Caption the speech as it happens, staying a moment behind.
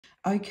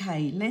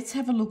Okay, let's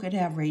have a look at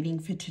our reading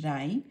for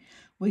today.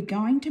 We're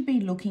going to be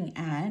looking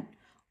at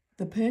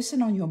the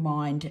person on your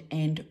mind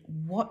and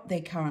what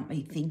they're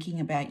currently thinking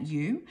about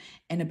you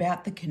and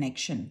about the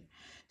connection.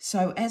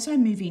 So as I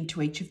move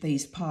into each of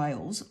these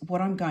piles, what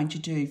I'm going to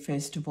do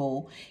first of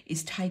all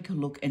is take a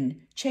look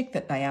and check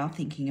that they are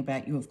thinking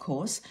about you, of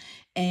course,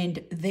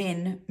 and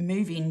then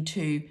move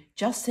into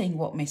just seeing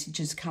what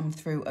messages come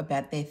through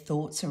about their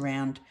thoughts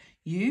around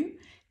you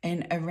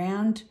and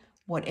around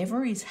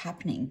whatever is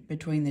happening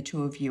between the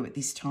two of you at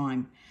this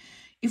time.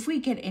 If we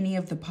get any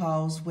of the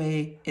piles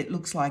where it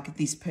looks like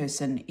this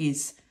person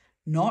is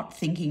not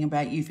thinking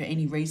about you for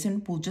any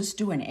reason, we'll just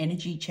do an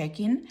energy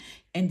check-in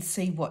and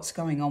see what's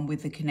going on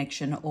with the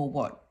connection or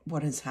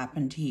what has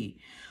happened here.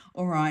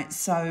 All right,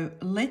 so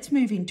let's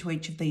move into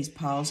each of these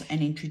piles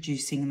and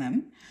introducing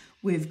them.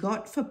 We've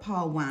got for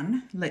pile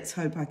 1, let's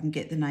hope I can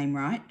get the name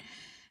right,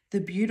 the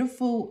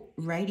beautiful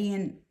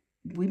Radiant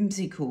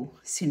Whimsical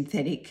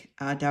synthetic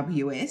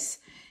RWS,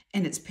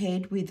 and it's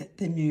paired with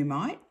the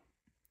Nuumite.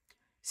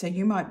 So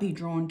you might be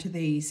drawn to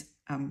these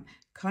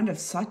kind of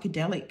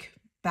psychedelic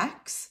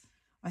backs.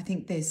 I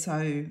think they're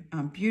so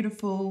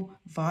beautiful,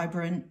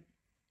 vibrant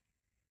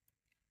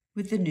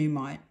with the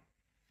Nuumite.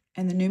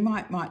 And the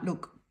Nuumite might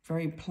look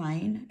very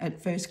plain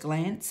at first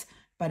glance,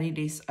 but it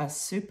is a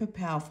super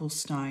powerful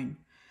stone.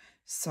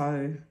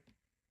 So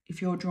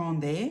if you're drawn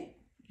there,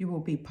 you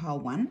will be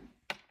pile 1.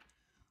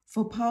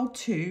 For pile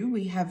 2,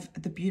 we have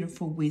the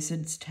beautiful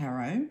Wizard's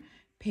Tarot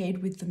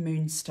paired with the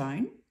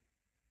Moonstone.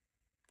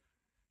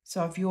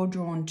 So if you're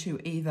drawn to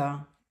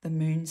either the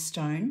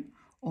Moonstone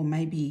or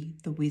maybe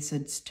the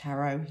Wizard's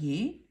Tarot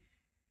here,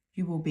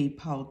 you will be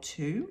pile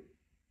 2.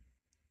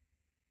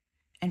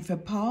 And for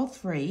pile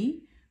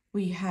 3,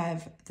 we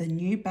have the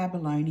new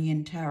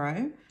Babylonian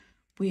Tarot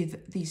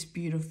with this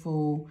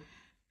beautiful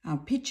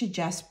picture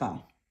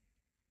Jasper.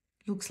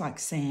 Looks like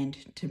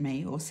sand to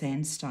me, or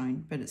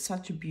sandstone, but it's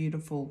such a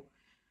beautiful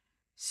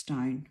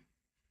stone.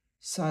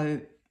 So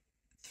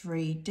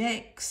 3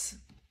 decks,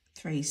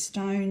 3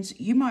 stones.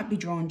 You might be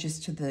drawn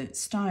just to the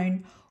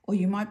stone, or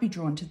you might be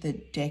drawn to the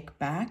deck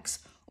backs,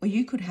 or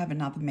you could have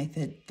another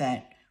method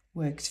that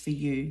works for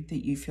you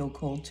that you feel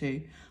called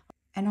to.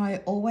 And I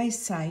always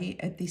say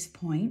at this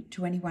point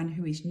to anyone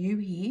who is new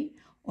here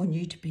or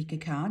new to pick a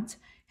cards,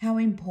 how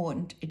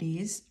important it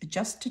is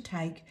just to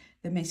take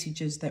the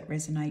messages that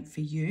resonate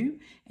for you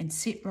and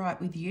sit right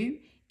with you.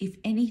 If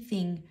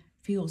anything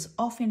feels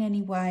off in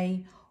any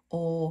way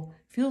or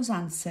feels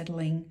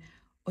unsettling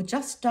or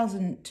just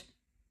doesn't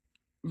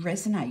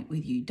resonate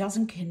with you,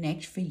 doesn't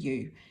connect for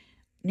you,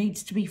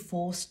 needs to be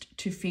forced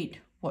to fit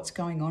what's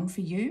going on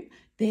for you,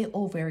 they're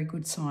all very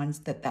good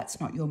signs that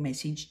that's not your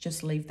message.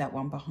 Just leave that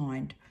one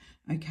behind.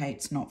 Okay,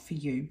 it's not for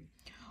you.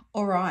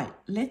 All right,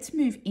 let's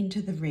move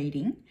into the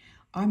reading.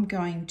 I'm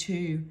going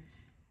to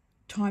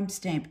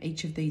timestamp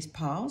each of these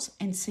piles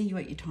and see you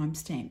at your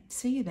timestamp.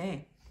 See you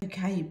there.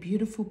 Okay,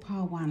 beautiful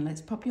pile 1.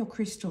 Let's pop your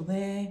crystal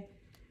there,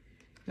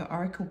 your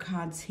oracle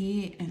cards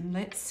here, and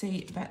let's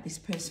see about this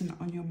person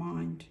on your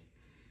mind.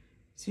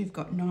 So you've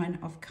got 9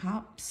 of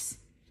Cups,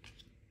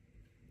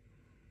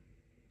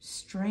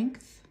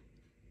 Strength,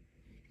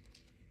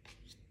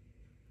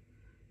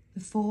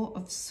 the 4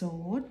 of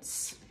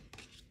Swords,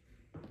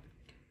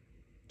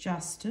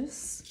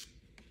 Justice,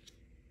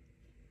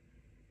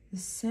 the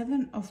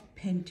 7 of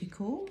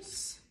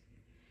Pentacles,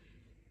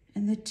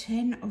 and the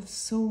 10 of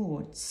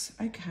Swords.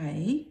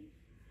 Okay.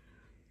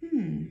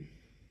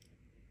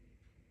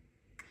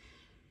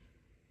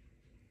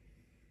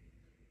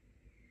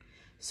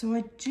 So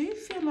I do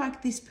feel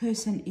like this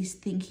person is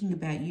thinking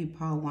about you,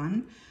 pile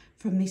 1,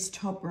 from this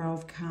top row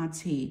of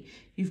cards here.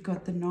 You've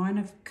got the 9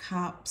 of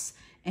Cups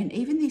and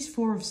even this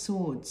 4 of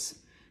Swords.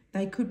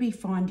 They could be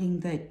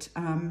finding that,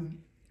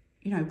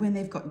 you know, when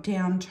they've got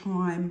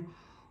downtime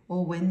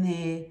or when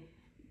they're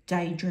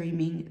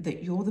daydreaming,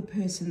 that you're the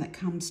person that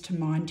comes to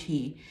mind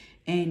here.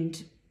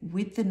 And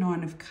with the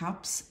 9 of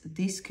Cups,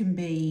 this can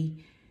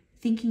be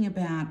thinking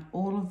about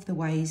all of the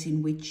ways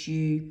in which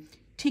you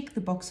tick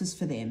the boxes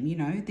for them. You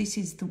know, this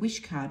is the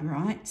wish card,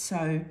 right?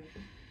 So,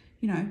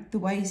 you know, the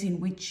ways in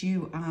which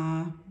you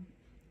are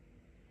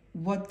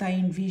what they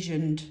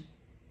envisioned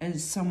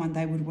as someone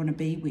they would want to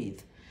be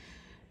with.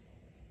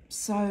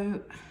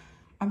 So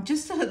I'm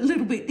just a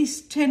little bit, this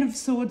 10 of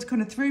Swords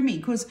kind of threw me,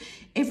 because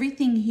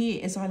everything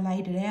here as I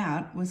laid it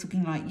out was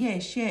looking like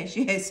yes, yes,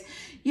 yes,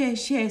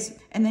 yes, yes.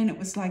 And then it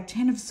was like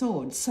 10 of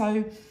Swords.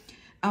 So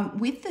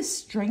with the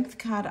Strength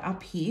card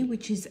up here,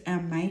 which is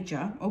our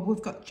major, or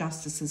we've got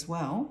Justice as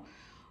well,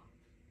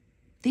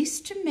 this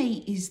to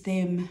me is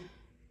them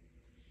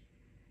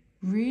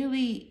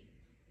really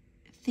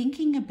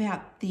thinking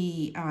about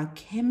the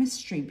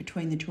chemistry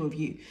between the two of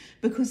you.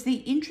 Because the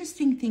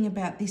interesting thing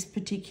about this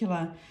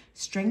particular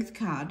Strength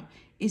card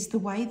is the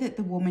way that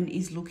the woman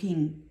is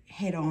looking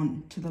head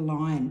on to the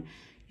lion.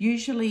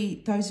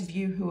 Usually those of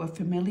you who are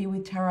familiar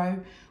with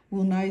tarot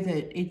will know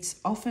that it's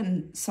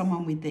often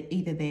someone with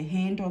either their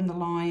hand on the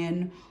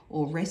lion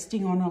or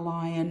resting on a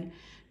lion.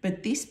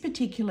 But this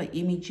particular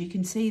image, you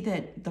can see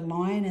that the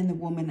lion and the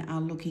woman are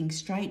looking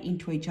straight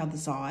into each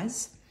other's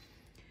eyes.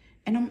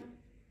 And I'm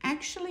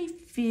actually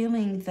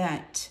feeling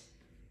that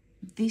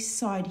this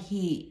side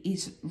here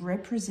is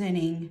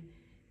representing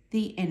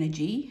the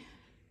energy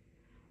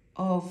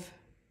of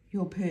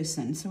your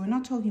person. So we're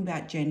not talking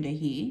about gender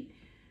here.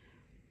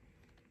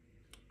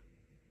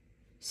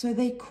 So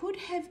there could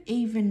have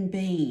even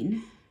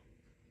been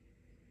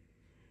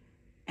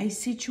a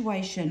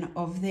situation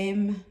of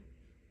them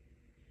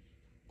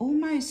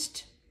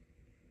almost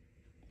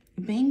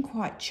being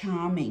quite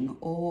charming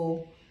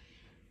or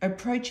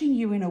approaching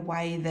you in a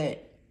way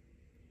that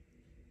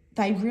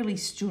they really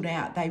stood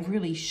out, they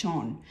really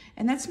shone.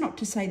 And that's not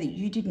to say that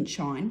you didn't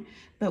shine,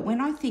 but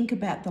when I think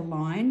about the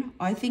lion,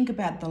 I think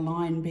about the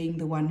lion being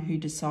the one who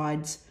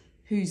decides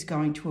who's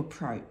going to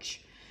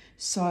approach.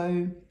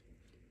 So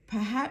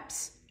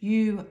perhaps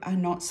you are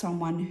not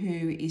someone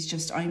who is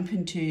just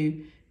open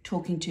to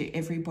talking to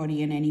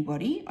everybody and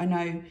anybody. I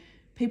know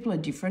people are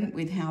different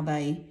with how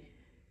they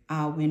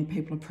are when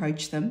people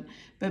approach them,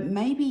 but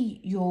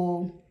maybe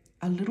you're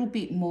a little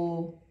bit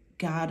more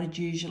guarded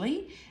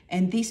usually,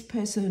 and this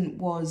person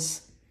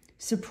was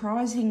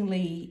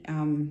surprisingly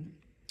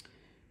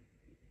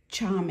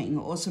charming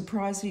or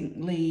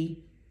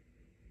surprisingly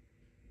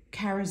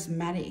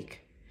charismatic,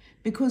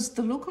 because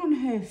the look on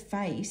her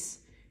face,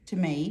 to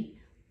me,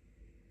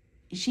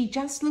 she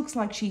just looks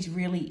like she's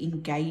really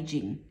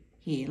engaging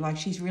here, like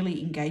she's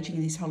really engaging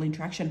in this whole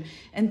interaction.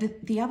 And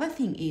the other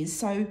thing is,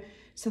 so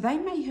they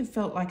may have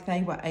felt like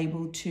they were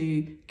able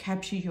to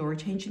capture your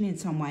attention in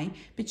some way,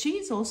 but she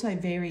is also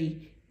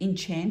very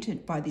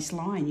enchanted by this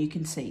lion, you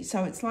can see.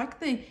 So it's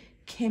like the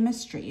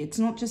chemistry. It's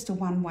not just a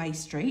one-way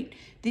street.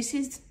 This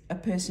is a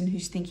person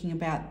who's thinking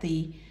about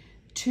the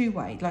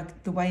two-way,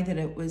 like the way that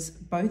it was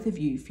both of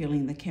you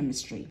feeling the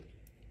chemistry,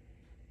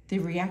 the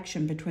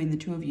reaction between the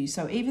two of you.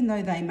 So even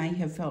though they may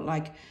have felt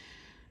like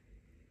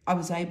I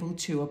was able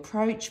to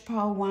approach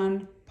pile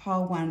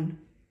one,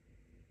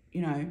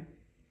 you know,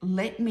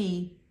 let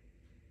me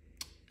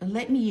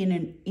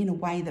in a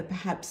way that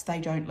perhaps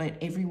they don't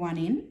let everyone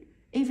in,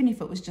 even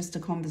if it was just a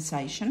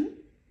conversation,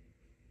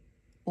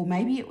 or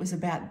maybe it was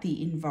about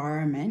the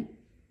environment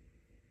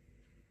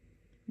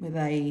where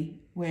they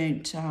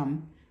weren't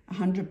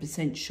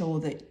 100% sure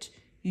that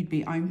you'd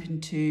be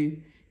open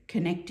to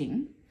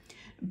connecting,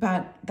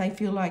 but they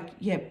feel like,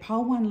 yeah,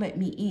 pile one let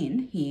me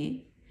in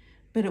here,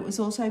 but it was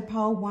also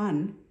pile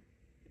one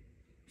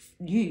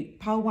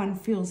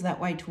feels that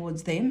way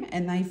towards them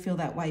and they feel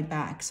that way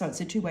back. So it's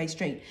a two-way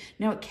street.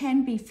 Now, it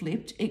can be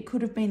flipped. It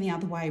could have been the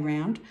other way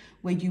around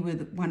where you were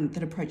the one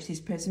that approached this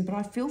person. But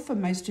I feel for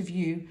most of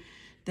you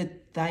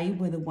that they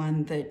were the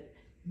one that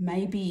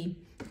maybe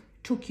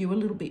took you a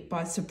little bit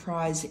by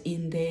surprise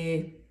in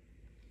their,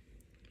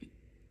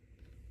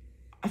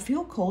 I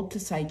feel called to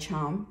say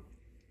charm.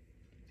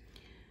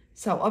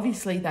 So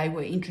obviously they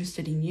were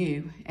interested in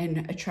you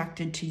and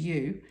attracted to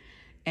you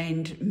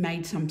and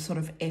made some sort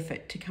of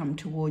effort to come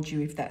towards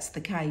you if that's the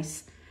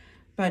case.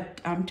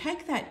 But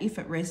take that if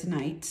it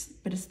resonates,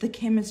 but it's the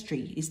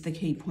chemistry is the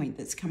key point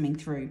that's coming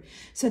through.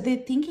 So they're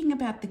thinking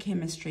about the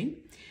chemistry.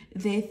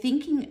 They're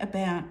thinking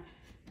about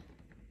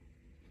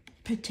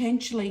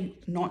potentially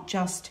not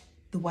just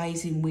the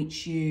ways in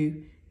which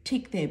you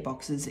tick their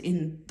boxes,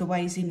 in the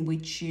ways in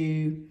which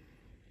you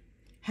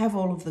have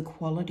all of the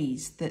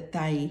qualities that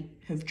they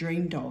have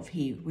dreamed of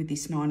here with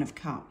this Nine of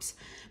Cups.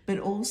 But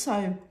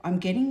also I'm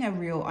getting a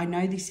real, I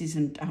know this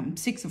isn't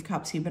Six of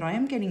Cups here, but I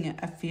am getting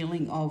a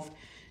feeling of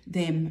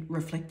them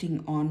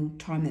reflecting on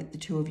time that the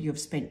two of you have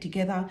spent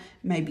together,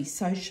 maybe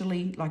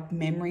socially, like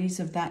memories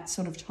of that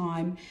sort of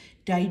time,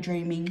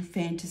 daydreaming,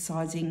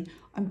 fantasizing.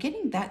 I'm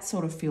getting that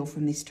sort of feel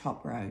from this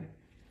top row.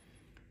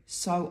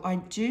 So I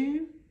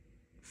do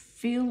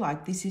feel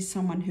like this is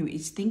someone who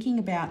is thinking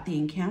about the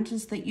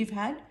encounters that you've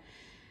had,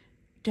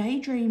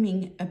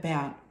 daydreaming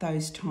about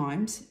those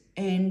times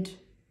and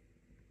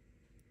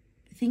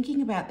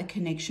thinking about the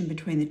connection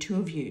between the two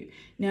of you.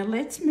 Now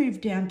let's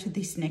move down to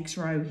this next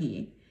row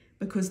here,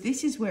 because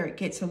this is where it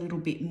gets a little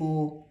bit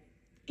more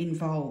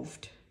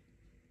involved.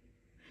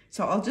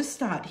 So I'll just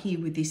start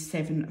here with this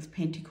Seven of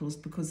Pentacles,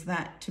 because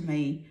that to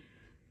me,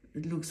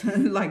 it looks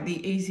like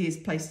the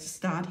easiest place to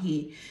start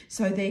here.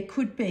 So there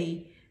could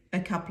be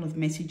a couple of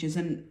messages,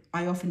 and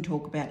I often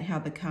talk about how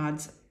the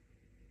cards,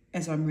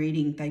 as I'm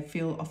reading, they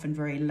feel often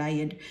very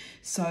layered.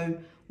 So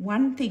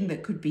one thing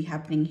that could be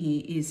happening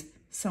here is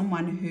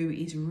someone who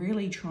is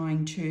really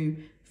trying to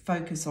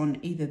focus on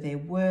either their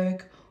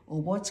work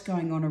or what's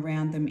going on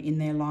around them in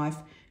their life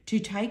to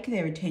take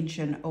their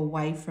attention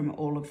away from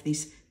all of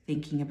this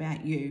thinking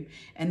about you.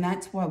 And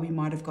that's why we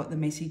might have got the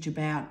message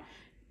about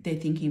they're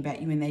thinking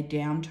about you in their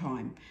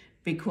downtime,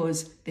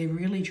 because they're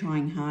really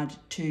trying hard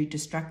to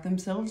distract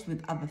themselves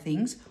with other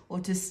things or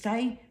to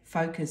stay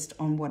focused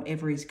on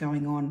whatever is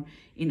going on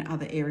in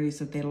other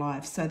areas of their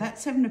life. So that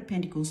Seven of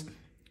Pentacles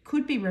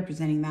could be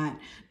representing that.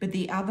 But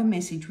the other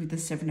message with the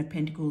Seven of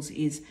Pentacles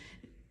is,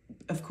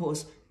 of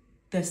course,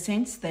 the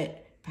sense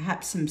that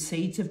perhaps some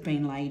seeds have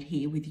been laid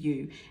here with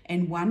you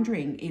and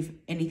wondering if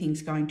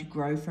anything's going to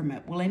grow from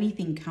it. Will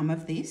anything come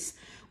of this?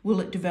 Will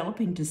it develop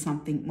into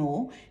something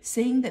more?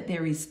 Seeing that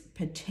there is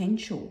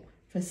potential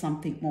for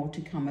something more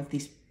to come of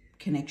this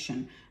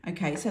connection.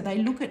 Okay, so they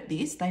look at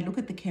this, they look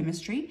at the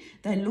chemistry,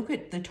 they look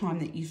at the time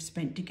that you've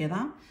spent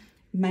together,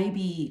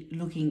 maybe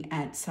looking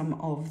at some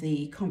of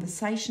the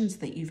conversations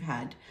that you've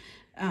had,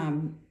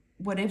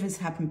 whatever's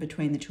happened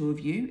between the two of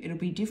you. It'll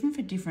be different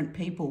for different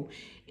people.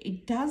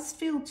 It does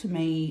feel to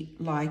me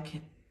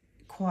like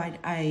quite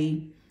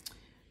a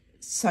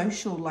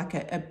social, like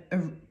a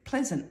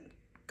pleasant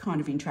kind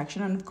of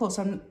interaction. And of course,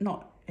 I'm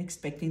not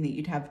expecting that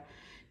you'd have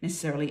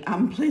necessarily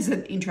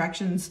unpleasant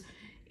interactions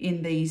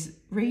in these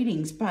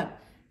readings,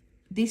 but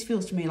this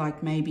feels to me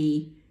like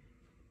maybe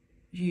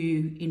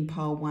you in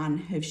pile 1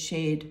 have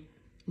shared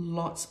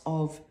lots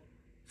of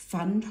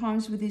fun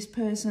times with this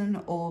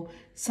person, or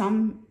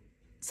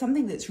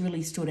something that's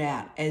really stood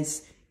out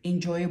as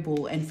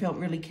enjoyable and felt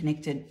really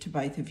connected to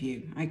both of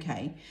you.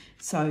 Okay,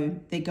 so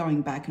they're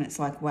going back and it's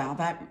like, wow,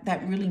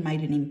 that really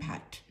made an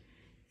impact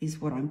is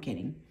what I'm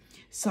getting.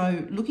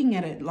 So looking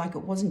at it like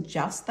it wasn't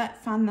just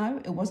that fun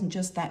though, it wasn't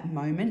just that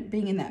moment,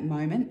 being in that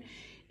moment,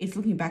 it's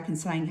looking back and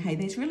saying, hey,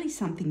 there's really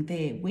something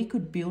there. We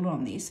could build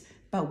on this,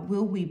 but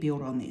will we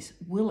build on this?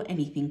 Will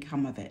anything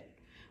come of it?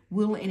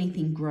 Will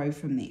anything grow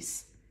from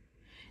this?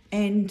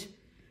 And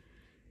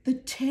the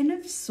 10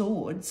 of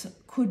Swords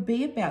could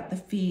be about the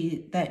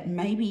fear that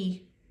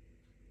maybe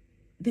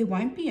there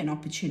won't be an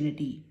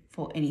opportunity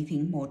for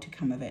anything more to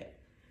come of it.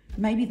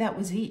 Maybe that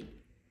was it.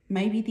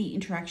 Maybe the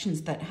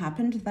interactions that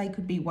happened, they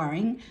could be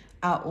worrying,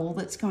 are all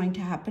that's going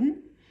to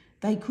happen.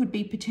 They could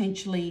be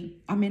potentially,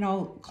 I mean,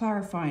 I'll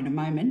clarify in a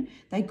moment,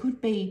 they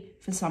could be,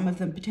 for some of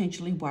them,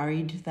 potentially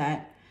worried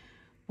that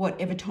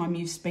whatever time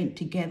you've spent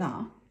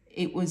together,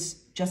 it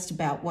was just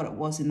about what it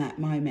was in that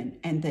moment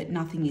and that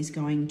nothing is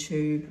going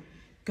to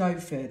go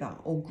further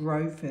or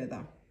grow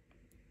further.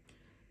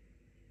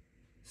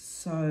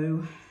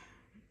 So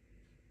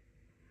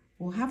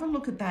we'll have a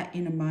look at that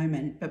in a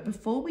moment. But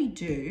before we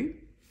do,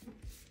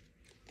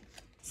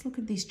 let's look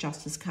at this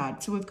Justice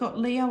card. So we've got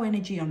Leo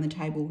energy on the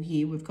table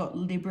here. We've got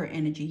Libra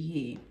energy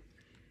here.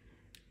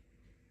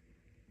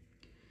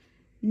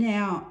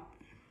 Now,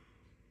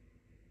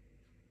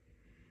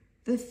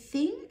 the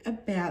thing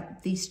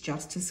about this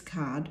Justice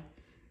card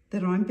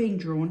that I'm being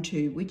drawn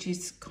to, which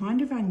is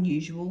kind of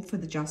unusual for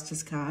the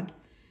Justice card,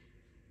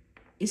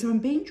 is I'm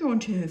being drawn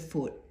to her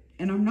foot.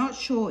 And I'm not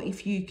sure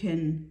if you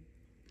can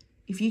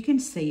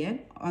see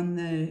it on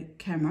the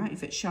camera,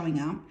 if it's showing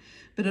up,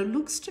 but it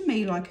looks to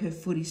me like her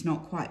foot is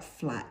not quite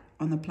flat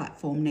on the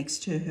platform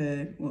next to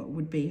her, what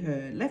would be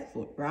her left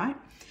foot, right?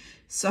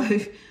 So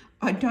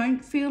I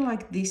don't feel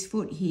like this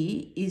foot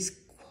here is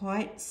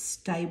quite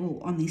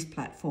stable on this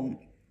platform,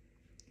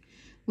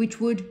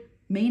 which would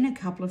mean a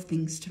couple of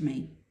things to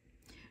me.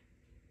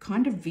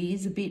 Kind of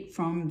veers a bit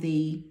from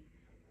the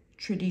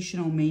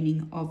traditional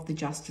meaning of the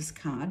Justice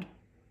card.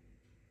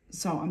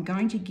 So I'm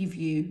going to give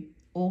you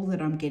all that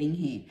I'm getting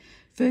here.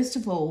 First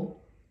of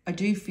all, I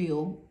do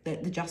feel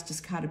that the Justice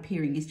card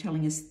appearing is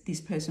telling us this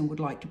person would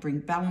like to bring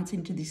balance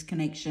into this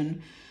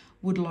connection,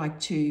 would like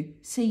to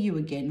see you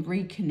again,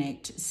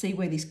 reconnect, see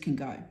where this can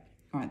go.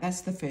 All right,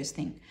 that's the first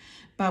thing.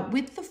 But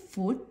with the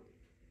foot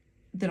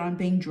that I'm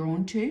being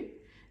drawn to,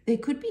 there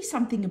could be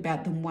something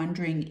about them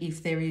wondering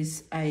if there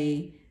is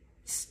a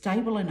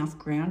stable enough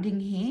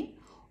grounding here,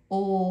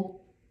 or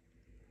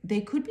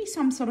there could be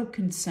some sort of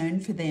concern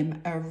for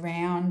them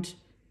around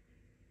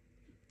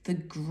the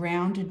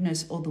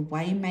groundedness or the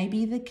way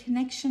maybe the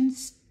connection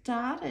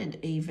started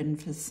even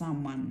for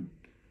someone.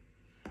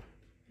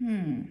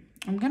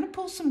 I'm going to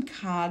pull some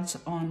cards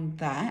on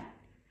that.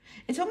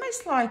 It's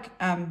almost like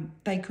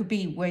they could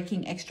be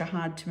working extra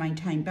hard to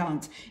maintain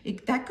balance.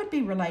 That could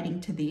be relating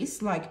to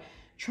this, like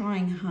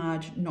trying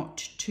hard not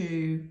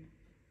to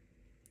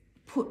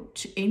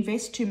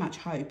invest too much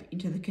hope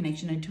into the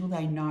connection until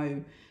they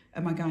know,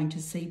 am I going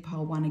to see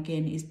pile 1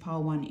 again? Is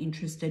pile 1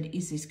 interested?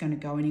 Is this going to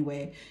go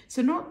anywhere?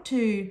 So not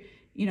to,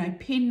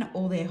 pin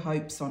all their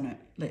hopes on it,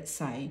 let's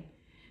say,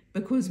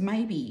 because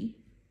maybe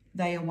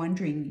they are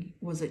wondering,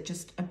 was it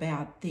just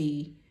about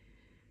the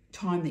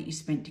time that you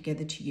spent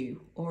together to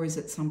you, or is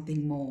it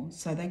something more?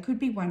 So they could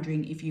be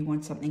wondering if you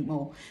want something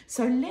more.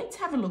 So let's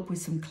have a look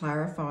with some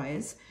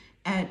clarifiers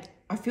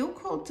I feel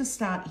called to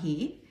start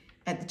here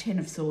at the 10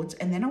 of Swords,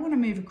 and then I want to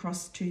move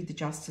across to the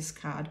Justice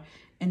card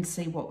and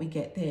see what we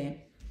get there.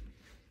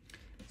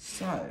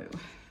 So,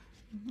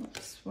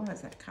 whoops, why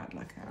is that card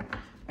like that?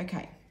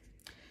 Okay,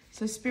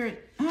 so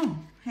Spirit, oh,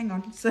 hang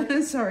on.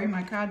 So, sorry,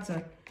 my cards are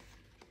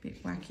a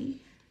bit wacky.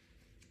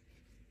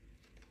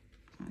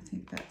 I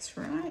think that's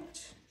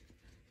right.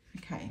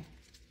 Okay.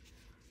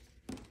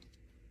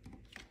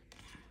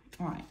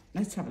 All right,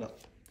 let's have a look.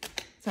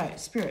 So,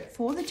 Spirit,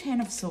 for the 10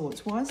 of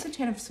Swords, why is the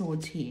 10 of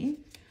Swords here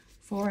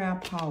for our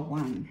pile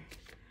 1?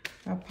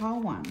 Our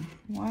pile 1,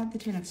 why are the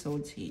 10 of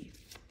Swords here?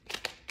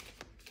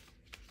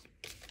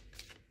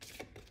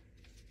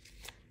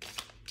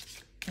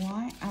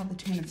 Why are the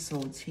 10 of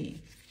Swords here?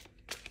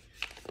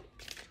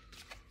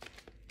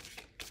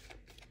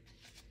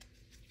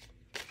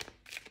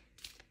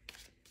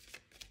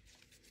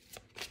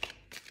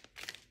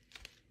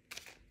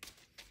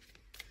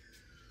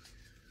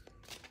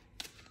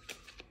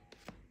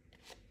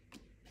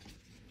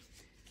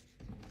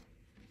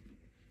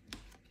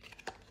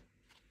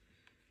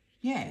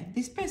 Yeah,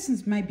 this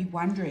person's maybe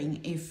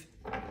wondering if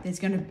there's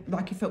going to,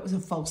 like if it was a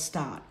false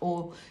start,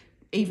 or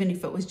even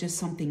if it was just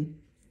something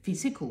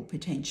physical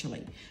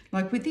potentially.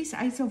 Like with this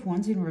Ace of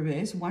Wands in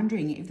reverse,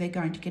 wondering if they're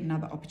going to get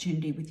another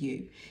opportunity with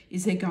you.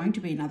 Is there going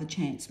to be another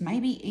chance?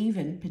 Maybe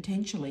even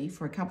potentially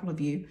for a couple of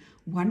you,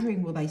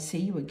 wondering will they see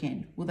you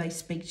again? Will they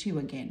speak to you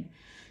again?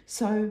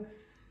 So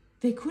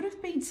there could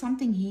have been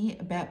something here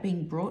about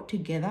being brought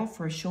together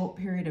for a short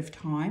period of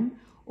time,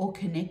 or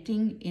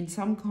connecting in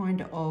some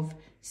kind of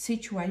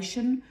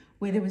situation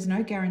where there was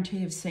no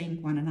guarantee of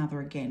seeing one another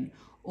again,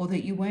 or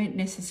that you weren't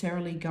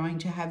necessarily going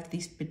to have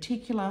these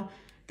particular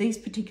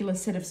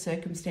set of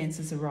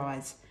circumstances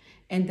arise,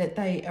 and that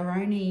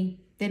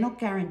they're not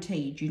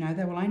guaranteed, you know,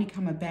 they will only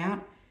come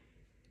about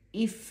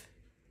if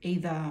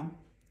either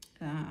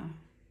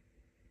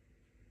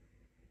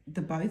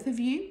the both of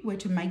you were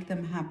to make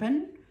them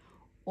happen,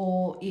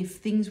 or if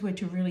things were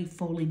to really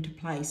fall into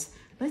place.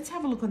 Let's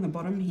have a look on the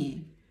bottom here.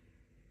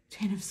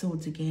 Ten of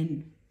Swords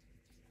again.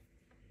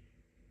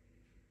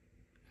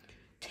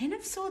 Ten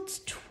of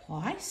Swords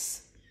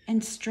twice,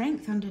 and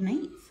Strength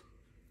underneath.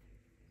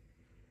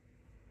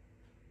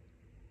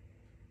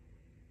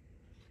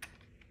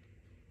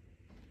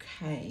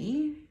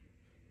 Okay.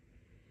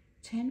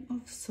 Ten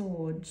of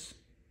Swords.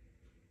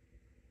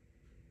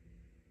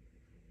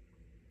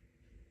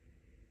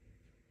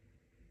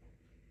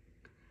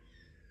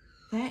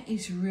 That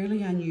is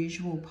really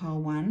unusual,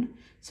 pile one.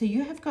 So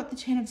you have got the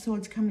Ten of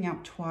Swords coming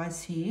up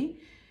twice here,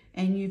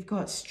 and you've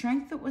got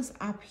Strength that was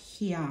up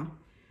here.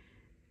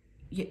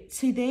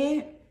 See,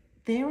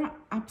 they're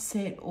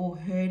upset or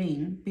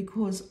hurting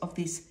because of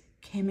this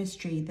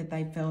chemistry that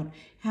they felt.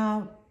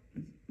 How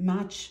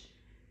much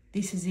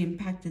this has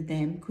impacted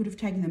them could have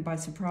taken them by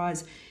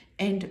surprise.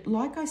 And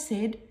like I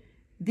said,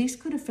 this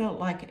could have felt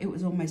like it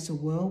was almost a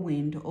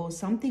whirlwind, or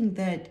something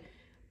that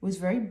was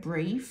very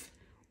brief,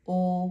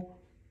 or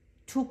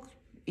took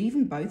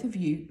even both of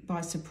you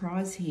by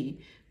surprise here.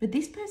 But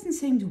this person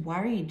seems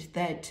worried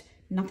that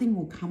nothing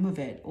will come of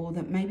it, or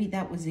that maybe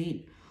that was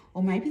it.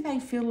 Or maybe they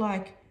feel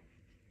like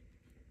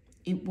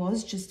it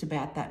was just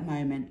about that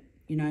moment,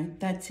 you know,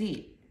 that's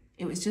it.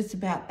 It was just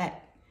about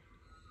that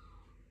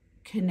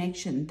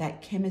connection,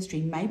 that chemistry.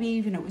 Maybe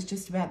even it was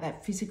just about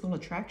that physical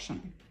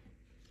attraction.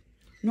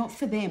 Not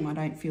for them, I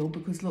don't feel,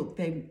 because look,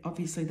 they've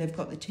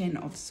got the Ten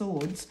of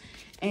Swords,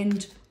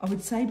 and I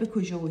would say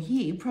because you're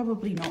here,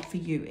 probably not for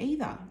you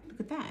either. Look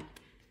at that.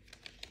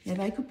 Yeah,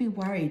 they could be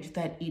worried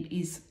that it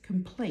is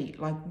complete.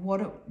 Like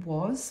what it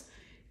was,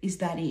 is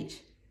that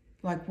it?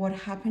 Like what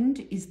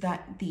happened, is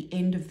that the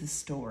end of the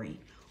story?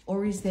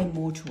 Or is there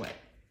more to it?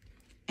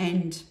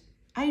 And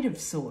Eight of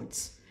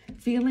Swords,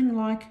 feeling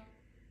like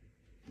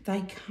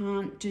they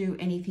can't do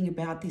anything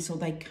about this, or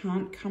they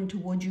can't come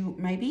toward you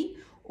maybe,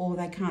 or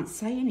they can't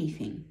say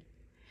anything.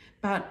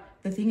 But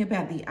the thing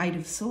about the Eight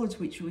of Swords,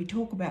 which we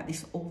talk about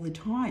this all the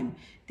time,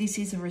 this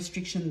is a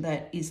restriction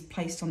that is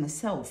placed on the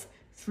self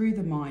through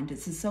the mind.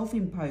 It's a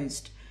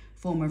self-imposed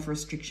form of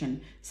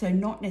restriction. So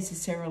not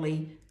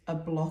necessarily a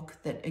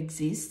block that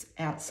exists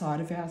outside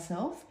of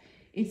ourselves.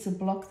 It's a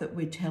block that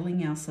we're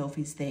telling ourselves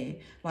is there.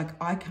 Like,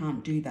 I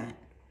can't do that.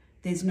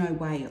 There's no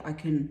way I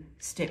can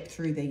step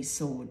through these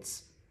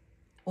swords.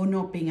 Or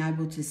not being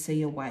able to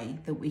see a way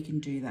that we can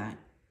do that,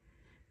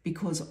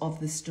 because of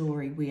the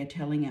story we are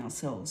telling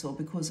ourselves, or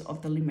because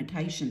of the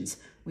limitations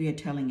we are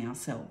telling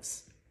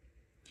ourselves.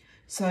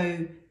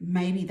 So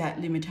maybe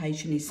that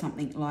limitation is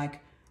something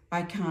like,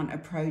 I can't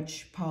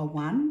approach pile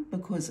one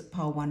because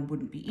pile one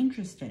wouldn't be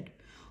interested.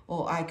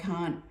 Or I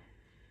can't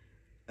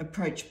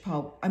approach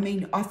pile... I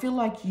mean, I feel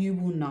like you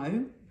will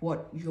know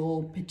what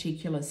your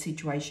particular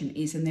situation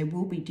is, and there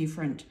will be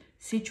different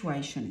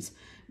situations.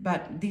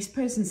 But this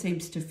person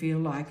seems to feel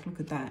like, look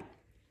at that,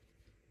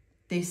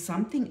 there's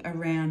something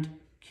around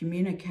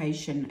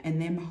communication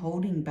and them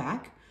holding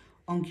back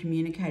on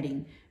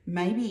communicating.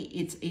 Maybe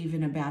it's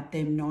even about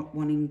them not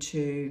wanting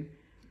to...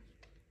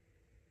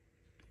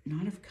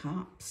 Knight of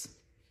Cups.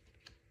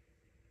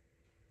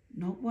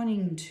 Not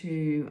wanting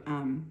to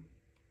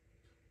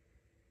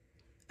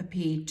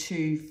appear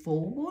too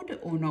forward,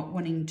 or not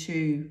wanting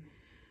to...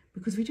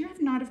 Because we do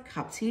have Knight of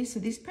Cups here, so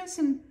this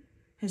person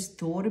has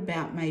thought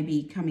about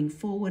maybe coming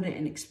forward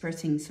and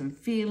expressing some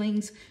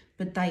feelings,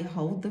 but they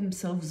hold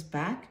themselves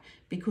back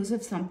because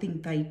of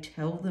something they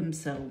tell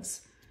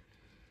themselves.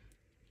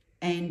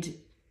 And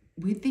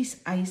with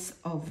this Ace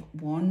of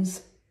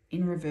Wands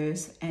in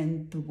reverse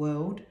and the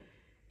World,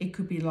 it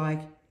could be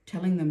like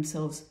telling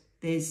themselves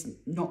there's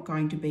not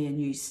going to be a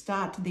new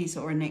start to this,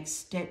 or a next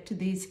step to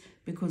this,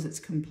 because it's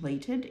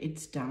completed,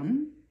 it's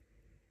done.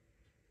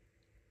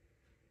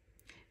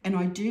 And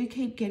I do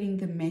keep getting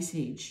the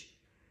message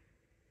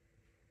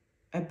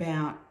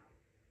about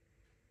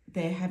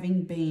there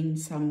having been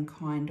some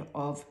kind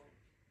of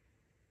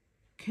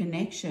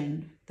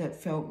connection that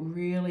felt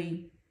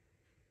really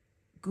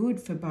good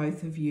for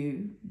both of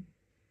you,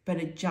 but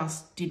it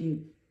just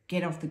didn't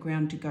get off the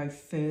ground to go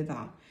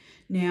further.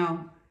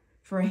 Now,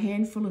 for a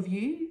handful of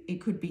you,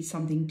 it could be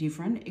something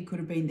different. It could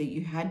have been that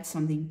you had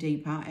something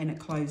deeper and it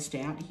closed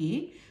out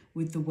here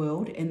with the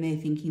world, and they're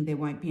thinking there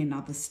won't be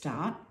another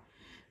start.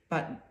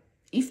 But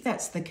if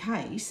that's the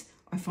case,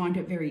 I find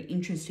it very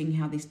interesting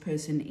how this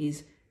person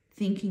is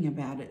thinking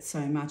about it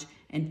so much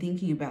and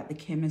thinking about the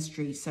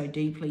chemistry so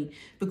deeply,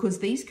 because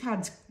these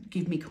cards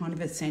give me kind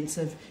of a sense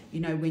of, you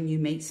know, when you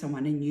meet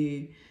someone and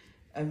you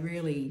are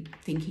really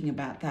thinking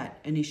about that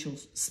initial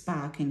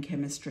spark and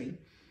chemistry.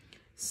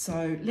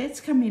 So let's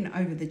come in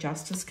over the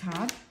Justice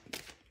card.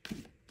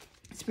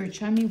 Spirit,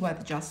 show me why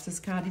the Justice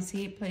card is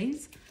here,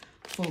 please,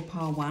 for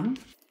pile 1.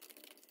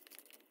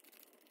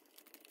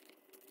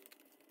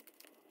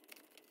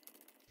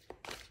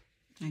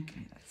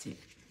 Okay, that's it.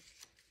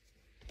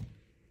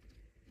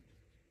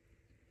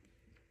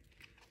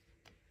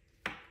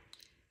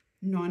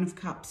 Nine of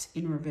Cups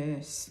in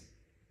reverse.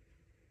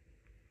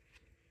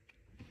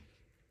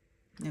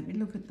 Let me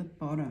look at the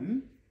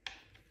bottom.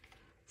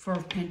 Four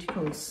of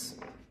Pentacles.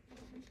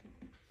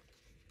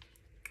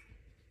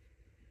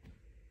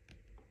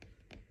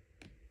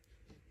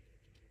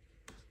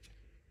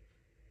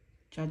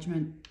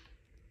 Judgment.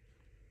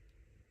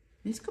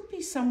 This could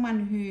be someone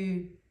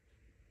who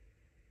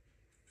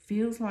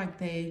feels like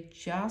they're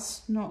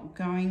just not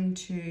going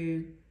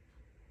to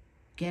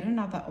get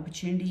another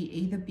opportunity,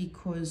 either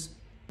because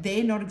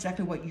they're not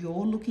exactly what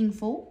you're looking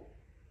for,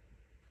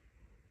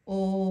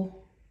 or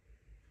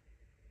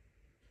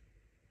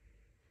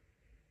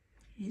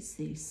what is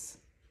this?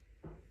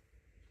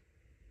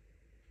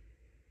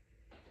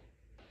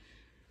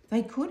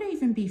 They could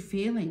even be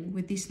feeling,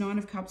 with this Nine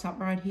of Cups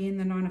upright here and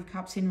the Nine of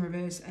Cups in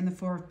reverse and the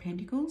Four of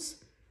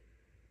Pentacles,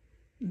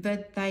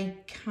 that they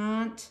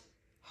can't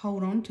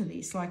hold on to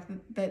this. Like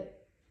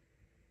that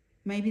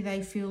maybe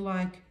they feel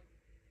like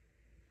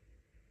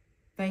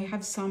they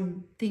have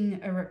something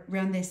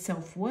around their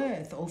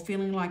self-worth, or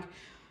feeling like,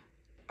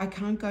 I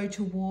can't go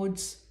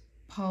towards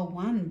pile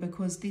 1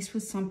 because this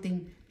was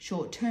something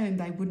short-term.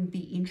 They wouldn't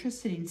be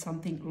interested in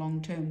something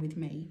long-term with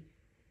me.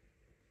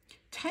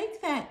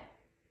 Take that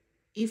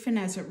if and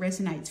as it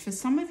resonates. For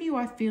some of you,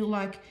 I feel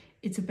like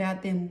it's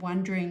about them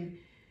wondering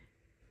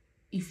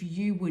if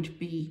you would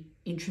be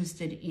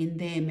interested in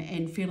them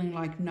and feeling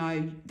like,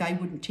 no, they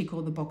wouldn't tick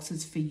all the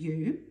boxes for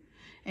you.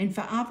 And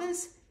for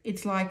others,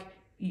 it's like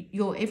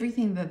you're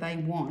everything that they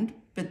want,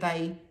 but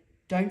they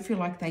don't feel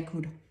like they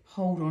could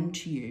hold on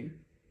to you.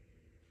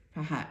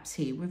 Perhaps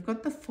here we've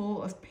got the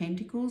Four of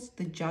Pentacles,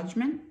 the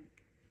Judgment.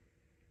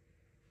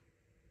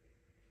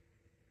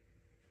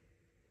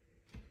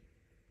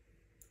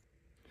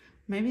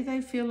 Maybe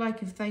they feel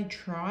like if they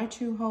try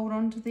to hold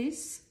on to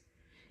this,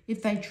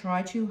 if they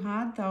try too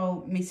hard,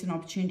 they'll miss an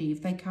opportunity.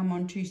 If they come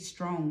on too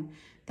strong,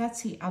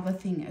 that's the other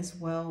thing as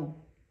well.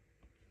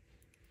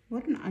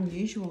 What an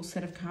unusual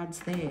set of cards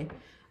there.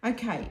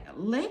 Okay,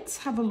 let's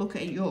have a look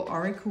at your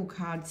oracle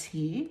cards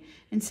here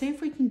and see if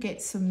we can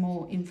get some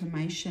more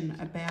information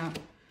about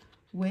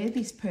where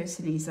this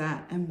person is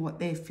at and what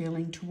they're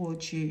feeling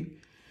towards you.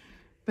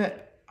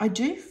 But I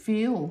do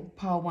feel,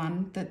 pile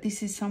 1, that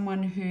this is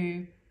someone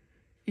who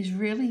is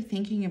really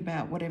thinking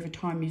about whatever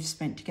time you've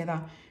spent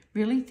together,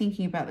 really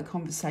thinking about the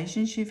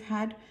conversations you've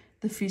had,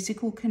 the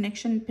physical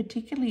connection,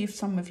 particularly if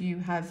some of you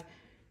have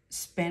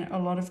spent a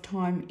lot of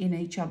time in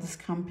each other's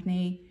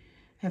company,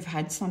 have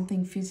had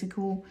something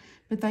physical,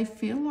 but they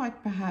feel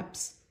like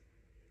perhaps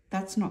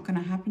that's not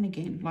going to happen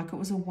again, like it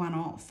was a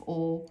one-off,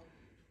 or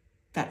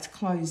that's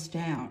closed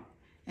out.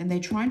 And they're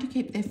trying to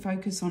keep their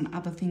focus on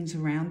other things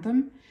around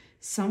them.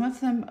 Some of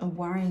them are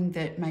worrying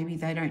that maybe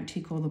they don't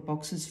tick all the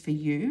boxes for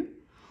you,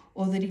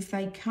 or that if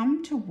they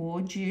come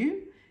towards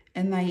you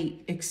and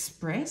they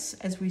express,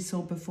 as we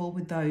saw before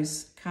with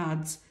those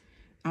cards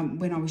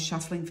when I was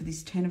shuffling for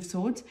this Ten of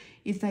Swords,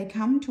 if they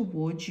come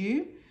towards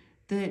you,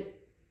 that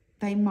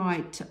they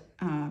might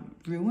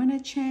ruin a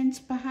chance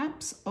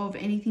perhaps of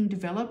anything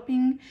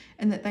developing,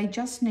 and that they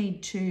just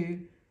need to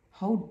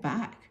hold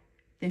back.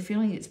 They're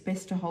feeling it's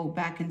best to hold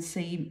back and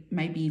see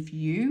maybe if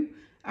you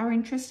are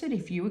interested,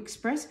 if you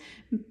express.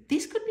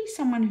 This could be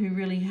someone who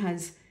really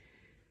has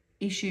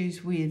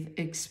issues with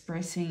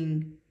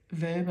expressing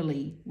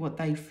verbally what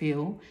they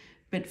feel,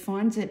 but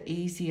finds it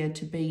easier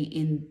to be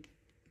in.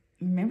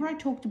 Remember I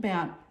talked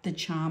about the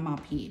charm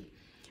up here.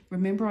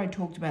 Remember I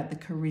talked about the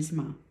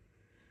charisma.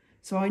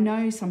 So I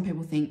know some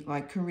people think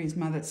like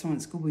charisma, that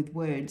someone's good with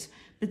words,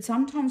 but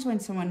sometimes when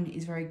someone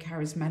is very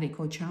charismatic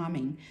or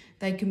charming,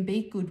 they can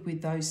be good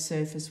with those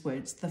surface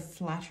words, the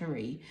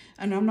flattery.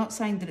 And I'm not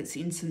saying that it's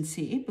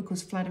insincere,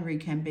 because flattery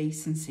can be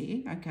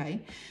sincere,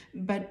 okay?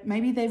 But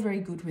maybe they're very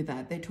good with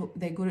that.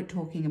 They're good at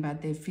talking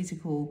about their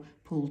physical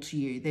pull to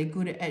you. They're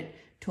good at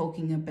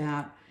talking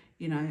about,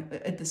 you know,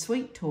 at the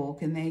sweet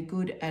talk, and they're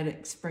good at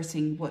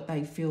expressing what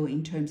they feel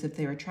in terms of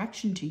their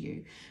attraction to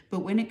you. But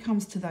when it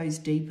comes to those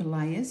deeper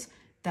layers,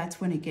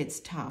 that's when it gets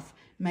tough.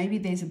 Maybe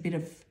there's a bit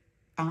of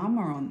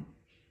armor on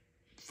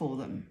for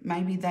them.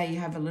 Maybe they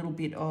have a little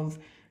bit of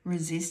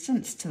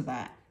resistance to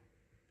that.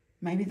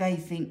 Maybe they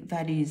think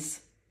that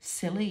is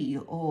silly,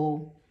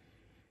 or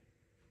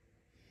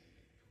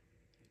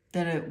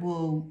that it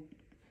will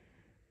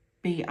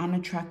be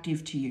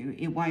unattractive to you.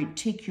 It won't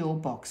tick your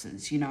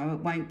boxes, you know, it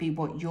won't be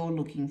what you're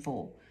looking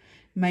for.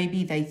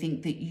 maybe they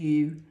think that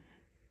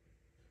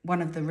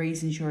one of the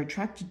reasons you're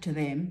attracted to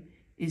them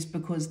is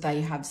because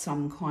they have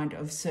some kind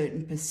of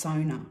certain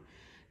persona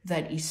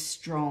that is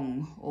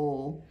strong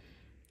or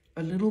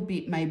a little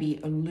bit maybe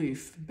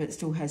aloof, but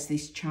still has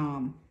this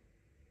charm.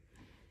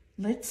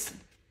 Let's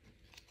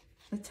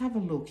have a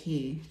look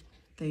here,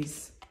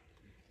 these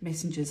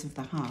messengers of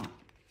the heart.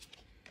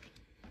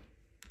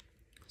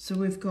 So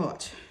we've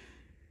got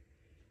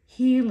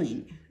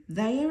healing.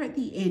 They are at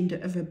the end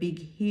of a big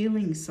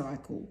healing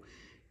cycle,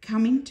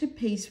 coming to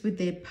peace with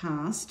their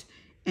past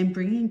and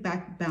bringing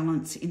back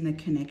balance in the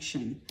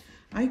connection.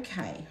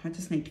 Okay, I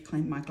just need to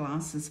clean my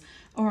glasses.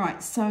 All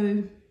right,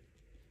 so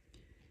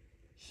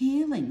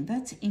healing,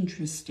 that's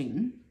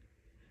interesting.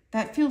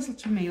 That feels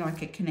to me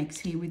like it connects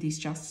here with this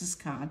Justice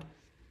card.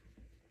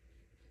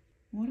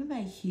 What are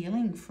they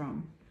healing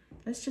from?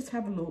 Let's just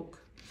have a look.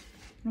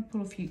 I'm going to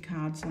pull a few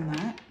cards on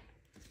that.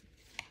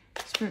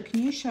 Spirit,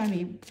 can you show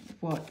me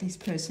what this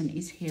person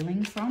is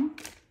healing from?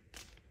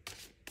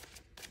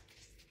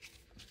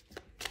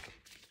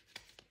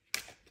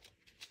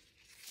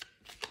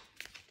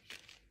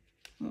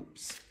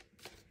 Oops.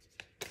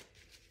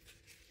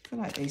 I feel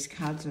like these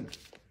cards are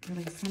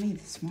really funny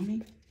this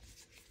morning.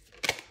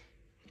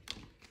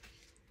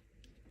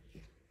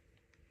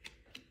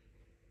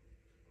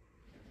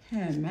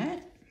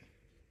 Hermit.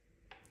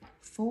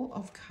 Four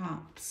of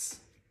Cups.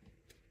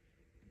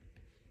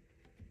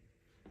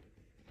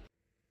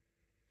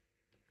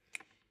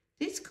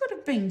 This could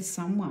have been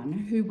someone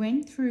who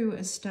went through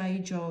a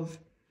stage of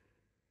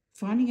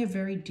finding it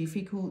very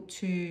difficult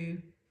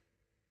to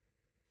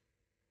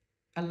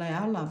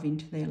allow love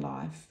into their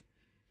life.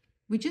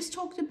 We just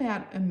talked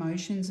about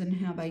emotions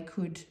and how they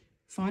could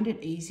find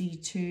it easy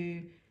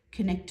to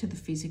connect to the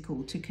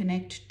physical, to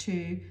connect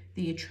to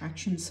the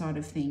attraction side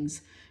of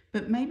things.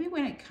 But maybe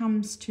when it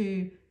comes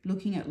to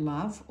looking at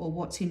love or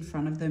what's in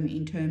front of them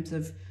in terms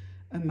of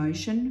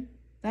emotion,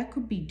 that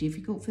could be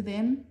difficult for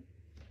them.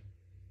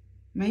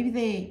 Maybe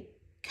they're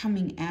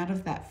coming out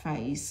of that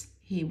phase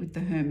here with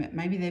the Hermit.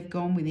 Maybe they've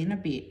gone within a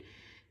bit.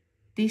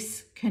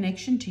 This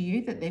connection to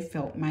you that they've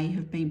felt may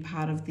have been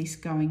part of this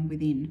going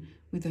within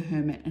with the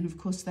Hermit. And of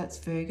course, that's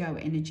Virgo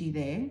energy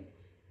there.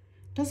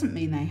 Doesn't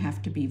mean they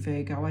have to be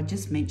Virgo. I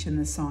just mention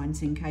the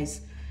signs in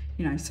case,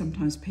 you know,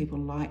 sometimes people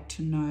like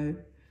to know.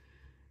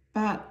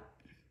 But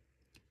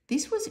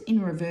this was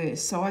in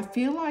reverse. So I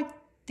feel like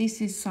this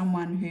is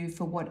someone who,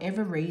 for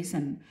whatever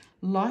reason,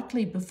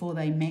 likely before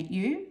they met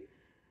you,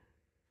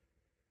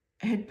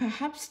 had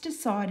perhaps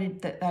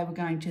decided that they were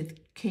going to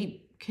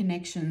keep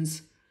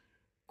connections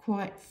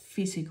quite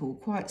physical,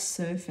 quite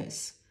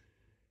surface,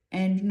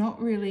 and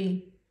not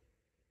really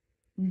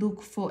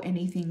look for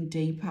anything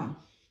deeper.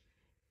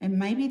 And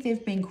maybe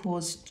they've been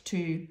caused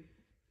to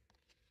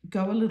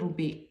go a little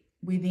bit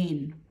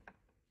within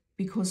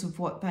because of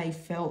what they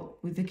felt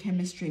with the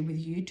chemistry with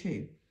you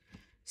two.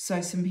 So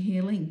some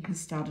healing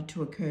has started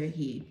to occur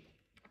here.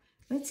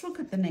 Let's look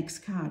at the next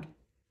card.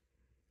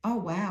 Oh,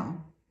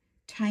 wow.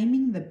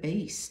 Taming the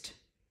Beast.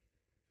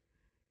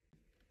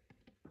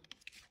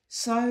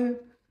 So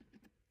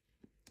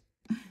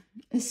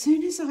as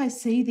soon as I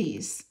see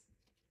this,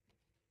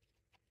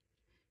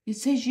 it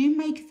says you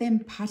make them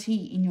putty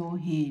in your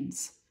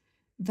hands.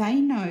 They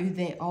know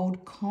their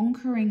old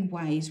conquering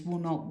ways will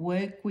not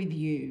work with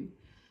you.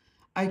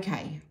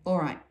 Okay, all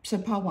right. So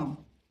part one,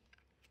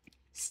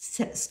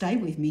 stay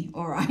with me,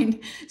 all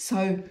right?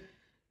 So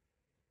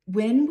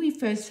when we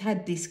first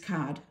had this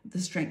card, the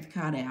Strength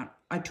card out,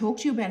 I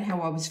talked to you about how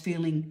I was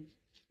feeling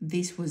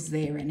this was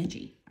their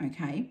energy,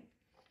 okay?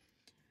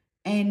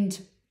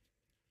 And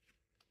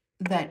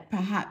that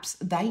perhaps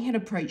they had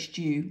approached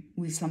you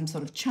with some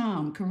sort of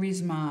charm,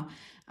 charisma,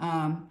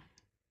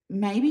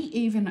 maybe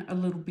even a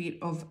little bit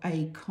of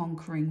a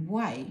conquering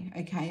way,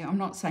 okay? I'm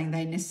not saying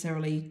they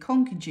necessarily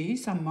conquered you.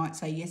 Some might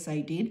say, yes,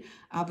 they did.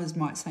 Others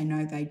might say,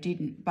 no, they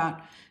didn't.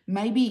 But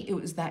maybe it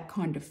was that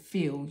kind of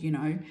feel, you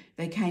know.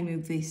 They came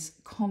with this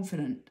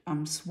confident,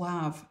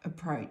 suave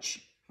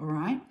approach, all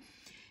right?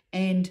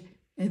 And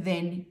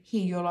then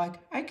here you're like,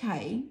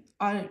 okay,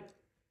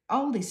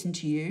 I'll listen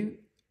to you.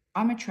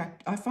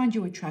 I find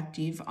you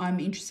attractive.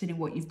 I'm interested in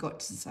what you've got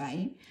to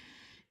say.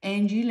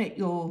 And you let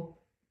your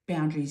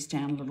boundaries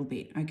down a little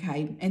bit,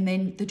 okay? And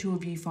then the two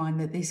of you find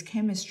that there's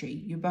chemistry.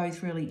 You're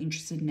both really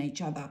interested in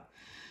each other.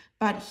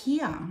 But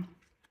here,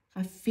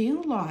 I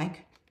feel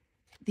like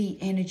the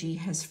energy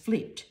has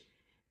flipped.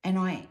 And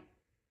I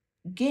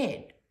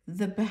get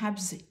that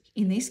perhaps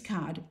in this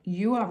card,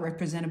 you are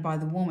represented by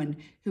the woman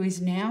who is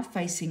now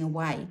facing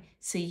away.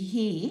 See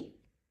here,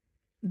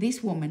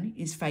 this woman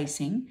is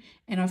facing,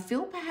 and I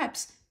feel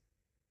perhaps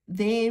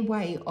their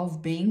way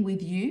of being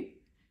with you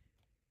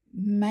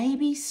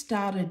maybe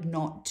started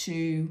not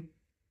to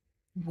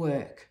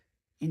work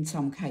in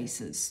some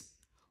cases,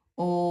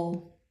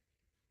 or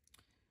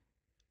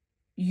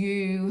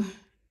you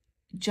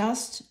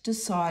just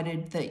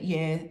decided that,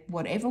 yeah,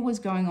 whatever was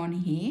going on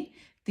here,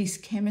 this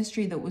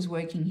chemistry that was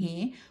working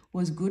here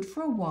was good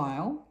for a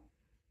while,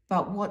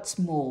 but what's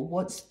more,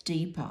 what's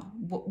deeper,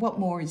 what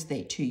more is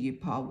there to you,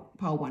 pile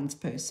one's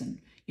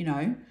person, you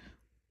know?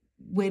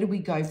 where do we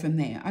go from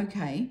there?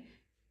 Okay,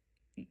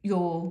 do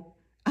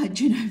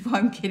you know, if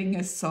I'm getting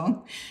a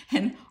song,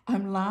 and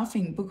I'm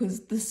laughing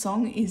because the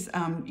song is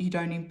You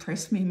Don't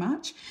Impress Me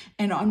Much,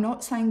 and I'm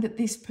not saying that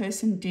this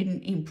person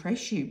didn't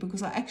impress you,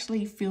 because I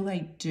actually feel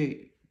they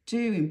do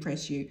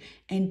impress you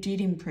and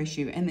did impress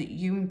you, and that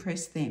you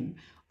impressed them.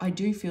 I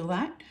do feel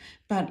that,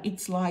 but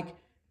it's like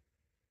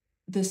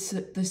the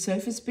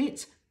surface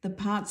bits, the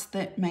parts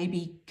that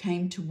maybe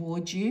came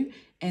towards you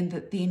and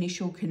that the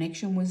initial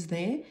connection was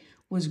there,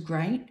 was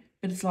great.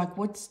 But it's like,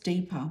 what's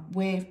deeper?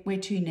 Where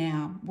to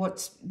now?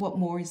 What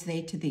more is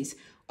there to this?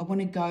 I want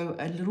to go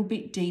a little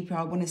bit deeper.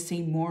 I want to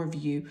see more of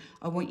you.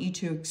 I want you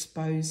to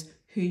expose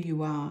who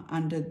you are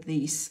under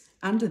this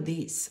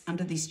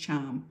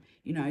charm.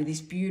 You know,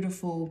 this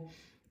beautiful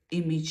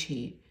image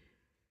here.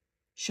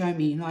 Show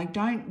me. Like,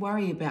 don't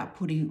worry about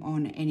putting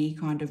on any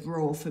kind of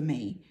raw for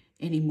me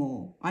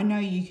anymore. I know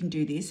you can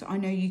do this. I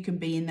know you can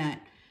be in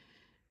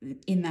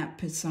that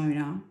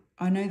persona.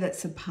 I know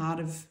that's a part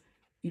of,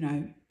 you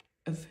know,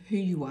 of who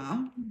you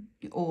are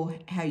or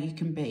how you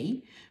can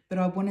be, but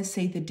I want to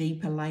see the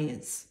deeper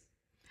layers.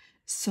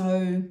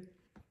 So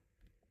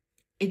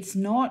it's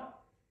not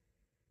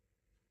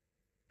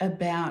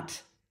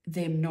about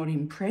them not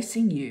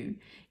impressing you.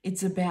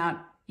 It's about,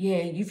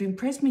 yeah, you've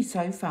impressed me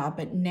so far,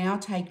 but now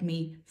take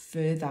me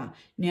further.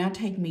 Now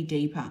take me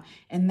deeper.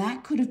 And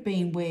that could have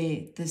been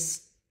where the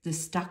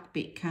stuck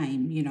bit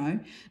came, you know.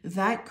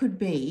 That could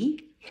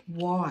be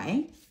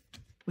why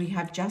we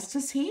have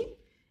justice here,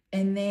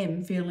 and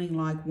them feeling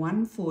like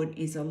one foot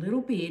is a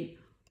little bit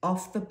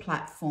off the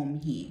platform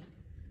here.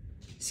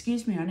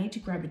 Excuse me, I need to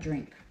grab a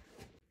drink.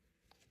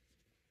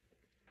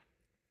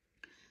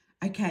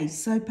 Okay,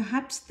 so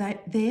perhaps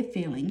that they're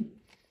feeling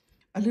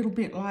a little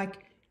bit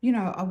like, you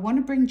know, I want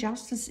to bring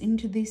justice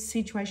into this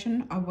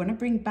situation. I want to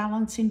bring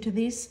balance into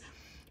this,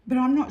 but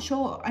I'm not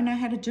sure I know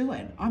how to do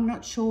it. I'm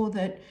not sure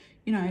that,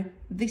 you know,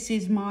 this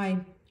is my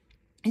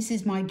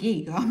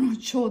gig. I'm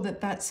not sure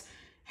that that's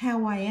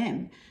how I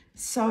am.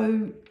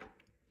 So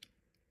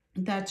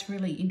that's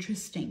really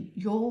interesting.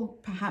 You're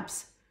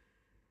perhaps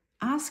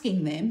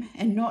asking them,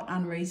 and not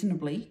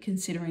unreasonably,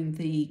 considering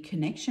the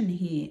connection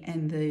here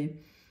and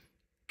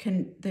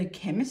the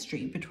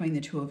chemistry between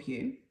the two of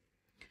you,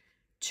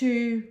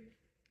 to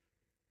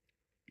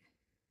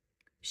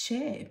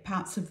share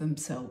parts of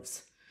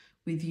themselves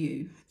with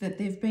you that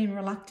they've been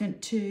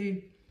reluctant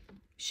to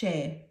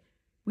share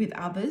with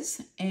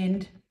others.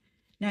 And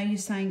now you're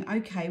saying,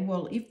 okay,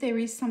 well, if there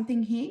is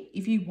something here,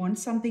 if you want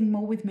something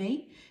more with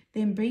me,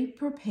 then be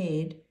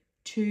prepared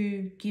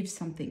to give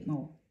something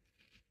more.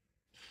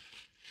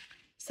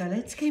 So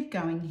let's keep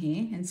going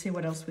here and see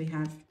what else we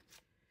have.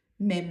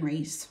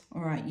 Memories.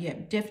 All right, yeah,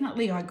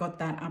 definitely I got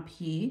that up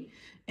here.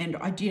 And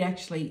I did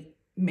actually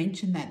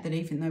mention that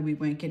even though we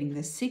weren't getting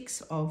the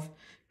Six of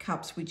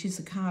Cups, which is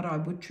a card I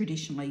would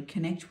traditionally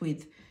connect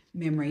with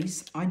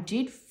memories, I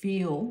did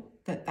feel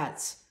that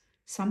that's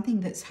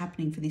something that's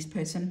happening for this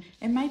person,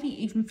 and maybe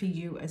even for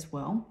you as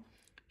well.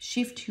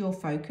 Shift your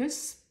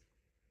focus.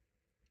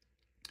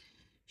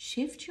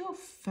 Shift your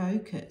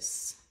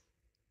focus.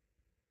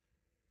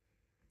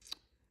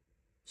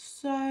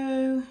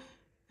 So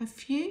a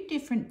few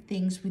different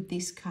things with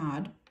this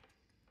card.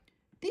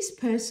 This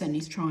person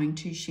is trying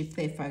to shift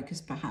their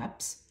focus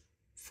perhaps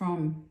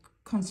from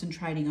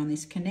concentrating on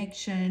this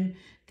connection,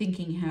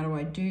 thinking, how do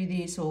I do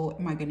this? Or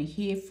am I going to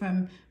hear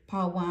from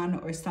pile one?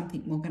 Or is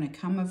something more going to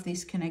come of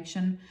this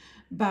connection?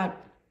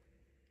 But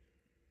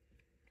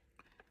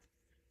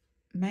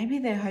maybe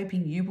they're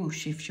hoping you will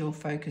shift your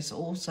focus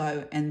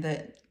also, and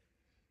that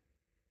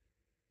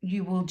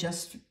you will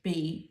just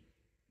be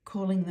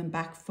calling them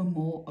back for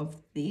more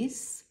of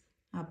this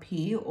up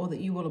here, or that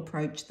you will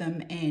approach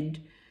them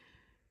and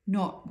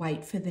not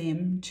wait for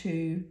them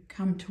to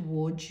come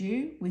towards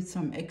you with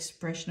some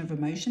expression of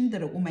emotion,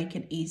 that it will make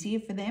it easier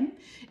for them.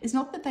 It's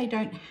not that they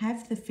don't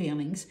have the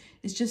feelings,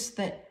 it's just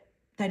that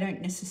they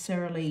don't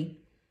necessarily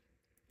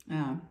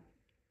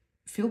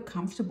feel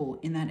comfortable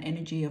in that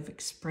energy of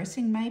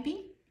expressing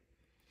maybe.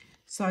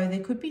 So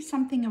there could be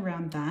something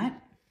around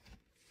that.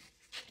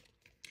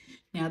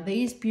 Now,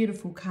 these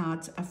beautiful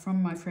cards are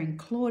from my friend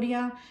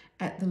Claudia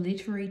at the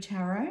Literary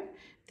Tarot.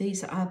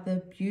 These are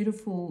the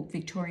beautiful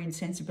Victorian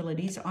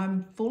sensibilities.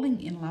 I'm falling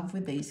in love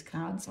with these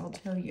cards, I'll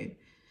tell you.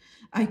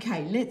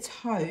 Okay, let's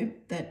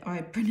hope that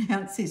I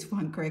pronounce this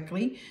one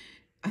correctly.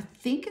 I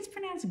think it's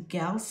pronounced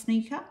Gal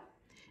Sneaker.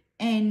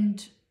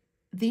 And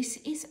this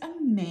is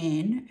a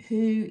man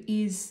who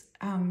is,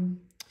 how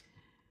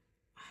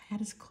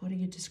does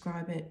Claudia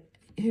describe it?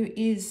 Who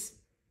is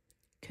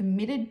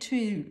committed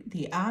to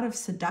the art of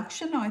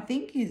seduction, I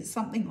think, is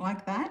something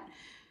like that.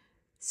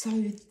 So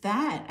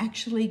that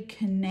actually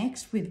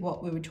connects with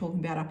what we were talking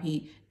about up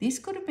here. This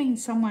could have been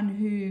someone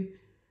who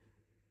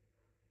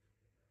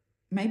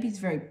maybe is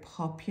very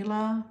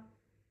popular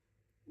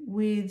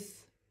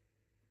with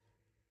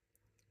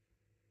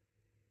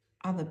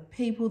other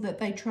people that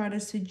they try to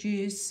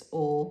seduce,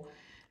 or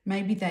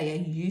maybe they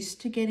are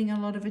used to getting a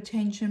lot of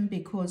attention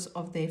because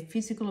of their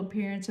physical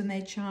appearance and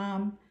their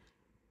charm.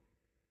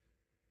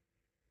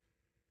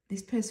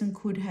 This person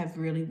could have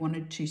really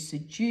wanted to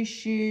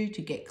seduce you,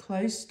 to get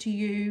close to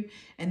you,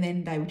 and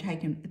then they were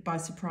taken by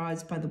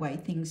surprise by the way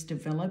things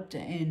developed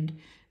and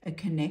a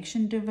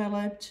connection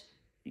developed,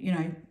 you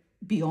know,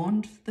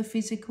 beyond the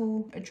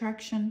physical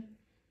attraction.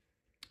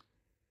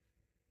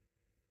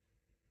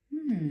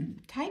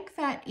 Take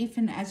that if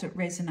and as it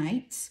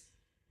resonates.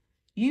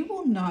 You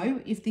will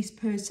know if this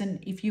person,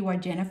 if you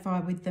identify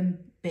with them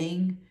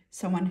being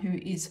someone who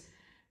is,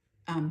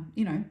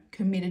 you know,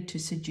 committed to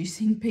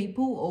seducing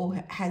people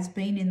or has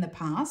been in the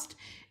past.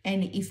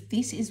 And if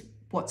this is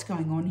what's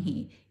going on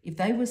here, if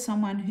they were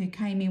someone who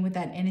came in with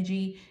that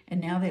energy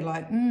and now they're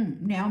like,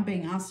 now I'm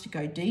being asked to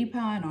go deeper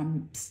and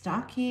I'm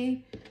stuck here.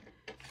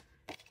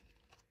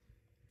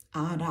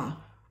 Ada.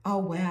 Oh,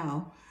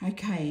 wow.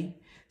 Okay.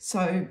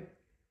 So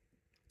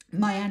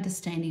my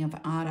understanding of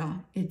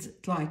Ada, it's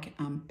like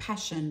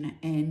passion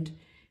and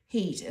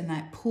heat and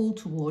that pull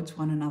towards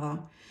one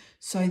another.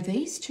 So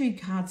these two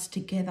cards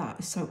together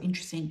are so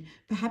interesting.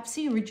 Perhaps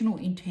the original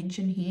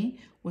intention here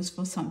was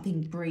for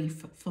something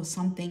brief, for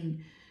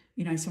something,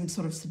 you know, some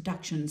sort of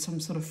seduction,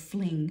 some sort of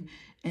fling.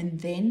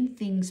 And then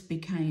things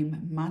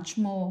became much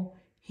more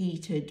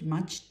heated,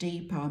 much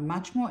deeper,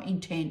 much more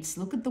intense.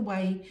 Look at the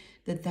way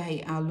that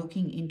they are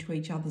looking into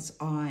each other's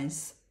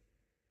eyes.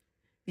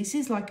 This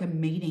is like a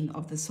meeting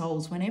of the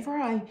souls. Whenever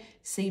I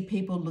see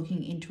people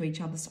looking into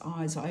each other's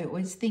eyes, I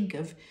always think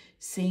of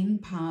seeing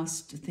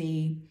past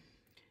the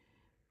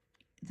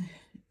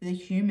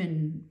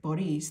human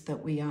bodies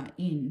that we are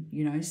in,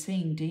 you know,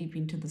 seeing deep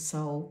into the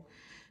soul.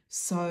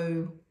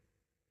 So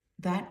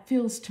that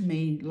feels to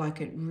me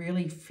like it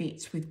really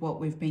fits with what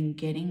we've been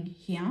getting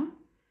here,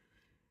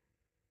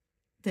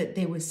 that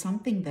there was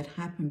something that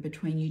happened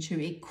between you two.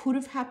 It could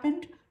have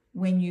happened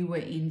when you were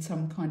in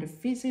some kind of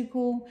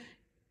physical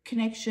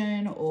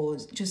connection or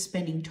just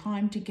spending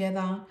time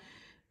together,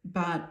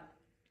 but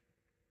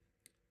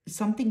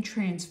something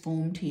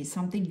transformed here,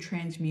 something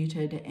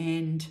transmuted,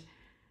 and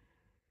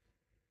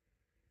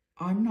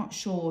I'm not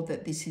sure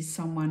that this is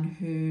someone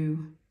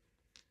who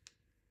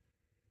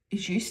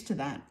is used to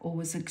that or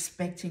was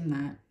expecting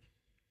that.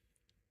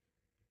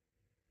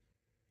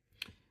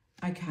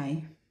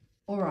 Okay,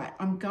 all right,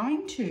 I'm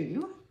going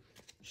to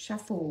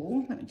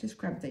shuffle. Let me just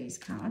grab these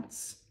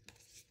cards.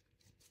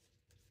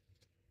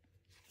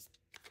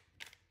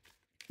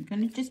 I'm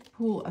going to just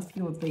pull a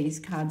few of these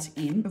cards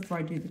in before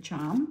I do the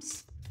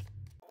charms.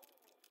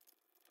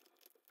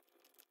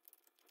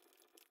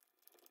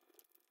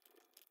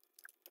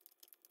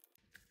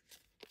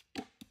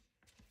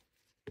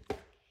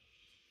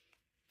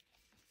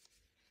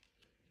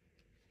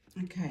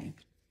 Okay.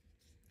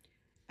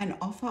 An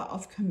offer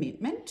of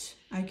commitment.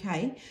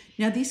 Okay.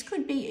 Now this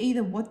could be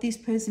either what this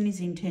person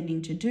is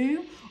intending to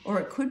do, or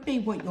it could be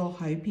what you're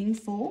hoping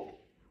for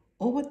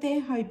or what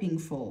they're hoping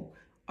for.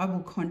 I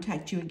will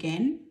contact you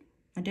again.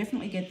 I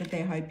definitely get that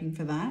they're hoping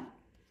for that.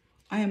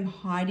 I am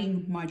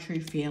hiding my true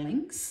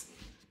feelings.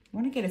 I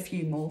want to get a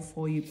few more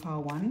for you,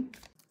 pile one.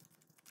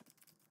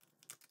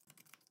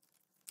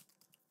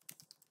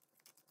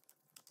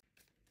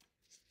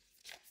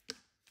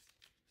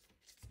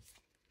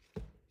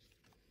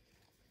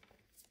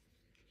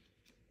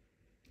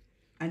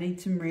 I need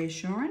some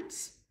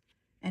reassurance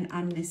and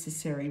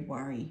unnecessary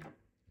worry.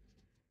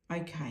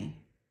 Okay.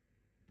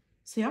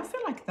 See, I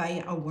feel like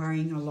they are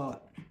worrying a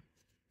lot.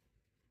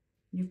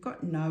 You've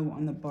got no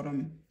on the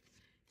bottom.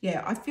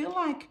 Yeah, I feel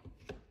like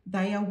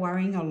they are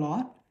worrying a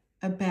lot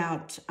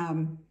about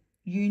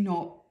you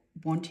not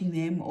wanting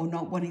them or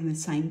not wanting the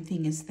same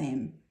thing as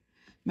them.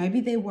 Maybe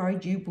they're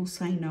worried you will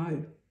say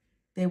no.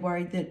 They're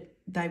worried that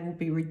they will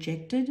be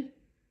rejected.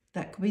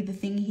 That could be the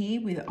thing here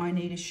with I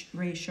need a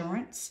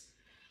reassurance.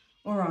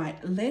 All right,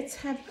 let's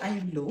have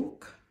a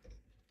look.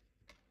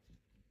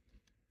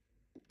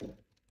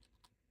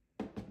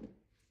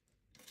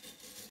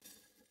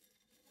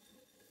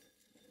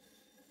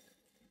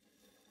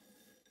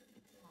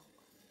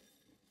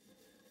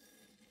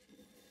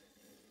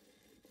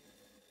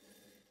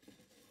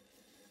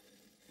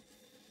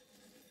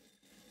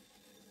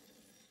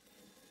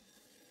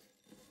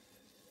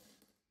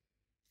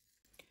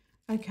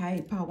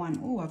 Okay, part one.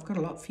 Oh, I've got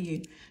a lot for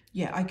you.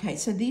 Yeah, okay.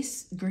 So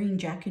this green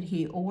jacket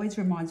here always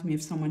reminds me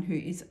of someone who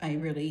is a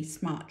really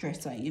smart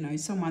dresser, you know,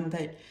 someone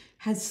that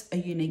has a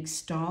unique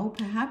style,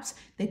 perhaps.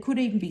 There could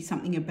even be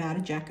something about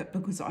a jacket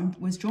because I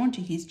was drawn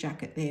to his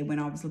jacket there when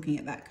I was looking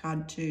at that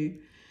card too.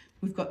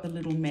 We've got the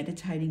little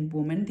meditating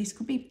woman. This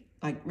could be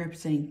like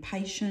representing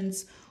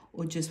patience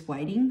or just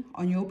waiting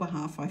on your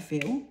behalf, I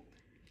feel.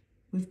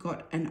 We've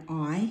got an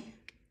I.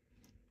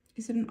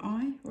 Is it an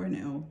I or an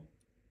L?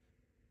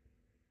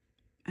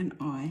 An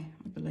I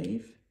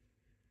believe.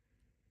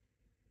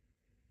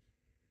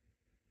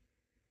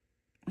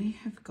 We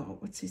have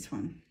got, what's this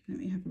one? Let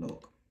me have a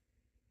look.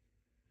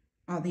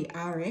 Oh, the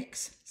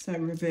RX, so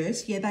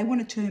reverse. Yeah, they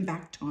want to turn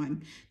back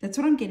time. That's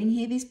what I'm getting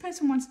here. This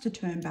person wants to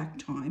turn back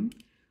time,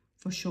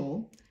 for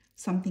sure.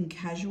 Something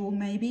casual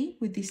maybe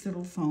with this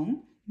little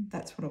thong.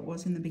 That's what it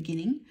was in the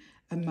beginning.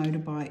 A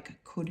motorbike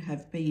could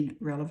have been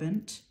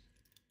relevant.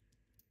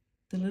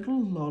 The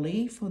little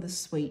lolly for the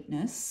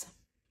sweetness.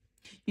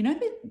 You know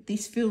that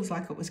this feels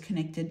like it was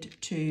connected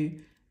to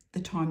the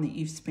time that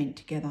you've spent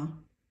together.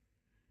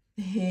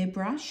 The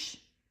hairbrush.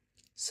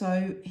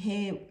 So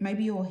hair,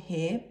 maybe your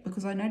hair,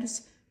 because I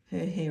notice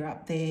her hair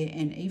up there,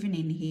 and even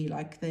in here,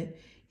 like the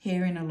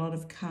hair in a lot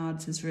of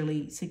cards is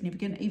really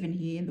significant. Even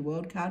here in the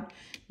world card,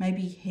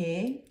 maybe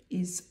hair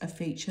is a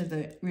feature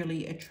that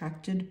really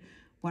attracted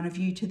one of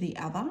you to the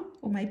other,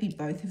 or maybe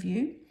both of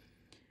you.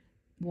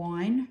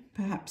 Wine,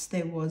 perhaps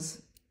there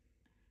was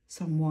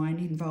some wine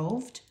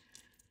involved.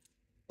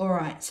 All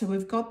right, so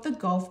we've got the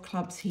golf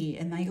clubs here,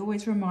 and they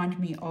always remind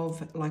me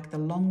of like the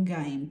long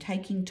game,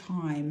 taking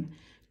time,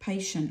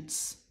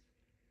 patience.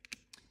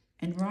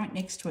 And right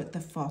next to it, the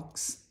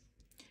fox.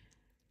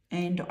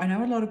 And I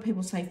know a lot of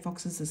people say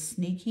foxes are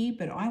sneaky,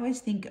 but I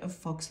always think of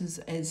foxes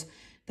as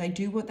they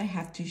do what they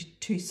have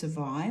to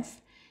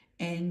survive,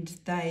 and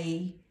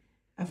they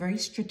are very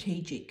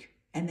strategic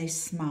and they're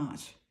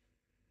smart.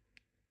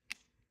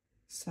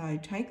 So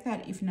take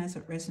that if and as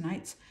it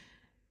resonates.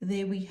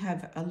 There we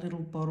have a little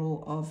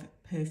bottle of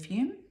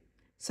perfume.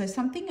 So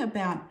something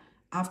about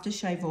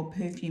aftershave or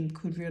perfume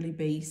could really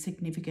be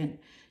significant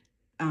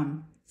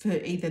for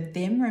either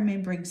them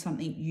remembering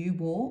something you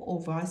wore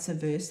or vice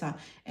versa.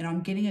 And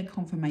I'm getting a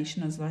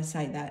confirmation as I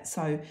say that.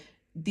 So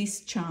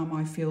this charm,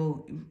 I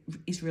feel,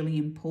 is really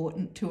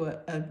important to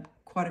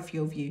quite a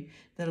few of you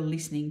that are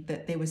listening,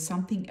 that there was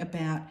something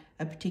about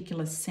a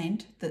particular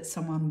scent that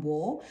someone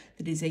wore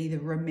that is either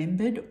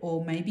remembered,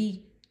 or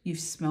maybe you've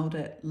smelled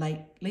it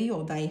lately,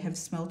 or they have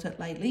smelt it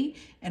lately,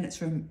 and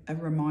it's a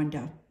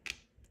reminder.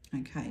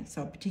 Okay,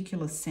 so a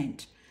particular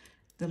scent.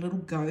 The little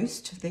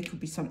ghost, there could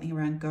be something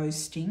around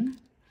ghosting,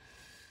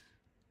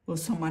 or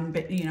someone,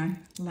 you know,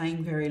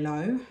 laying very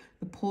low.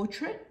 The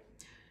portrait.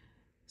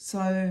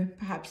 So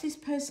perhaps this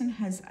person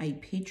has a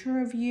picture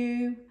of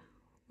you,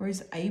 or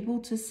is able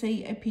to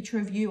see a picture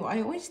of you.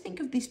 I always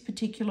think of this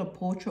particular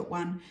portrait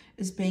one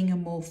as being a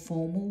more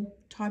formal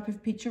type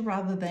of picture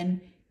rather than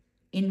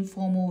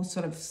informal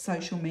sort of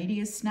social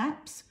media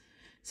snaps.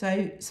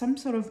 So some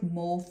sort of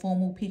more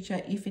formal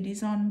picture if it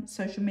is on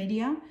social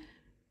media.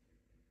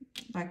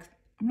 Like,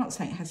 I'm not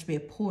saying it has to be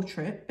a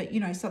portrait, but, you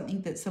know,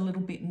 something that's a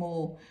little bit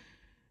more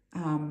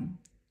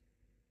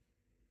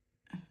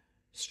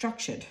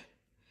structured.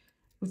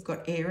 We've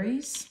got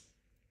Aries,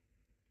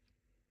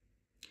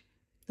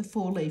 the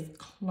four-leaf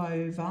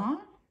clover.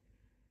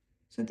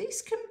 So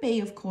this can be,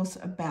 of course,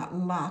 about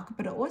luck,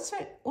 but it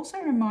also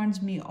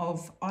reminds me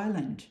of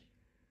Ireland,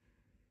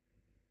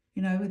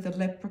 you know, with the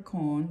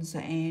leprechauns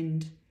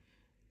and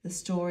the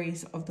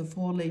stories of the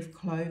four-leaf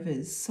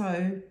clovers.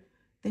 So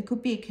there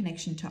could be a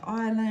connection to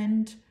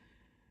Ireland,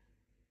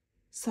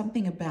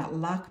 something about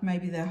luck.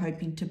 Maybe they're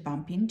hoping to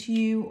bump into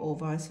you, or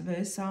vice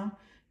versa.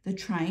 The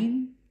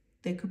train,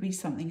 there could be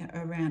something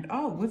around,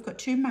 oh, we've got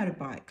two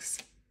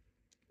motorbikes.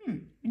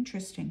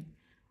 Interesting.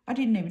 I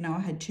didn't even know I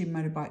had two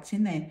motorbikes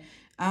in there.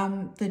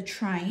 The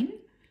train,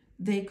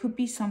 there could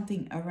be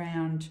something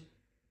around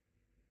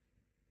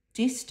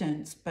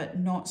distance, but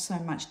not so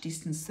much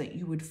distance that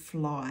you would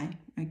fly,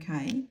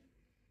 okay?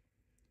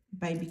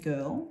 Baby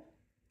girl.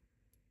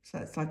 So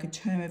it's like a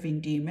term of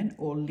endearment,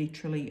 or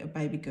literally a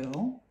baby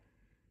girl.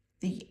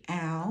 The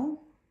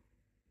owl.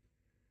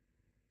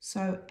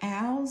 So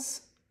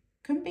owls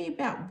can be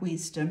about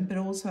wisdom, but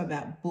also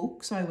about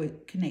books. I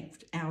would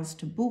connect owls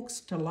to books,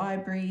 to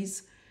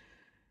libraries,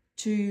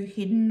 to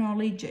hidden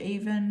knowledge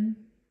even,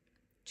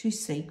 to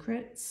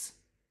secrets.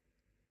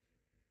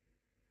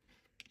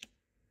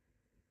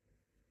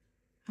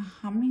 A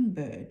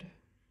hummingbird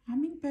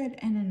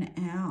and an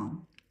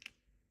owl.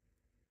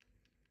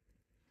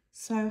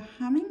 So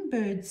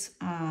hummingbirds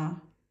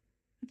are,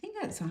 I think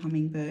that's a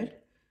hummingbird.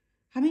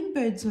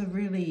 Hummingbirds are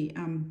really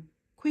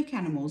quick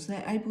animals.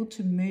 They're able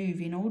to move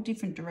in all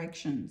different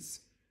directions.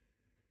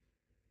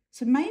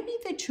 So maybe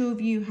the two of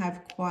you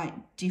have quite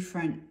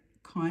different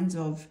kinds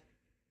of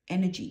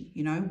energy.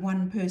 You know,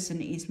 one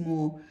person is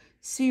more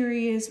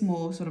serious,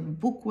 more sort of a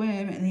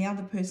bookworm, and the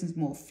other person's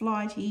more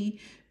flighty,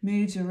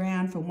 moves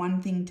around from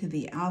one thing to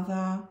the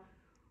other.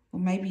 Or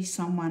maybe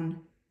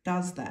someone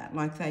does that,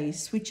 like they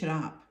switch it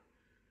up.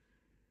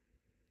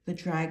 The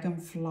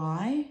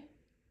dragonfly.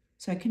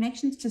 So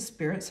connections to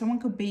spirit. Someone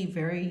could be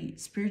very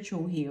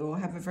spiritual here, or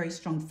have a very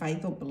strong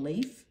faith or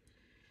belief.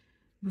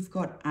 We've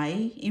got A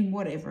in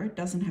whatever. It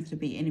doesn't have to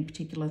be any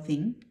particular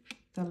thing.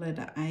 The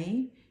letter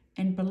A.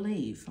 And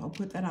believe. I'll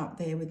put that up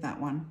there with that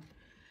one.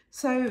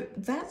 So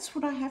that's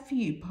what I have for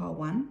you, pile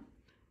one.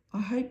 I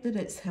hope that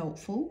it's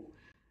helpful.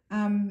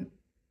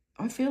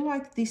 I feel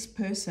like this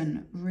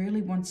person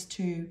really wants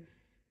to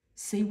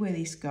see where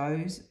this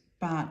goes,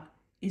 but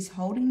is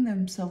holding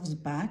themselves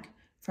back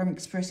from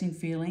expressing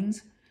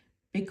feelings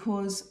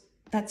because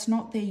that's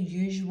not their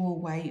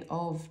usual way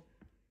of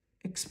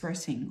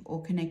expressing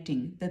or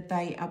connecting, that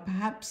they are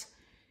perhaps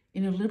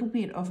in a little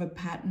bit of a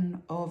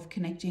pattern of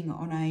connecting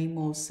on a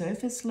more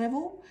surface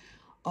level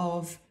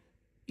of,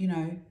 you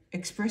know,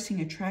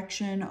 expressing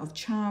attraction, of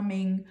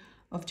charming,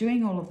 of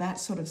doing all of that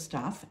sort of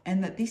stuff,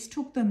 and that this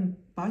took them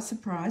by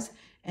surprise,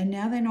 and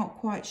now they're not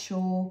quite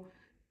sure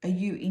are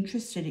you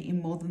interested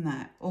in more than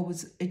that? Or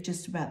was it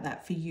just about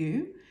that for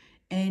you?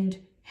 And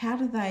how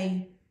do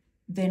they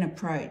then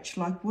approach?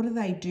 Like, what do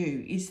they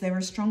do? Is there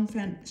a strong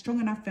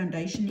enough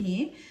foundation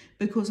here?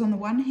 Because on the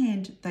one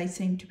hand, they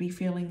seem to be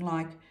feeling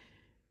like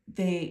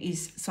there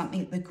is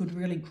something that could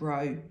really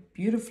grow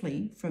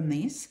beautifully from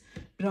this.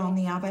 But on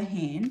the other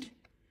hand,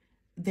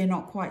 they're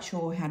not quite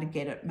sure how to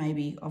get it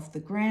maybe off the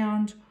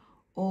ground,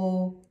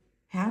 or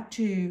how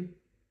to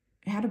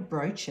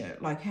broach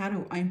it, like how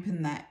to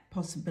open that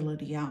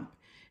possibility up,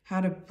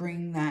 how to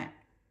bring that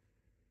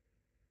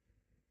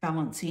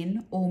balance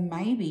in. Or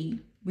maybe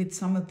with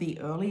some of the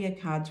earlier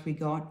cards we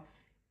got,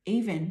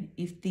 even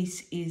if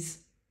this is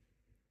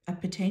a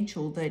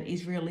potential that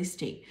is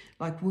realistic,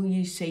 like, will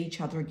you see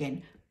each other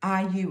again?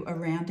 Are you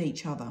around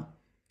each other,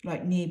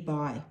 like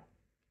nearby?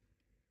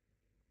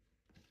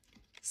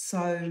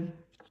 So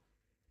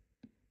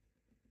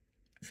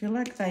I feel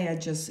like they are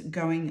just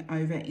going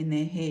over in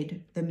their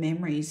head the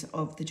memories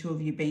of the two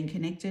of you being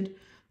connected,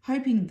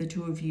 hoping the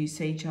two of you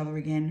see each other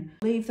again.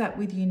 Leave that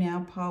with you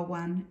now, pile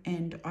one,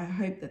 and I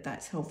hope that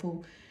that's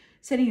helpful.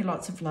 Sending you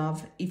lots of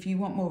love. If you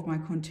want more of my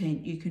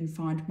content, you can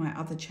find my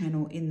other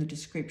channel in the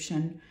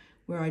description,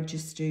 where I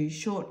just do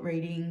short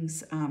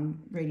readings,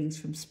 readings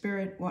from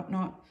spirit,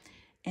 whatnot,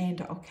 and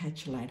I'll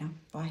catch you later.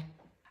 Bye.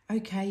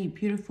 Okay,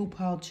 beautiful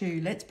pile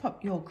two. Let's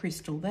pop your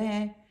crystal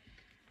there.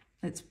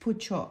 Let's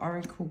put your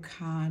oracle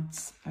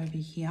cards over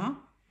here.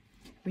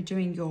 We're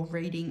doing your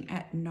reading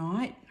at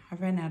night. I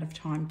ran out of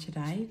time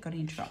today, got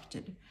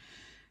interrupted.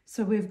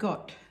 So we've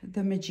got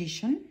the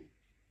Magician,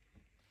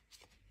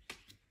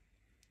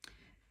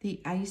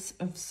 the Ace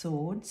of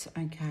Swords,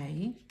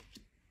 okay.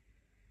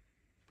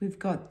 We've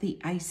got the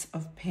Ace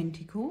of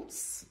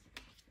Pentacles,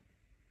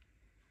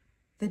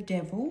 the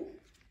Devil,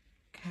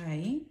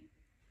 okay,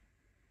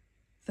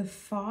 the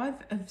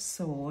Five of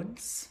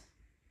Swords,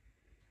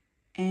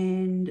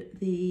 and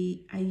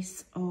the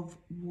Ace of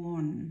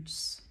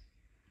Wands.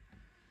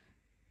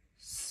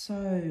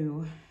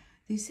 So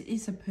this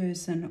is a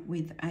person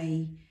with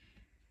a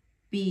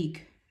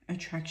big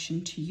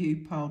attraction to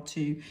you, pile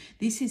two.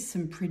 This is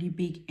some pretty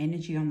big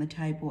energy on the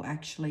table,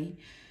 actually,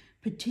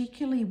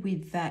 particularly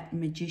with that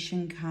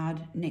Magician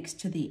card next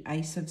to the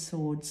Ace of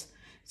Swords.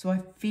 So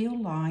I feel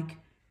like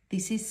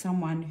this is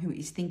someone who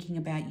is thinking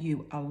about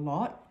you a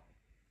lot.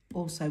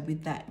 Also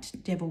with that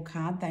Devil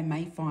card, they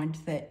may find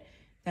that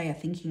they are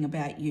thinking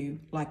about you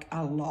like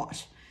a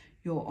lot.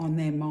 You're on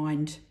their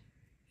mind,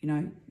 you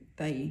know,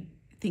 they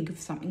think of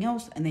something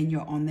else and then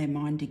you're on their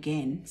mind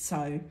again.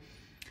 So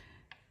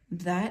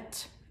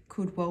that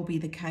could well be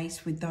the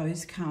case with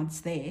those cards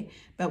there.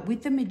 But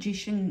with the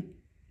Magician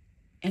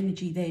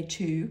energy there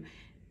too,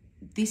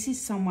 this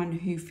is someone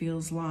who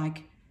feels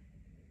like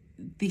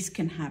this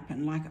can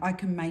happen. Like, I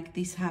can make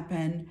this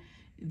happen.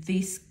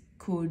 This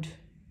could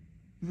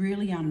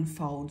really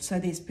unfold. So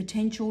there's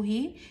potential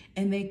here,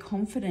 and they're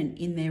confident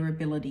in their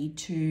ability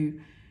to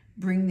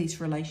bring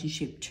this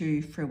relationship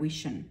to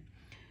fruition.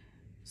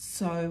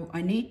 So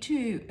I need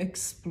to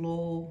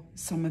explore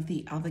some of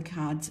the other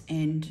cards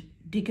and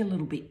dig a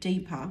little bit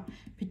deeper,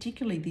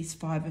 particularly this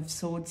Five of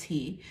Swords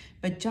here.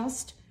 But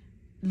just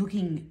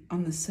looking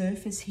on the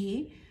surface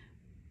here,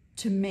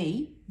 to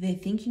me, they're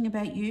thinking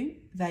about you.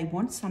 They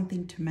want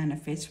something to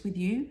manifest with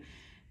you.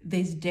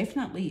 There's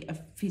definitely a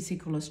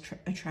physical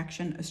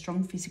attraction, a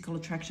strong physical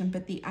attraction,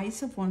 but the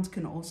Ace of Wands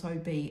can also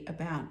be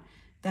about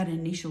that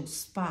initial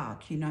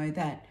spark, you know,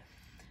 that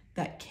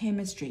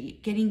chemistry,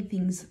 getting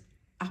things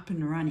up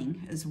and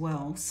running as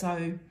well.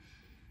 So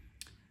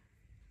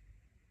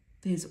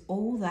there's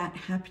all that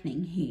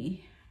happening here.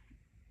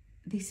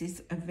 This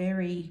is a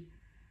very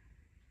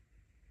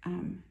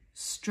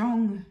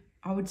strong,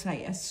 I would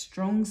say, a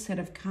strong set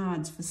of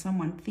cards for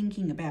someone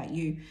thinking about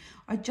you.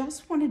 I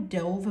just want to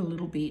delve a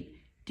little bit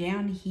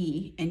down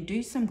here and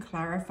do some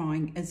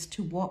clarifying as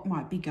to what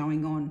might be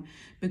going on,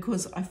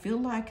 because I feel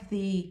like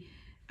the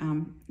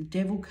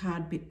Devil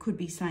card could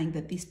be saying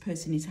that this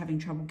person is having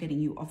trouble getting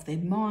you off their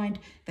mind.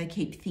 They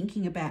keep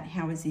thinking about,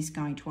 how is this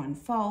going to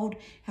unfold?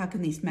 How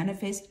can this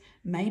manifest?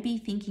 Maybe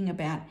thinking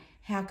about,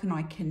 how can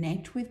I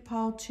connect with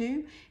pile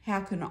two? How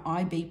can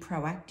I be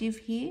proactive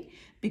here?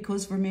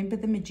 Because remember,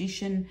 the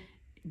Magician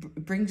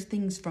brings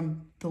things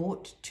from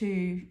thought to,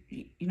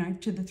 you know,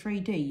 to the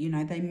 3D, you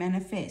know, they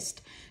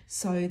manifest.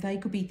 So they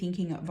could be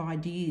thinking of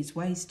ideas,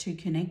 ways to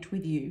connect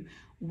with you,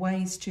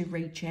 ways to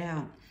reach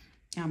out.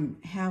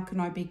 How can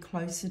I be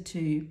closer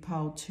to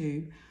pile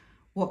two?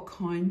 What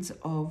kinds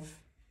of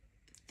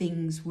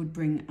things would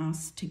bring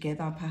us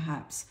together,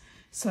 perhaps?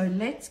 So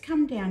let's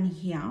come down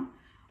here.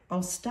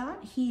 I'll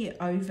start here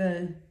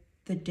over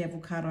the Devil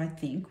card, I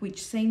think,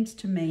 which seems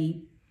to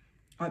me,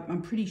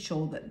 I'm pretty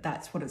sure that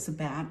that's what it's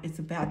about. It's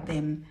about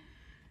them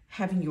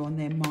having you on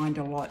their mind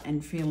a lot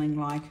and feeling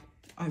like,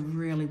 I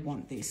really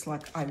want this,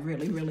 like I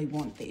really, really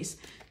want this.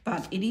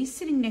 But it is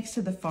sitting next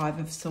to the Five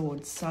of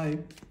Swords, so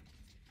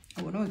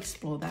I want to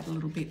explore that a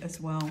little bit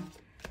as well.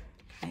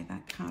 Okay,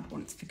 that card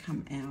wants to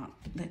come out.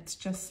 Let's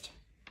just,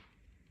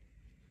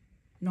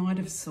 Knight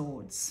of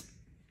Swords.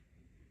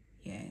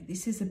 Yeah,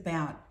 this is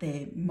about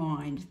their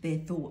mind, their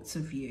thoughts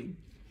of you.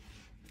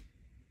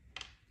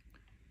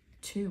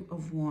 Two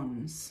of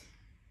Wands.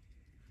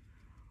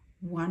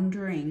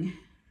 Wondering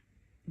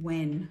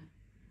when,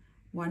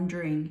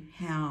 wondering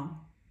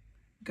how,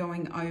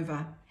 going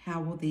over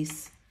how will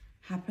this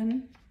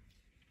happen.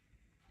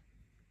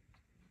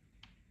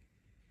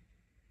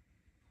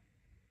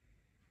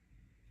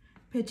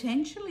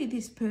 Potentially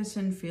this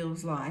person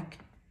feels like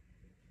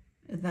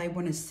they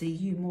want to see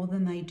you more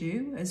than they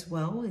do as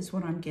well, is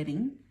what I'm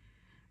getting.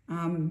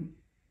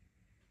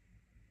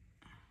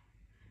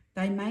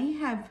 They may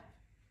have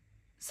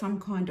some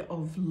kind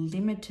of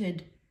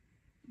limited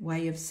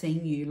way of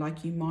seeing you,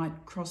 like you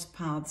might cross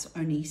paths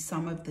only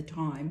some of the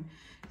time.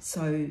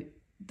 So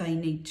they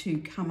need to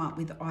come up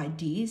with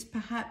ideas,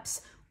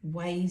 perhaps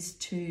ways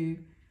to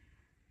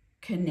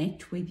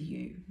connect with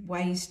you,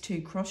 ways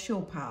to cross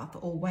your path,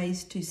 or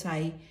ways to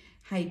say,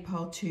 hey,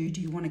 pile 2,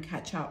 do you want to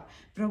catch up?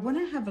 But I want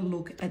to have a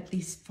look at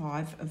this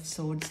 5 of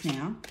Swords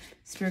now.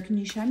 Spirit, can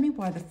you show me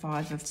why the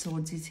 5 of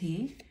Swords is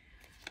here?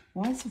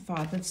 Why is the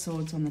 5 of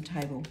Swords on the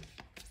table?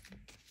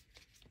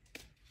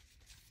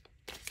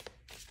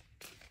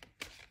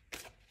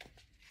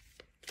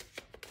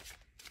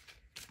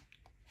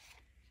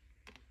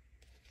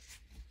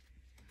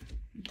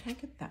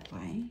 Take it that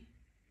way.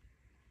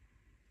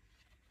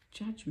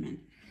 Judgment.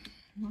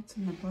 What's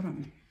on the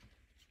bottom?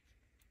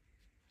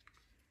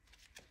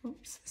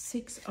 Oops.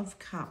 6 of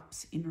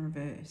Cups in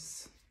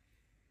reverse.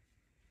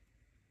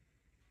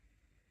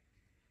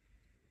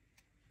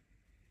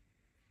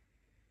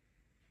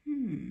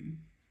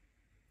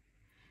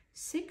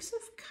 Six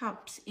of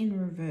Cups in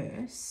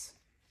reverse.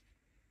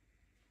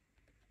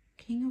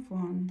 King of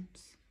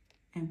Wands.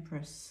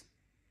 Empress.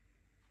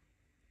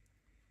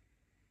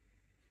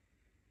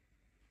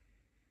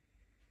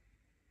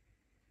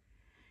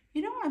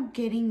 You know, I'm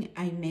getting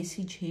a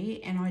message here,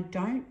 and I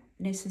don't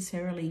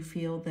necessarily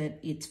feel that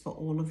it's for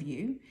all of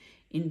you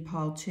in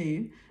pile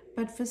 2,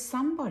 but for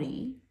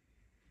somebody,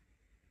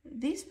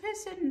 this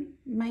person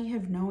may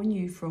have known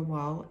you for a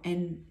while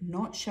and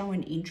not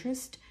shown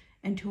interest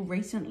until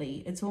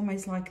recently. It's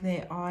almost like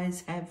their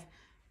eyes have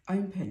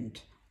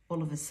opened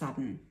all of a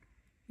sudden,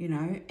 you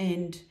know,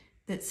 and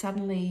that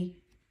suddenly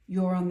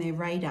you're on their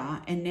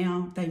radar and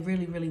now they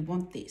really, really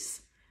want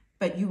this.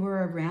 But you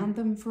were around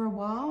them for a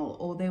while,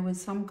 or there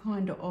was some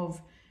kind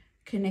of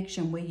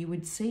connection where you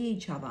would see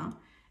each other,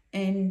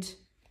 and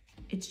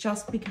it's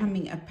just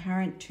becoming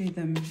apparent to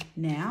them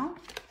now.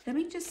 Let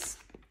me just,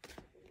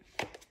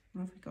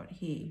 what have we got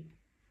here?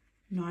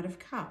 Knight of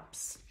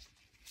Cups.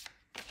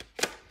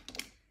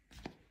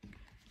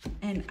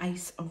 And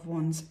Ace of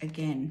Wands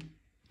again.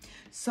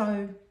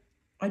 So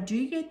I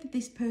do get that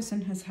this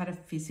person has had a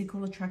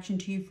physical attraction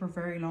to you for a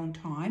very long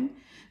time,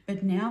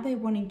 but now they're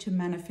wanting to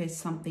manifest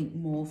something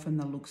more from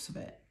the looks of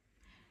it.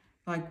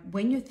 Like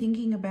when you're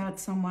thinking about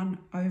someone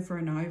over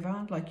and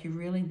over, like you're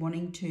really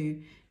wanting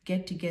to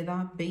get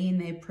together, be in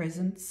their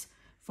presence,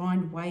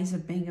 find ways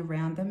of being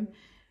around them,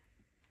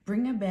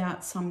 bring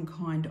about some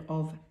kind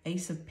of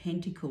Ace of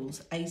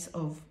Pentacles, Ace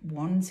of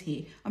Wands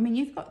here. I mean,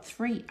 you've got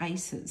 3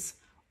 aces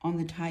on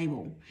the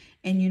table.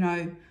 And, you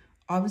know,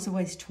 I was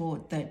always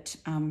taught that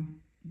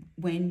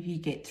when you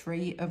get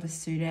 3 of a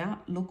suit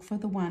out, look for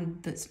the one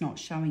that's not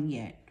showing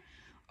yet.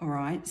 All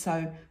right,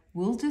 so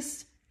we'll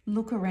just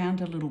look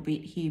around a little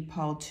bit here,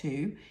 pile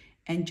 2,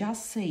 and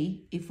just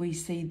see if we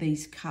see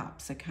these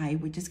cups, okay?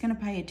 We're just going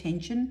to pay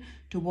attention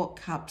to what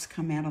cups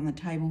come out on the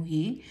table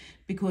here,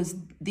 because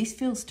this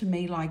feels to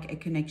me like a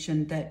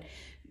connection that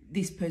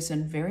this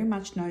person very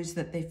much knows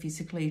that they're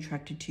physically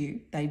attracted to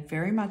you. They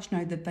very much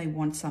know that they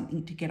want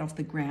something to get off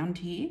the ground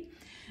here,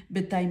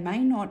 but they may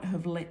not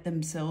have let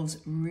themselves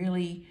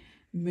really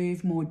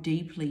move more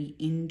deeply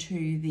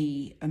into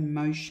the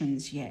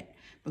emotions yet,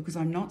 because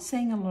I'm not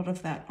seeing a lot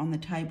of that on the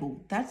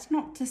table. That's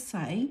not to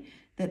say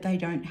that they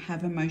don't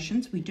have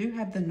emotions. We do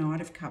have the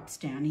Knight of Cups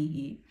down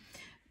here,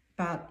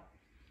 but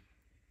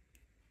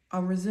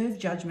I'll reserve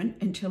judgment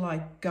until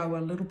I go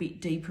a little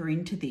bit deeper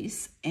into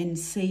this and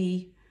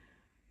see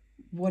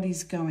what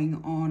is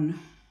going on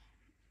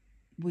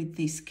with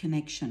this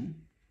connection.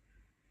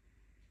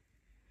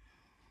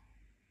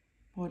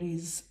 What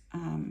is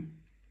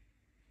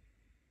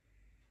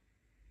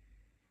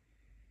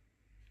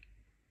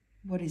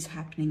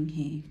happening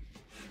here?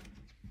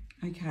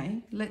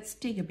 Okay, let's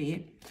dig a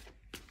bit.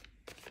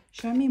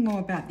 Show me more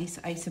about this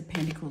Ace of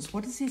Pentacles.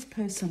 What does this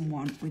person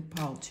want with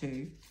pile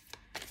 2?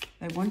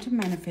 They want to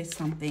manifest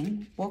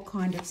something. What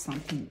kind of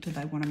something do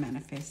they want to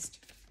manifest?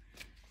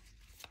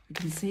 You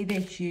can see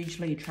they're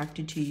hugely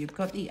attracted to you. You've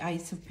got the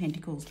Ace of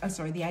Pentacles,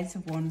 the Ace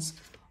of Wands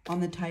on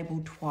the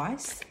table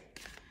twice.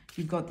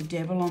 You've got the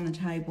Devil on the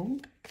table.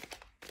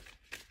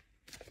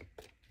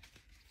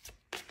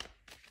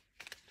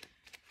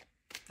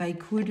 They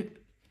could,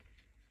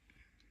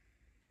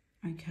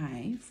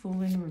 okay,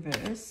 Fool in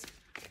reverse.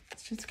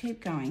 Let's just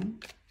keep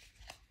going.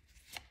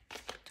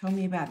 Tell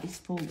me about this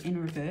Fool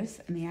in reverse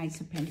and the Ace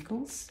of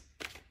Pentacles.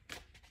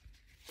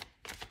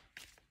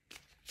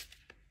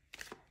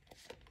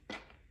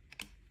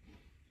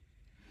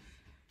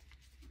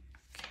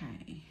 Okay.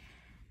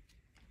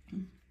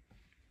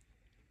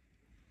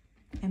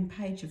 and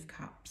Page of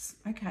Cups.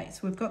 Okay,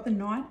 so we've got the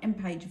Knight and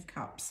Page of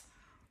Cups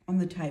on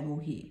the table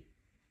here.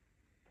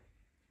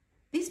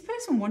 This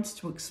person wants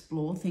to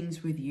explore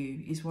things with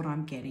you is what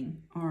I'm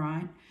getting, all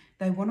right?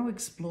 They want to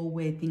explore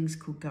where things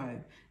could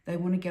go. They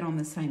want to get on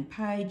the same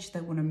page.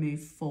 They want to move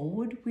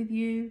forward with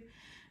you.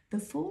 The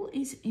Fool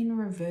is in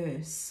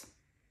reverse.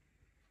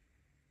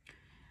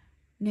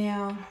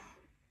 Now,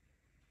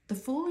 the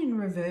Fool in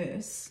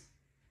reverse,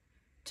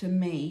 to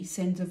me,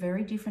 sends a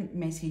very different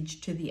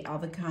message to the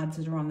other cards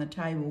that are on the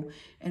table.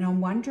 And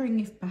I'm wondering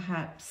if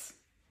perhaps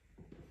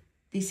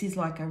this is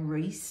like a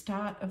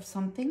restart of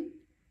something,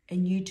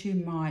 and you two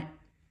might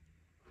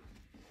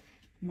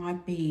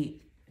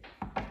be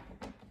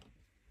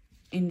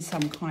in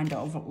some kind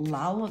of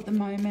lull at the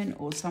moment,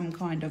 or some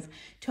kind of,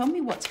 tell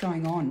me what's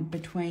going on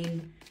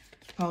between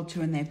pole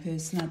 2 and their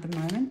person at the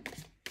moment.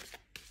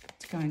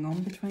 What's going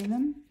on between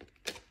them?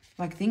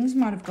 Like things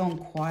might have gone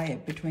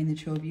quiet between the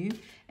two of you,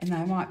 and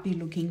they might be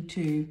looking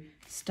to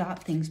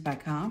start things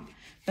back up.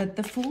 But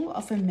the Fool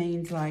often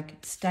means like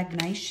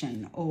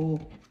stagnation, or,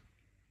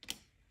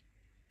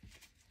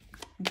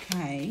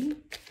 okay,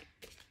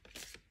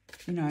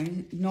 you know,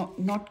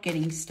 not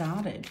getting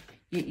started.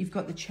 Yet you've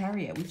got the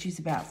Chariot, which is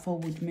about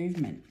forward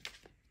movement.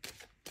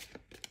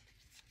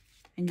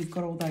 And you've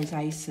got all those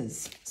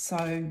aces.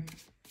 So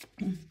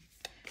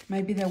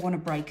maybe they want to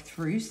break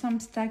through some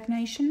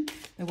stagnation.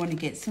 They want to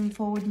get some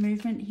forward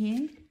movement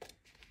here.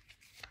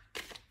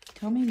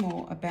 Tell me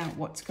more about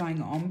what's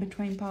going on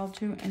between pile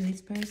 2 and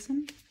this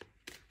person.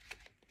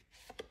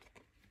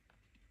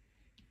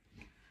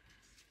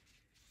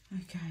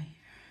 Okay.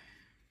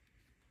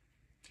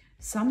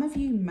 Some of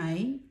you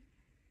may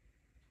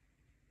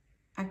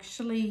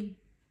actually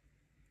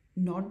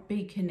not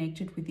be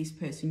connected with this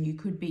person. You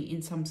could be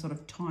in some sort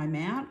of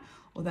timeout,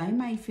 or they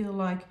may feel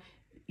like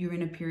you're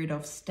in a period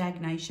of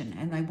stagnation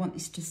and they want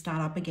this to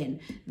start up again.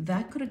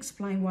 That could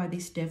explain why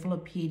this Devil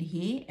appeared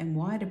here and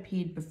why it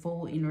appeared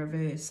before in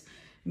reverse.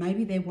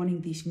 Maybe they're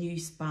wanting this new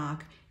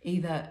spark,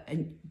 either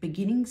a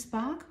beginning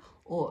spark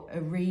or a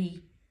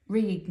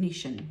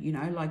reignition, you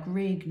know, like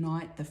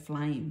reignite the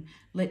flame.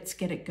 Let's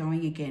get it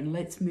going again.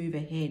 Let's move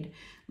ahead.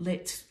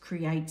 Let's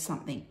create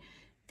something.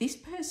 This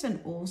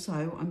person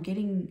also, I'm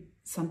getting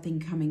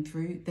something coming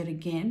through that,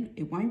 again,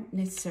 it won't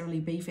necessarily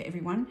be for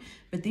everyone,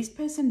 but this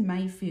person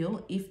may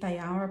feel, if they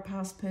are a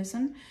past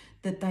person,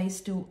 that they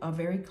still are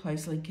very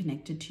closely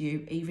connected to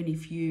you, even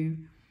if you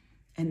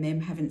and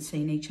them haven't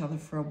seen each other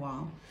for a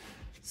while.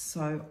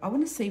 So I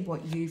want to see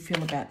what you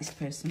feel about this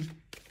person.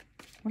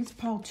 What does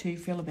pile 2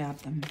 feel about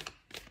them?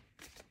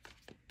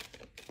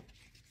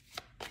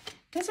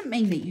 Doesn't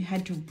mean that you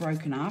had to have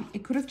broken up.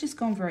 It could have just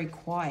gone very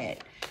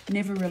quiet,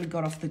 never really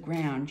got off the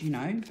ground, you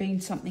know,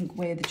 been something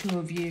where the two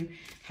of you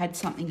had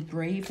something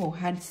brief or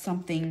had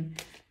something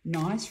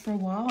nice for a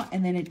while,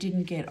 and then it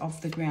didn't get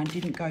off the ground,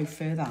 didn't go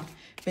further.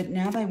 But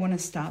now they want to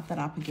start that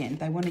up again.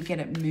 They want to get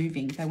it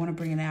moving. They want to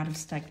bring it out of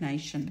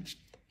stagnation,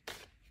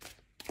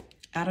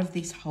 out of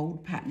this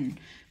hold pattern.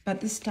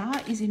 But the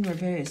Star is in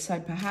reverse, so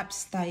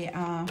perhaps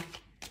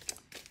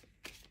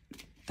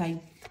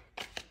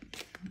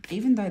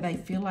even though they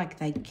feel like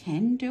they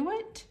can do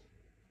it,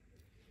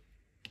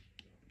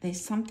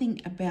 there's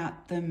something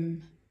about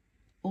them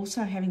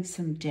also having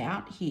some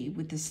doubt here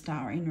with the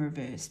Star in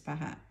reverse,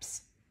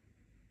 perhaps.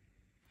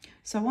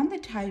 So on the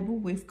table,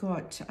 we've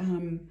got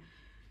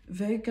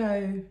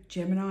Virgo,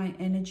 Gemini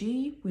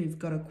energy. We've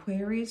got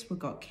Aquarius. We've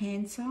got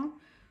Cancer.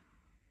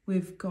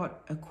 We've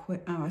got,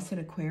 I said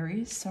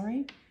Aquarius,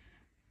 sorry.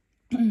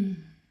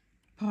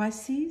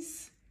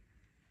 Pisces.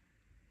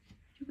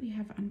 What do we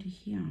have under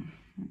here?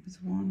 What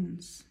was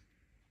Wands?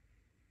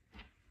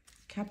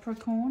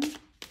 Capricorn.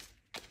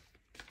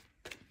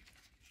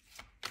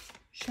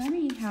 Show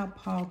me how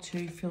pile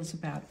 2 feels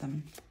about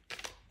them.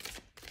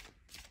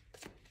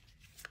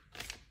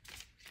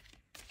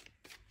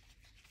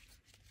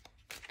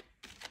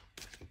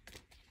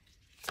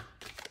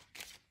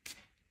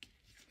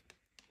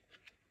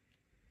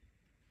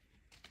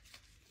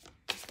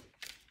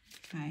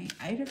 Okay,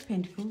 8 of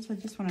Pentacles. I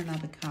just want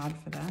another card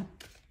for that.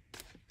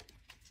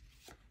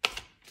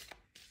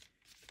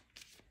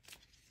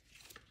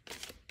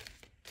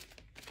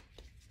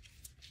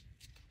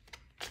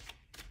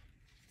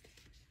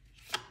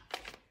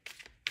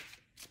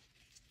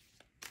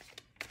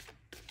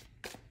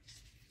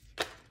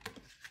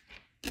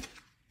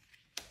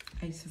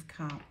 Ace of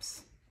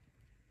Cups.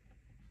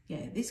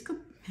 Yeah, this could,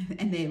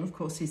 and there of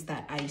course is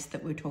that ace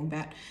that we're talking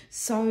about.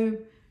 So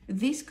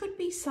this could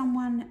be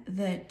someone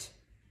that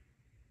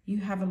you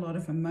have a lot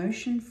of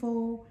emotion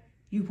for.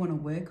 You want to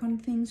work on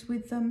things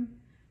with them.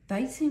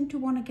 They seem to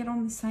want to get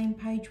on the same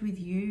page with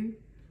you.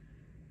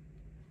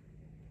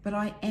 But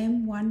I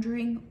am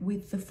wondering,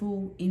 with the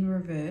Fool in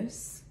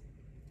reverse,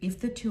 if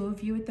the two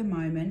of you at the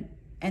moment,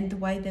 and the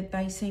way that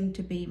they seem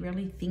to be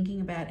really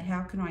thinking about,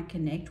 how can I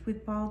connect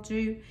with pile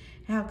 2?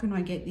 How can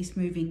I get this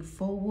moving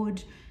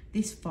forward?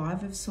 This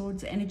 5 of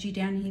Swords energy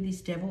down here, this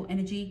Devil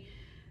energy.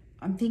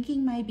 I'm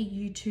thinking maybe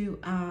you two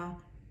are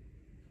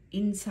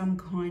in some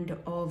kind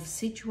of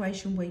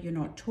situation where you're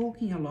not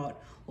talking a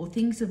lot, or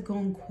things have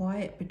gone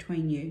quiet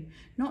between you.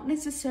 Not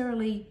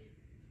necessarily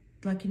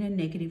like in a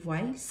negative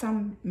way.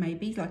 Some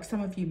maybe, like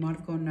some of you might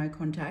have gone no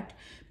contact,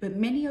 but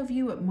many of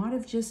you, it might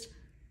have just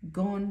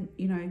gone,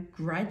 you know,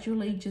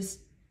 gradually just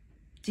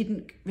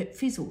it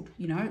fizzled,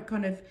 you know,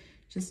 kind of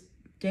just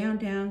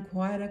down,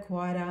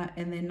 quieter,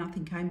 and then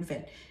nothing came of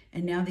it.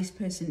 And now this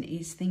person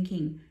is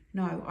thinking,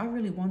 no, I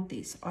really want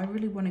this. I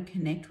really want to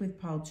connect with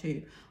pile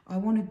 2. I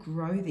want to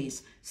grow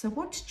this. So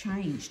what's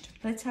changed?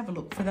 Let's have a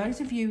look. For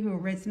those of you who are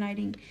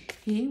resonating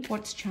here,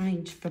 what's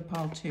changed for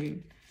pile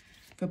 2?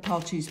 For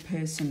pile 2's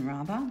person,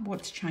 rather.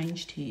 What's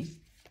changed here?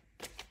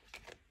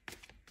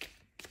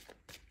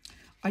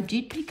 I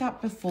did pick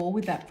up before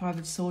with that 5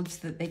 of Swords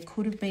that there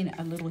could have been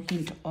a little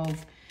hint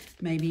of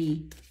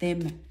maybe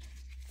them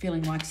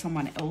feeling like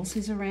someone else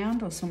is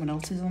around or someone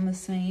else is on the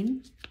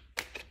scene.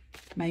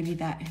 Maybe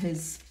that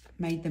has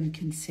made them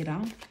consider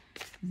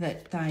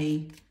that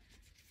they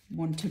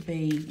want to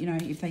be, you know,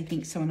 if they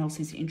think someone else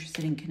is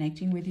interested in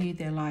connecting with you,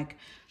 they're like,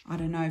 I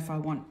don't know if I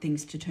want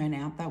things to turn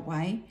out that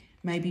way.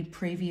 Maybe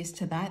previous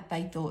to that,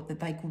 they thought that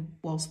they could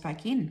waltz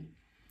back in.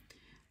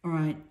 All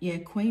right, yeah,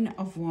 Queen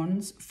of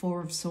Wands,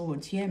 4 of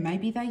Swords. Yeah,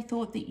 maybe they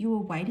thought that you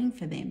were waiting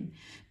for them,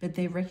 but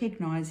they're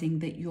recognizing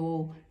that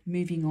you're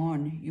moving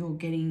on. You're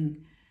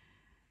getting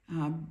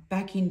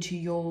back into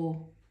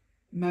your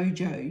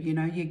mojo, you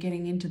know, you're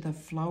getting into the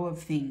flow of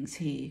things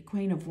here.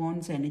 Queen of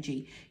Wands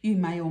energy. You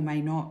may or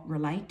may not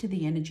relate to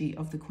the energy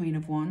of the Queen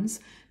of Wands,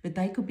 but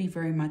they could be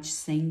very much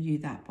seeing you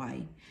that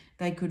way.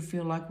 They could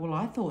feel like, well,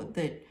 I thought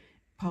that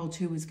pile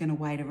 2 was going to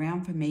wait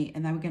around for me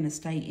and they were going to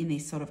stay in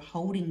this sort of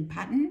holding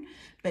pattern.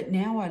 But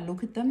now I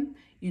look at them,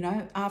 you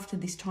know, after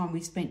this time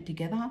we spent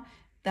together,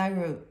 they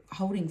were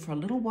holding for a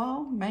little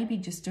while, maybe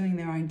just doing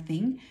their own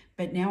thing.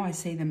 But now I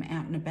see them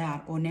out and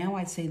about, or now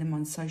I see them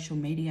on social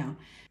media,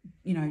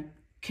 you know,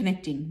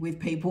 connecting with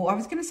people. I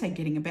was going to say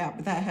getting about,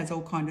 but that has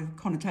all kind of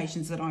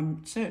connotations that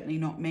I'm certainly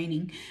not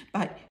meaning.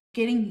 But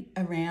getting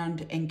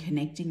around and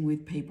connecting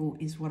with people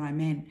is what I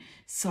meant.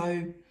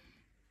 So,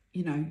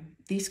 you know,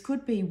 this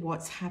could be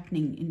what's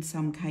happening in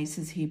some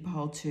cases here,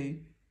 pile 2.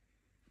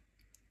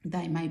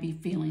 They may be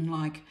feeling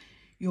like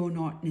you're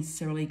not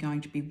necessarily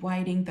going to be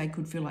waiting. They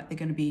could feel like they're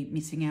going to be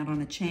missing out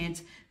on a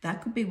chance.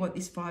 That could be what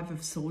this 5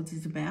 of Swords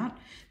is about.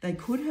 They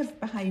could have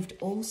behaved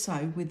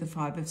also with the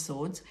 5 of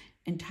Swords,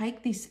 and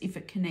take this if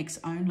it connects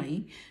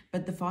only,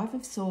 but the 5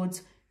 of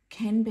Swords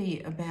can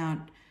be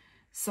about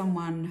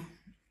someone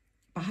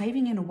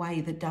behaving in a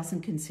way that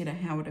doesn't consider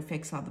how it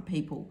affects other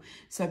people.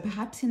 So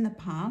perhaps in the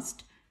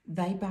past,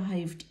 they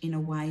behaved in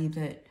a way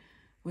that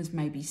was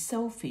maybe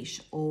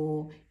selfish,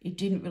 or it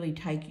didn't really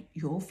take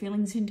your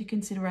feelings into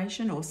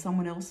consideration or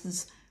someone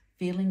else's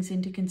feelings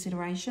into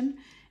consideration,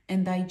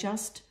 and they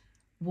just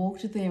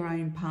walked their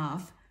own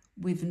path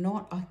with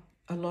not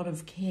a lot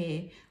of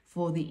care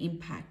for the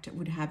impact it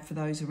would have for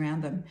those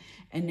around them.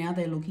 And now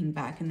they're looking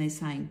back and they're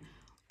saying,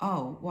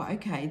 oh, well,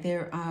 okay,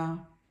 there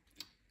are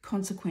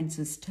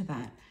consequences to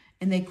that.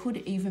 And there could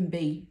even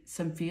be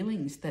some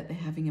feelings that they're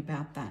having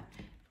about that.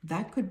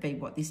 That could be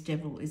what this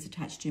Devil is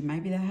attached to.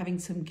 Maybe they're having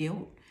some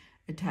guilt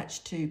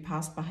attached to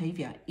past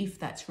behaviour, if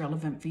that's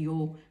relevant for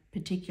your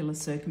particular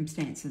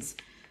circumstances.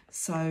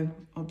 So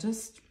I'll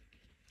just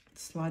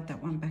slide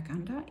that one back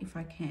under if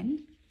I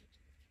can.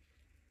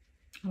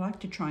 I like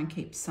to try and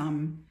keep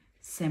some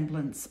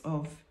semblance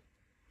of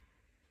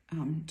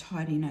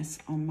tidiness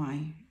on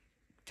my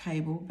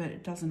table, but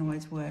it doesn't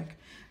always work.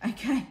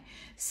 Okay,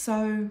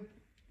 so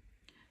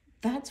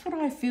that's what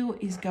I feel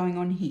is going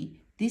on here.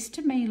 This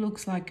to me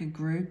looks like a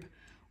group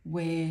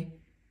where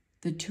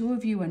the 2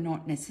 of you are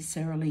not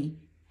necessarily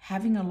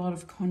having a lot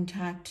of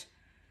contact.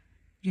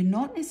 You're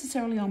not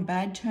necessarily on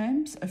bad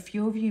terms. A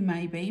few of you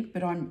may be,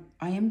 but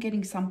I am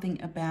getting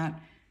something about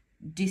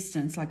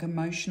distance, like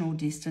emotional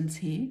distance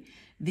here.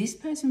 This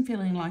person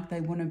feeling like they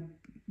want to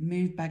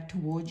move back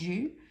towards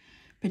you,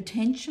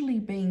 potentially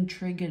being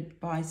triggered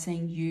by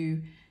seeing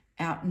you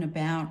out and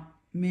about,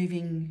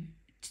 moving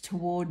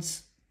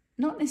towards,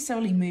 not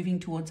necessarily moving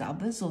towards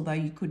others, although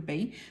you could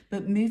be,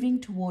 but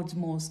moving towards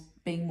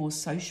being more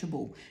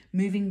sociable,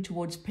 moving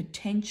towards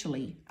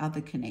potentially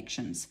other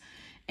connections.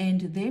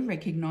 And they're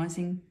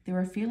recognizing there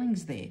are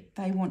feelings there.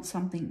 They want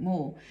something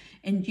more.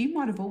 And you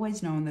might have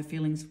always known the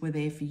feelings were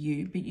there for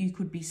you, but you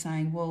could be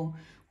saying, well,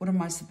 what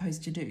am I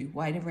supposed to do?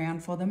 Wait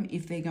around for them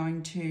if they're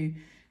going to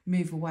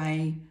move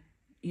away,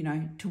 you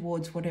know,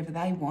 towards whatever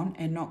they want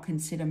and not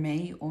consider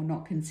me or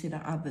not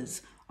consider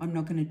others. I'm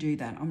not going to do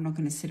that. I'm not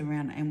going to sit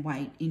around and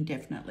wait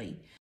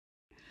indefinitely.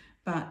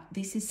 But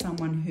this is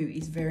someone who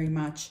is very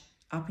much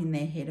up in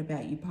their head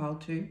about you, pile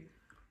 2.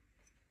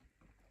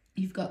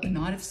 You've got the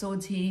Knight of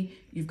Swords here.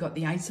 You've got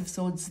the Ace of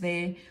Swords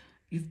there.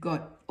 You've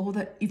got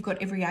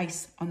every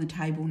ace on the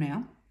table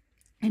now.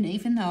 And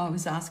even though I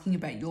was asking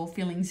about your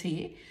feelings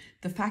here,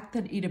 the fact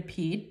that it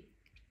appeared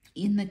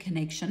in the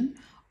connection,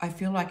 I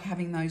feel like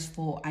having those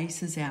 4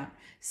 aces out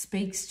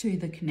speaks to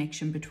the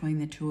connection between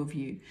the 2 of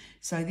you.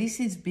 So this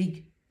is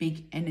big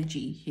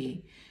energy here.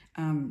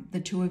 The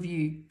 2 of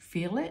you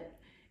feel it,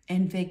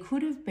 And there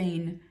could have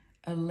been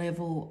a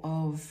level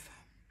of,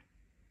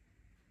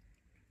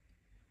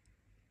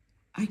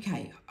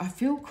 okay, I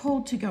feel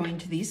called to go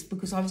into this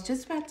because I was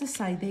just about to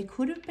say there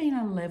could have been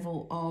a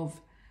level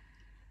of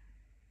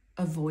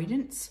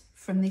avoidance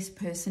from this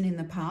person in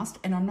the past,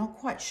 and I'm not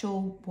quite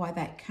sure why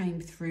that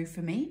came through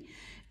for me.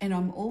 And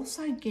I'm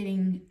also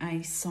getting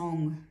a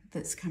song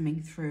that's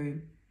coming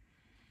through,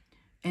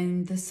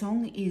 and the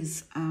song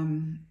is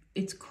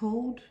it's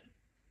called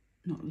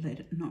Let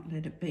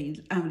It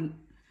Be,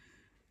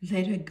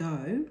 Let Her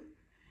Go.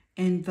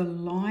 And the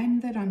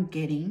line that I'm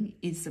getting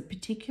is a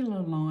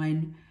particular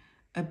line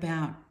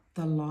about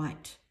the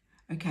light.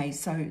 Okay,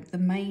 so the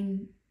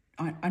main,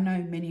 I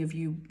know many of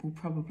you will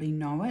probably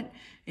know it,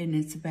 and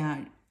it's about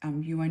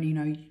you only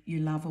know you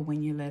love her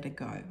when you let her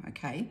go,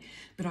 okay?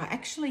 But I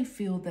actually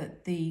feel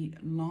that the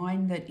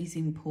line that is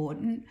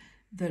important,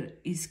 that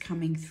is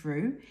coming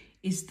through,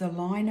 is the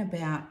line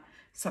about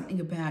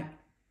something about,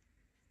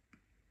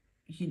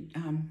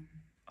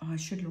 I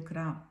should look it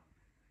up.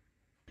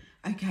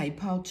 Okay,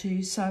 pile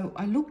 2. So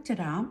I looked it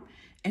up,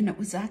 and it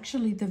was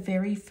actually the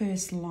very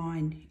first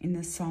line in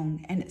the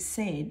song, and it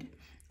said,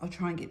 I'll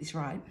try and get this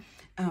right,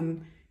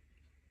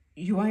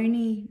 you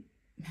only,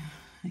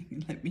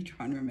 let me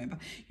try and remember,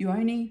 you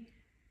only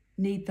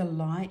need the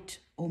light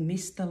or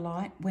miss the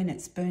light when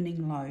it's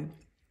burning low.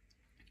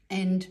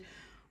 And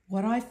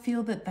what I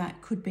feel that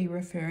that could be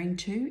referring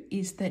to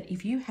is that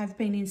if you have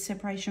been in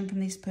separation from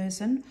this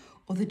person,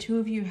 or the two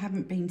of you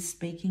haven't been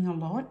speaking a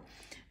lot,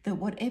 that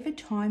whatever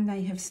time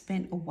they have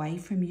spent away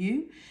from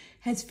you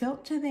has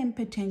felt to them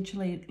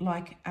potentially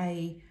like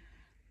a,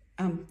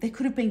 there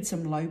could have been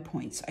some low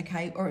points,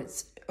 okay? Or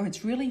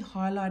it's really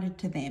highlighted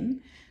to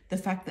them the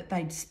fact that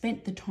they'd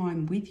spent the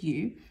time with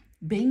you,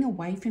 being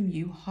away from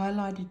you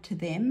highlighted to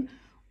them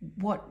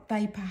what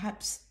they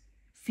perhaps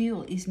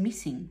feel is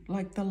missing,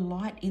 like the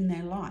light in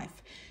their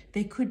life.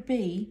 There could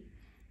be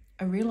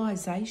a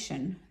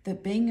realization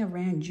that being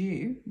around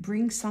you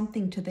brings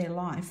something to their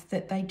life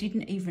that they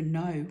didn't even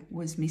know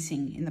was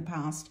missing in the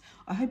past.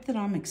 I hope that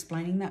I'm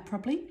explaining that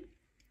properly,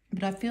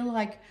 but I feel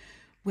like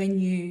when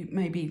you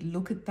maybe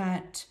look at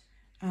that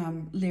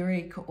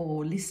lyric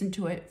or listen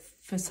to it,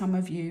 for some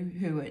of you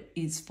who it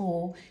is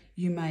for,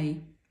 you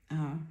may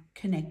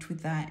connect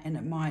with that, and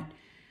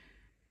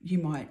you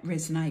might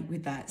resonate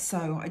with that.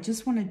 So I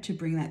just wanted to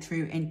bring that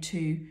through and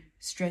to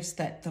stress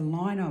that the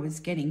line I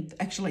was getting,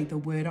 actually the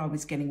word I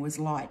was getting was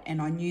light,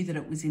 and I knew that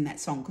it was in that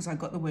song because I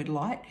got the word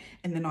light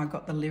and then I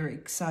got the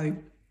lyric. So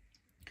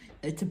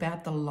it's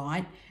about the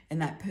light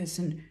and that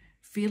person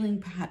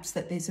feeling perhaps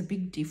that there's a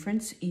big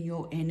difference in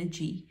your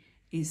energy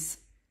is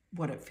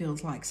what it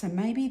feels like. So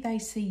maybe they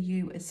see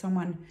you as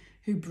someone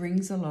who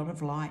brings a lot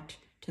of light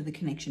to the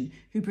connection,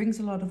 who brings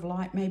a lot of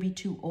light maybe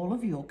to all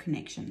of your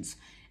connections,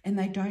 and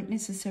they don't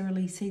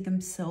necessarily see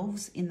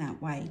themselves in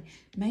that way.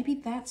 Maybe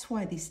that's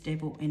why this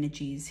devil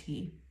energy is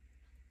here.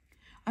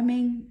 I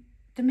mean,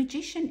 the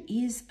magician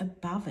is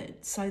above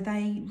it, so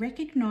they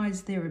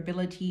recognize their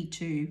ability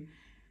to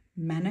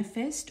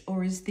manifest,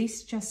 or is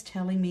this just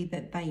telling me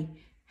that they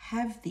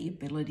have the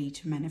ability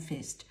to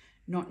manifest,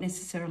 not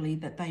necessarily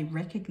that they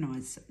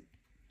recognize it?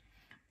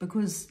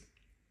 Because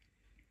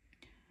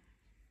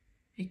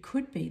it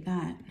could be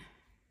that.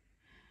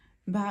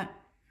 But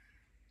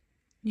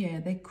yeah,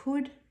 there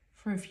could,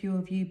 for a few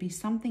of you, be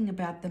something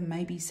about them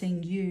maybe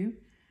seeing you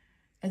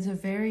as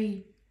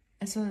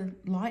a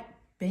light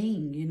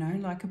being, you know,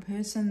 like a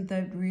person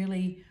that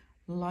really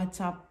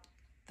lights up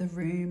the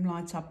room,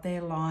 lights up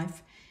their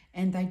life,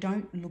 and they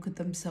don't look at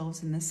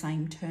themselves in the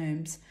same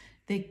terms.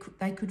 They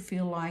could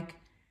feel like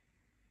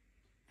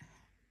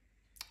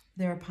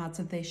there are parts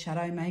of their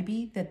shadow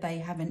maybe that they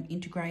haven't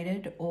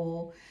integrated,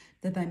 or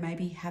that they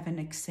maybe haven't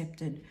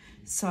accepted.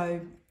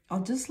 So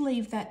I'll just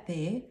leave that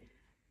there,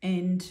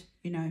 and,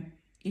 you know,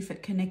 if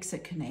it connects,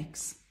 it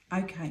connects.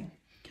 Okay,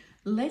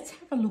 let's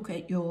have a look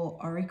at your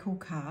oracle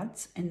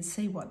cards and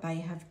see what they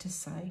have to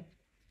say.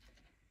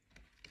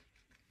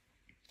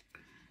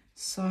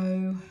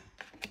 So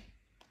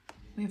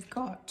we've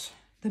got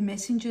the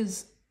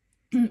messengers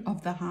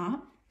of the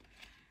heart.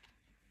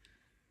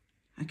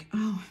 Okay.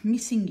 Oh,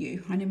 missing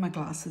you. I need my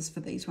glasses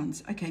for these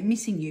ones. Okay,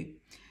 missing you.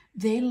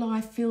 Their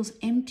life feels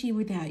empty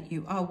without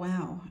you. Oh,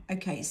 wow.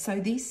 Okay, so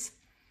this,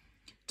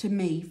 to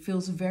me,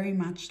 feels very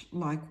much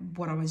like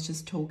what I was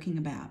just talking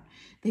about.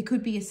 There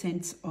could be a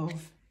sense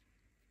of,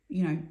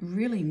 you know,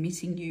 really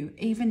missing you,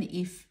 even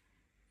if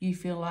you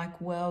feel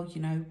like, well,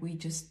 you know, we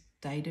just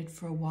dated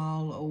for a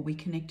while or we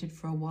connected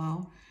for a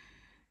while.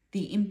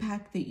 The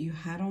impact that you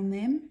had on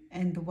them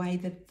and the way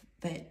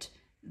that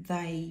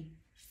they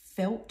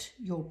felt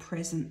your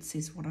presence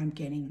is what I'm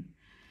getting.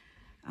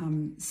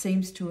 It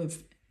seems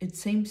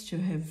to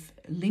have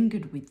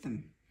lingered with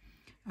them.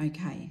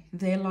 Okay,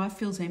 their life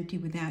feels empty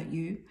without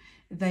you.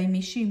 They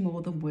miss you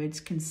more than words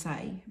can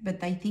say, but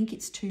they think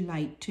it's too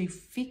late to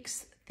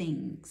fix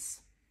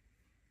things.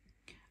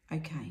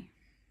 Okay,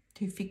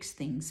 to fix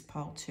things,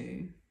 pile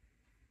 2.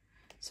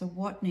 So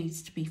what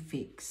needs to be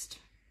fixed?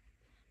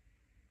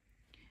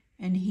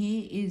 And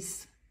here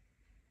is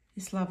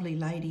this lovely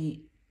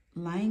lady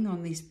laying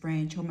on this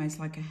branch almost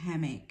like a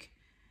hammock,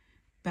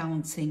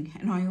 balancing.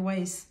 And I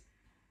always,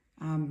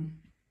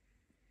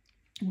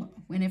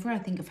 whenever I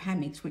think of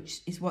hammocks,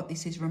 which is what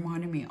this is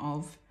reminding me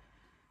of,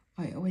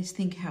 I always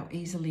think how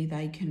easily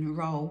they can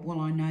roll. Well,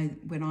 I know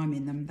when I'm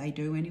in them, they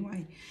do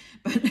anyway.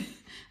 But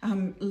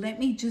let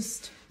me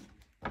just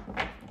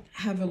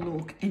have a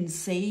look and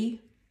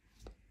see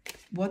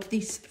what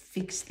this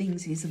fix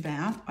things is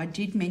about. I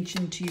did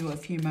mention to you a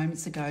few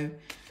moments ago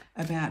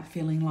about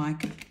feeling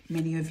like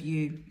many of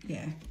you,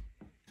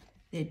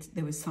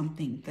 there was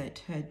something that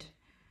had,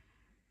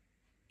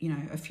 you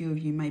know, a few of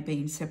you may be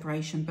in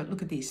separation. But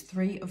look at this,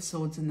 3 of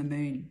Swords and the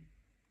Moon.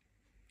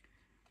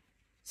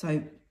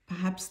 So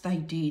perhaps they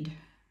did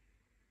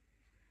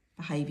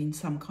behave in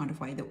some kind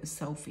of way that was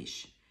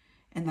selfish,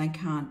 and they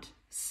can't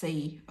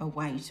see a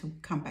way to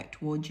come back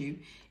towards you,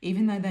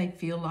 even though they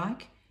feel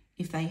like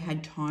if they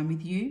had time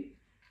with you,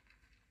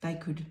 they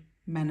could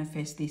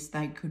manifest this.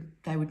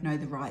 They would know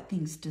the right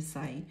things to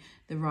say,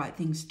 the right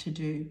things to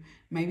do.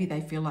 Maybe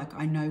they feel like,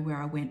 I know where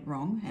I went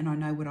wrong and I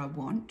know what I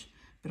want,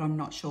 but I'm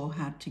not sure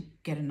how to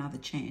get another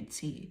chance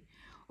here.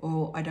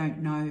 Or I don't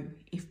know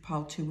if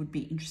pile 2 would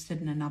be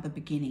interested in another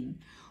beginning,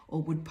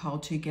 or would pile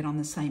 2 get on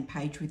the same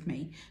page with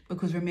me?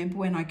 Because remember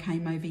when I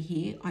came over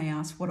here, I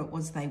asked what it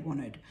was they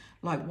wanted.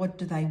 Like, what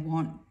do they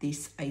want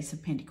this Ace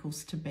of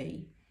Pentacles to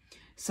be?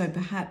 So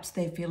perhaps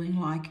they're feeling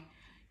like,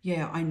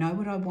 yeah, I know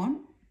what I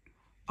want.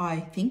 I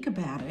think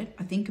about it.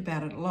 I think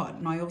about it a lot.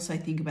 And I also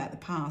think about the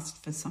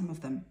past for some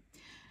of them.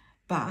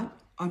 But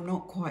I'm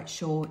not quite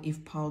sure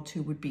if pile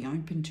 2 would be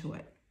open to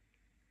it.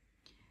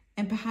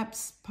 And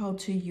perhaps pile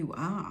 2, you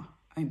are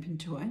open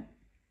to it.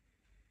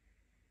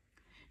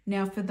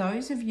 Now, for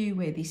those of you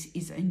where this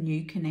is a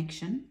new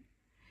connection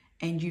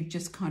and you've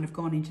just kind of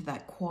gone into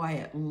that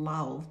quiet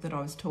lull that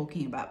I was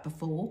talking about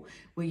before,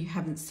 where you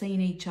haven't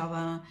seen each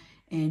other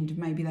and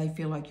maybe they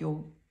feel like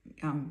you're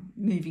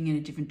moving in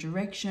a different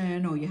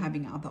direction or you're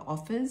having other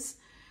offers,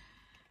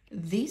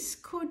 this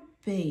could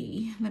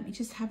be, let me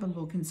just have a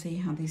look and see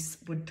how this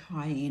would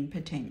tie in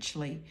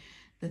potentially.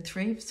 The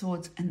 3 of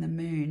Swords and the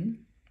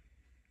Moon,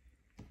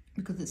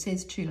 because it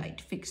says too late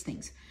to fix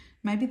things.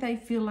 Maybe they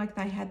feel like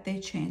they had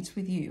their chance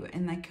with you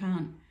and they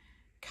can't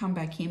come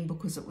back in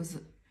because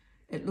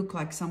it looked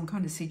like some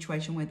kind of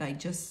situation where they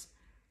just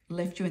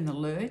left you in the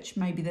lurch.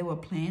 Maybe there were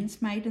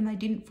plans made and they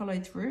didn't follow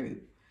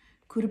through.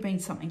 Could have been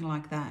something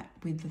like that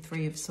with the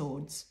 3 of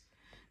Swords.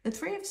 The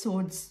 3 of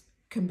Swords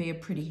can be a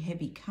pretty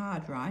heavy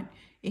card, right?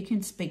 It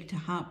can speak to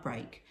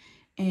heartbreak.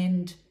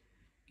 And,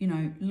 you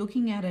know,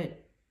 looking at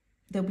it,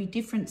 there'll be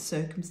different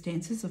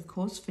circumstances, of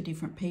course, for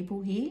different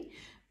people here.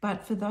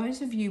 But for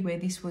those of you where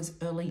this was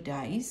early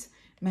days,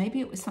 maybe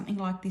it was something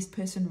like this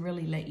person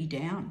really let you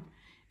down.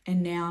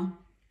 And now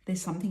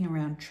there's something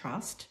around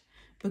trust,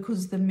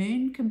 because the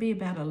Moon can be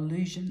about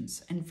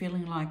illusions and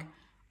feeling like,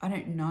 I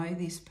don't know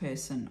this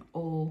person,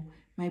 or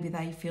maybe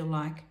they feel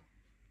like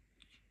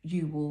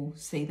you will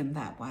see them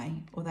that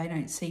way, or they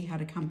don't see how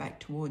to come back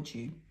towards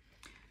you.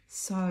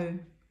 So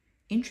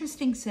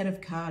interesting set of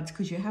cards,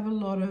 because you have a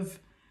lot of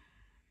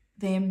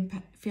them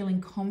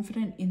feeling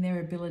confident in their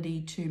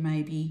ability to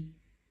maybe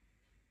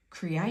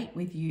create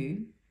with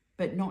you,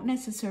 but not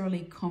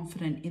necessarily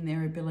confident in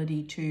their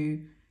ability to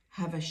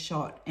have a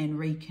shot and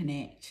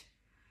reconnect.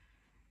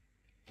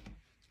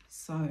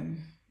 So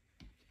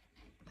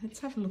let's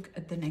have a look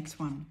at the next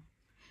one.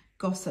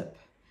 Gossip.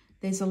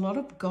 There's a lot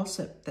of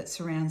gossip that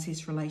surrounds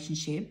this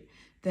relationship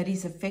that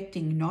is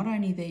affecting not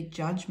only their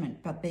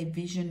judgment, but their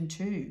vision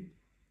too.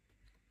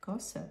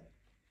 Gossip.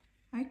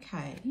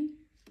 Okay.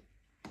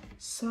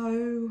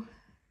 So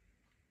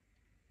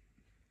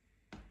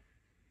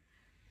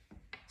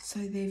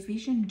their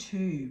vision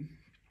too.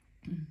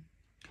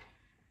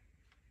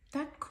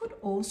 That could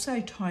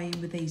also tie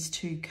in with these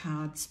 2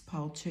 cards,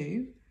 pile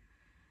 2.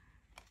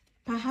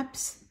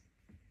 Perhaps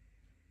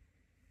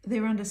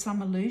they're under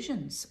some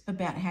illusions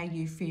about how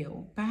you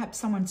feel. Perhaps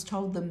someone's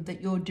told them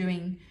that you're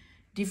doing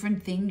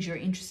different things, you're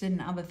interested in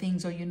other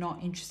things, or you're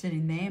not interested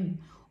in them,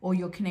 or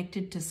you're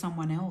connected to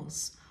someone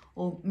else.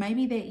 Or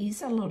maybe there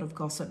is a lot of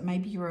gossip.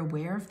 Maybe you're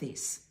aware of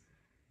this.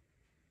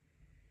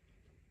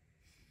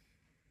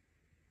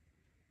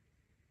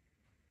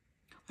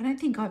 I don't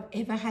think I've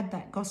ever had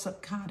that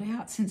gossip card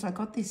out since I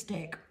got this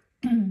deck.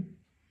 I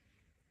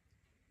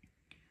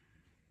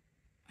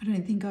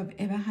don't think I've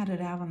ever had it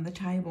out on the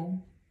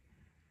table.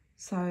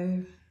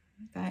 So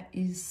that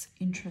is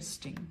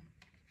interesting.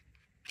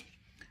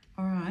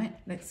 All right,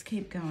 let's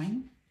keep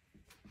going.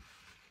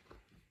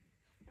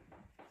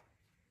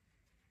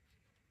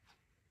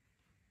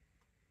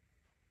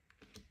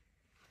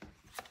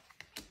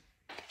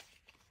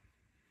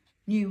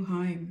 New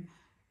home.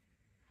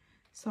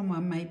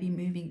 Someone may be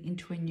moving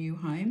into a new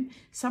home.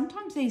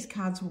 Sometimes these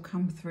cards will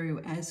come through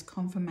as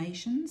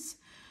confirmations.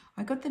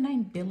 I got the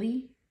name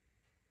Billy,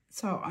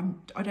 so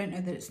I don't know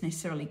that it's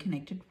necessarily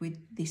connected with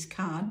this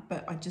card,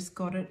 but I just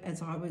got it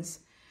as I was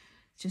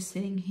just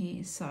sitting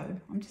here. So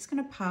I'm just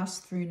going to pass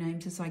through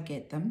names as I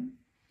get them.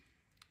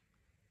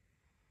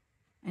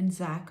 And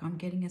Zach, I'm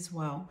getting as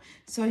well.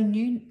 So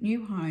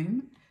new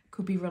home,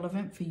 could be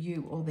relevant for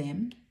you or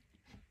them.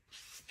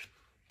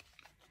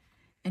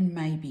 And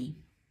maybe.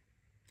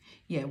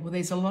 Yeah, well,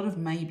 there's a lot of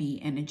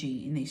maybe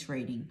energy in this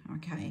reading,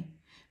 okay?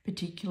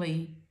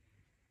 Particularly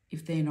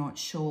if they're not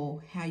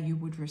sure how you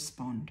would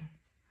respond.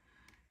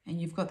 And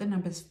you've got the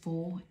numbers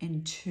 4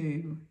 and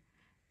 2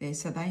 there,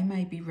 so they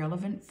may be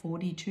relevant.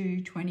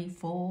 42,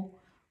 24,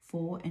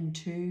 4 and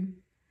 2,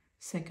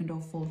 second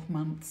or fourth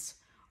months.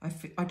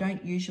 I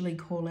don't usually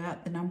call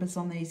out the numbers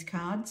on these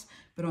cards,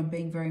 but I'm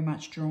being very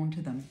much drawn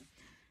to them.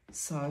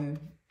 So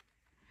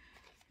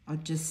I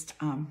just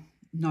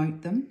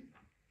note them.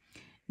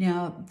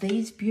 Now,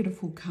 these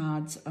beautiful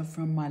cards are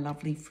from my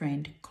lovely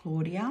friend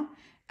Claudia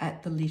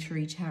at the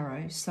Literary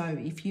Tarot. So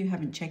if you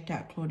haven't checked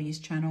out Claudia's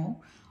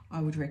channel,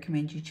 I would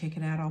recommend you check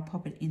it out. I'll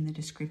pop it in the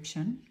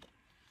description.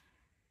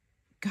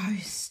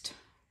 Ghost.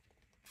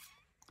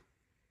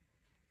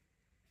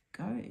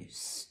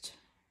 Ghost.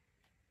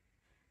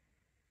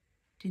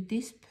 Did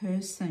this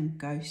person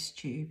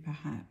ghost you,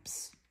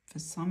 perhaps? For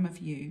some of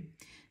you,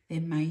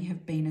 there may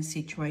have been a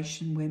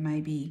situation where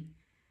maybe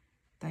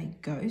they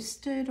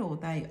ghosted, or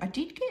I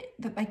did get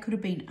that they could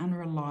have been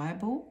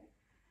unreliable,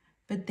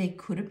 but there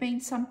could have been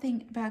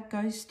something about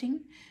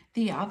ghosting.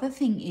 The other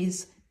thing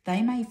is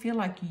they may feel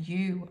like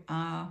you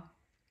are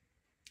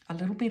a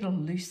little bit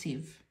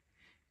elusive,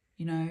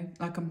 you know,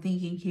 like I'm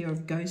thinking here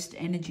of ghost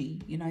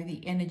energy, you know,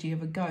 the energy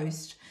of a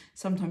ghost.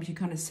 Sometimes you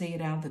kind of see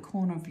it out of the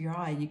corner of your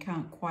eye and you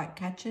can't quite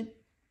catch it.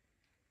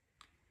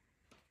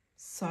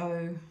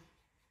 So,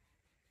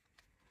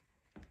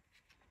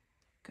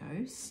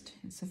 Ghost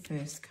is the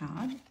first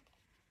card.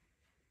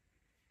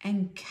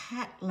 And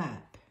cat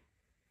lap.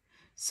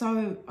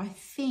 So I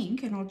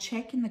think, and I'll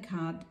check in the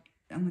card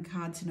on the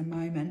cards in a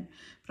moment,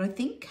 but I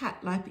think cat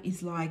lap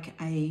is like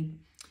a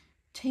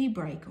tea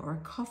break or a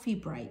coffee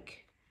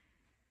break.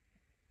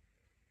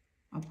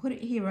 I'll put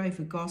it here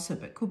over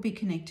gossip. It could be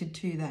connected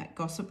to that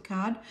gossip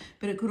card,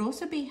 but it could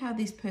also be how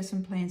this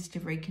person plans to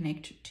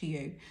reconnect to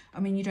you. I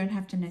mean, you don't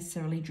have to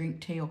necessarily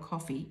drink tea or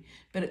coffee,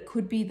 but it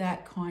could be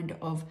that kind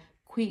of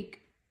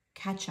quick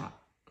catch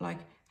up. Like,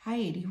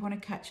 hey, do you want to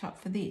catch up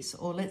for this?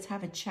 Or let's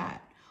have a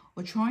chat.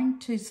 Or trying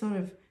to sort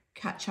of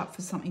catch up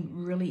for something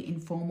really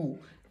informal.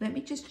 Let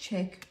me just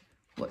check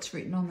what's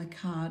written on the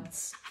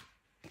cards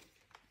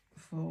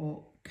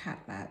for cat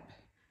lap.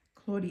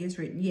 Claudia's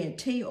written, yeah,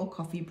 tea or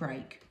coffee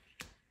break.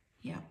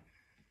 Yeah.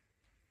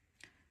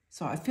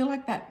 So I feel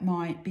like that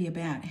might be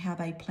about how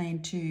they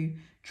plan to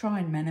try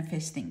and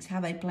manifest things, how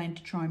they plan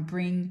to try and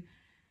bring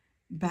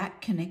back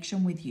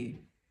connection with you,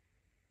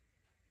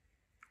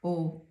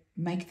 or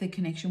make the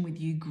connection with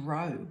you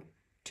grow,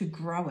 to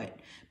grow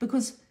it.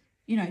 Because,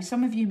 you know,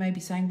 some of you may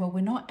be saying, well,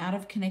 we're not out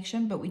of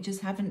connection, but we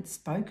just haven't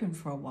spoken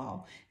for a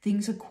while.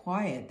 Things are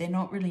quiet. They're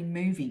not really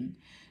moving.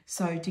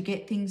 So to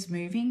get things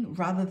moving,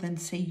 rather than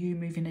see you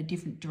move in a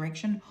different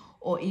direction,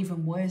 or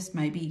even worse,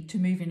 maybe to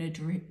move in a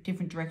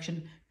different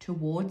direction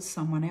towards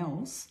someone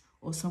else,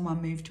 or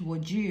someone move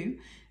towards you,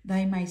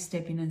 they may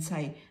step in and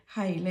say,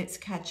 hey, let's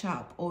catch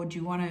up, or do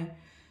you want to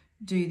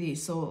do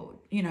this, or,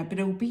 you know, but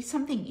it'll be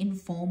something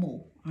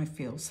informal, I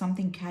feel,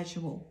 something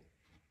casual.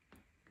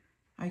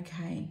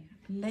 Okay,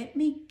 let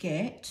me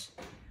get,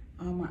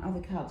 oh, my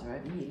other cards are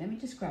over here. Let me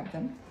just grab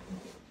them.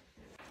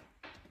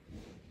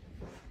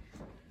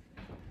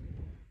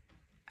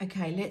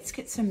 Okay, let's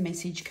get some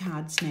message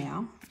cards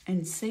now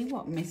and see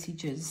what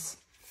messages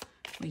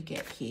we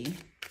get here.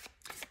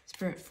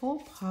 Spirit, for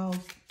pile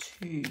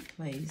 2,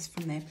 please,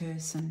 from their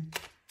person.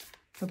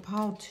 For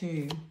pile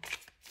 2,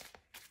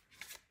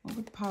 what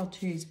would pile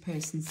 2's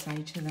person say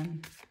to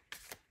them?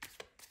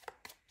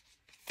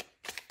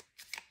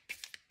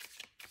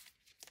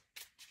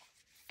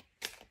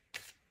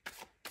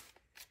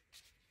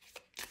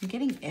 I'm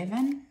getting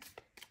Evan.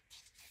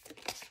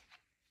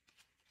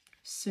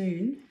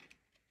 Soon.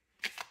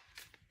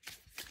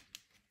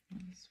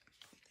 Let's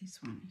put this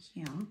one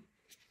here.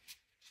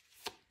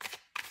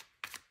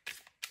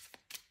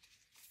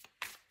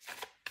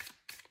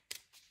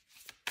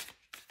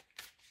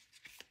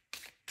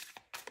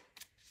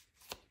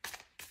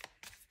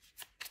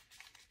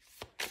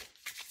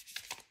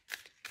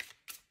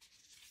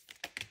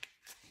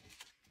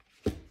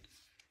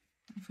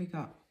 We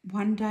got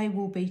one day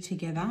we'll be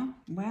together.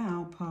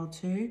 Wow, pile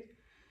 2.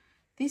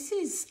 This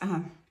is,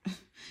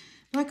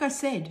 like I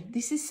said,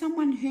 this is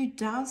someone who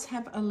does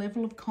have a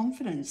level of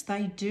confidence.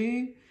 They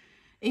do,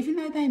 even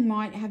though they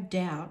might have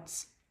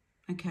doubts,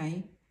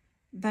 okay,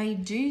 they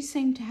do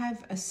seem to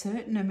have a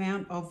certain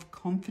amount of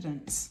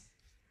confidence.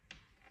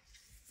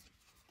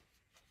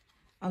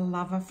 A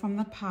lover from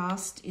the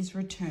past is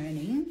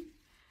returning.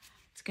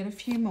 Let's get a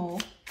few more.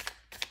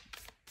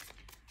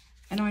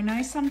 And I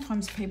know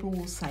sometimes people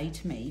will say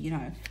to me, you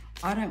know,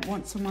 I don't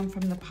want someone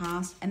from the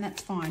past, and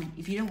that's fine.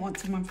 If you don't want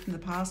someone from the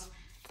past,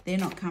 they're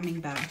not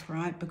coming back,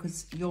 right?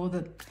 Because you're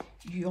the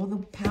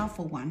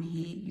powerful one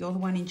here. You're the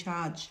one in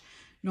charge,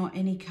 not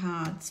any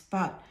cards.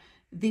 But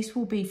this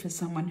will be for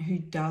someone who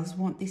does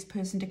want this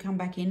person to come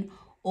back in,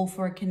 or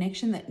for a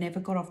connection that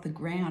never got off the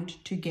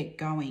ground to get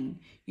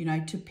going, you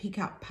know, to pick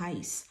up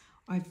pace.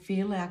 I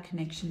feel our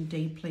connection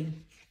deeply.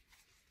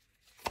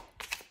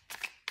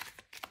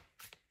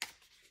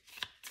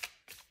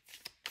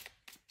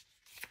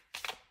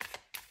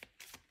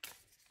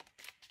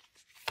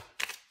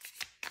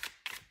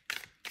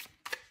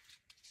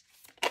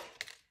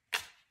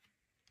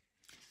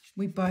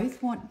 We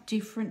both want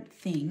different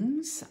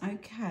things.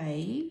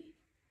 Okay.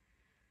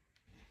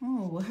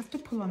 Oh, we'll have to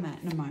pull on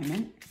that in a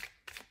moment.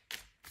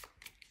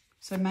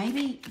 So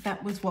maybe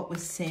that was what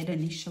was said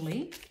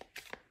initially.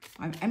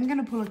 I'm going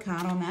to pull a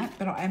card on that,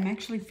 but I'm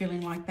actually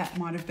feeling like that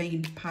might have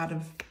been part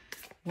of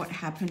what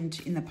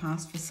happened in the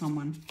past for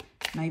someone.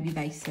 Maybe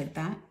they said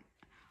that.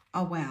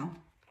 Oh, wow.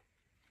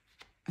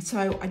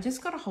 So I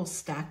just got a whole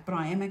stack, but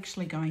I am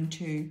actually going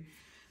to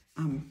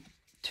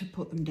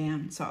put them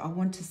down. So I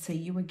want to see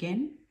you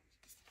again.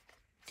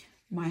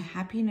 My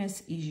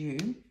happiness is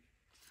you.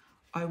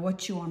 I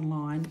watch you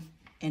online,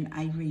 and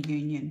a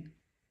reunion.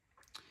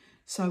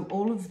 So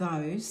all of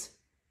those,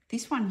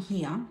 this one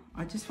here,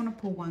 I just want to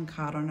pull one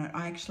card on it.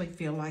 I actually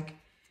feel like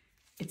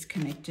it's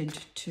connected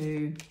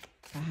to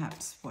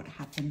perhaps what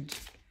happened.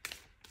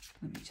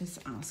 Let me just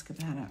ask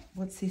about it.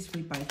 What's this?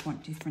 We both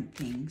want different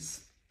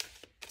things.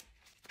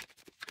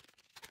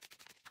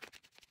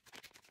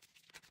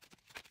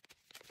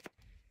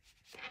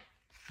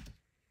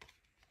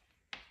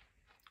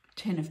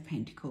 Ten of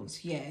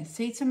Pentacles, yeah.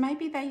 See, so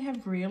maybe they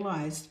have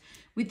realised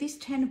with this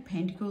Ten of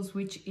Pentacles,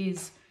 which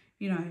is,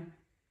 you know,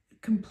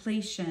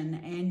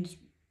 completion and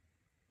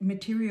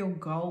material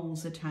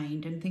goals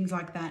attained and things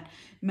like that.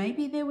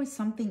 Maybe there was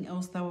something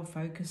else they were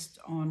focused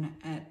on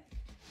at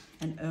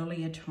an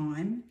earlier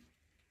time.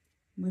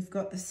 We've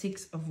got the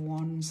Six of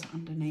Wands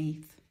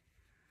underneath.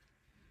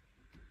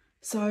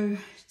 So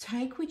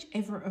take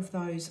whichever of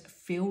those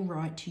feel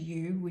right to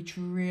you, which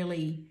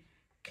really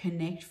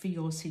connect for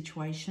your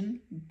situation.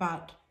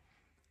 But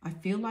I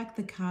feel like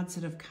the cards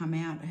that have come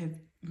out have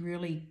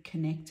really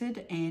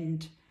connected,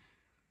 and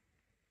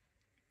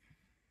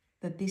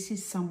that this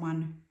is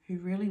someone who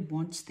really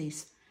wants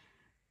this,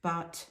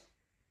 but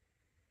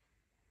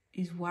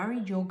is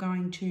worried you're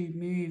going to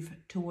move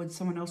towards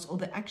someone else, or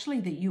that actually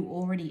that you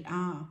already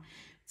are.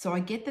 So I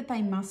get that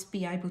they must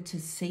be able to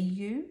see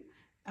you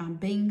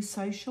being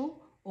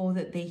social, or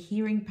that they're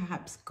hearing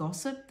perhaps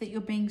gossip that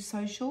you're being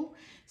social.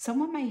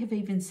 Someone may have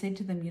even said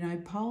to them, you know,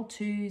 pile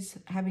two's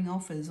having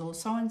offers, or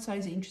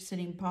so-and-so's interested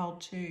in pile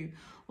two,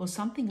 or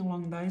something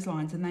along those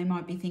lines. And they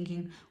might be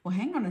thinking, well,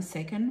 hang on a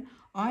second,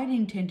 I'd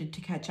intended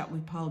to catch up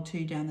with pile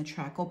two down the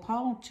track, or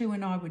pile two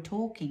and I were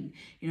talking.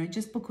 You know,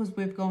 just because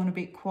we've gone a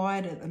bit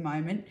quiet at the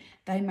moment,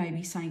 they may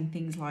be saying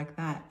things like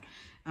that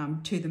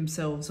to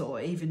themselves,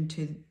 or even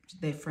to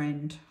their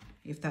friend,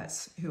 if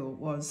that's who it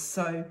was.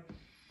 So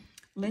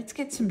let's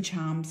get some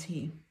charms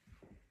here.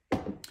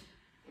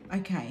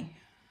 Okay,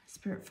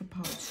 Spirit for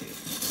pile two.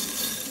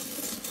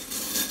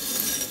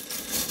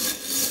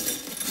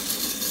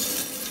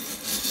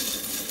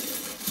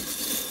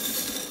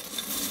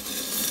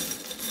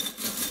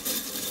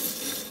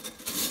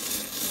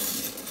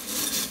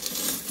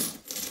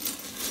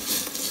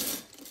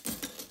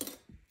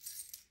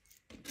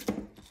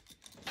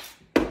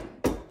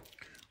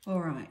 All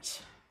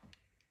right,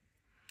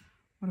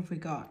 what have we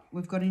got?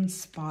 We've got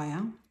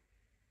Inspire.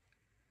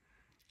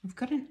 We've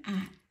got an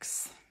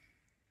axe,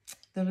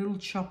 the little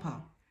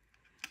chopper.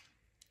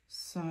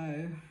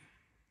 So,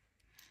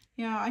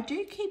 yeah, I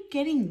do keep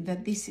getting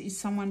that this is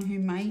someone who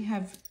may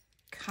have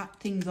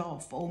cut things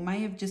off, or may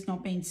have just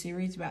not been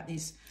serious about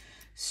this.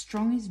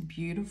 Strong is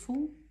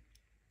beautiful.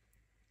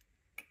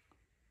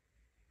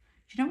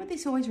 Do you know what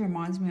this always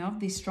reminds me of?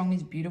 This strong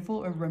is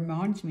beautiful. It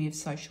reminds me of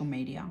social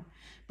media,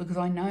 because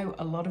I know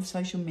a lot of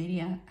social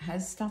media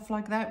has stuff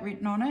like that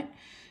written on it.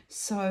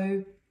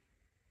 So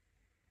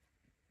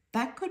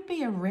that could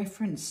be a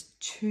reference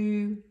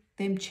to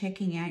them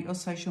checking out your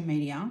social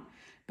media,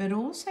 but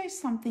also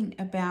something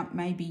about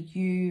maybe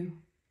you,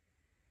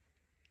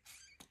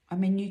 I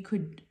mean, you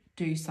could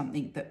do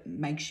something that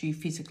makes you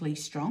physically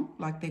strong.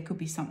 Like there could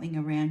be something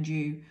around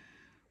you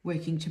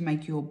working to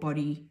make your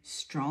body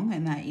strong,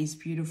 and that is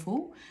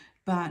beautiful.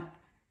 But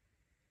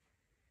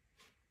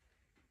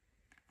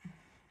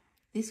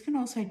this can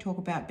also talk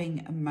about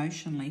being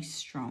emotionally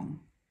strong.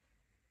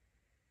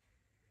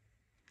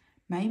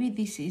 Maybe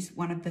this is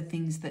one of the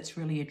things that's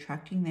really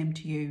attracting them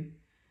to you.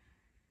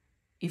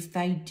 If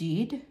they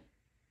did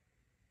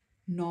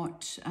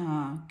not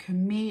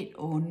commit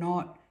or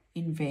not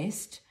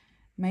invest,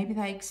 maybe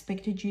they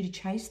expected you to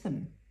chase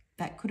them.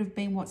 That could have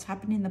been what's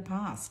happened in the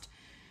past.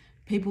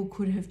 People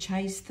could have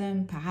chased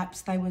them.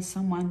 Perhaps they were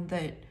someone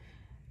that,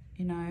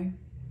 you know,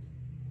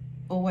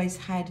 always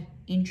had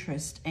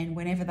interest, and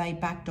whenever they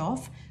backed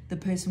off, the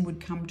person would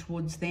come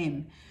towards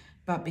them.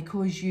 But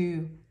because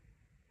you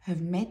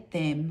have met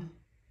them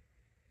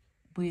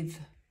with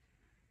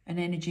an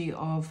energy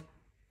of,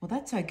 well,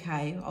 that's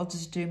okay, I'll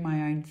just do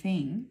my own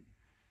thing,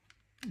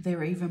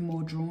 they're even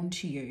more drawn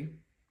to you.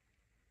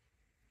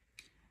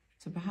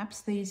 So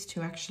perhaps these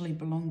two actually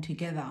belong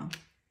together,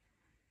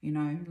 you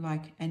know,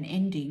 like an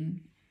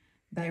ending.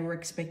 They were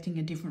expecting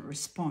a different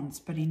response,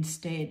 but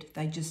instead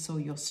they just saw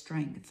your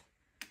strength.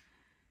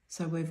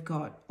 So we've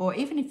got, or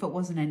even if it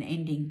wasn't an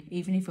ending,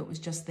 even if it was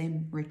just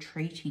them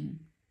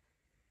retreating.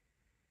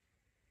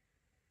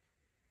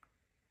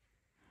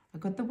 I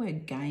got the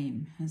word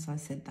game as I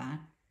said that.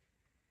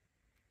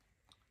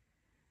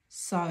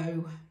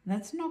 So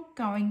that's not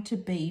going to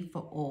be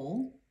for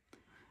all.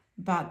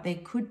 but there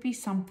could be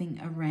something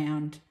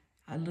around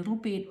a little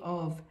bit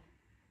of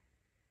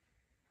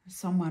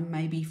someone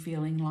maybe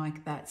feeling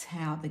like that's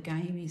how the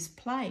game is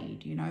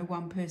played. You know,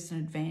 one person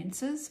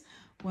advances,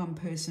 one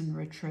person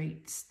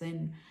retreats,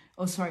 then,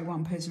 or sorry,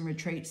 one person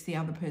retreats, the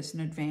other person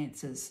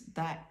advances.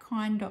 That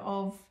kind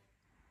of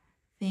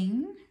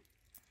thing.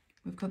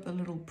 We've got the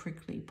little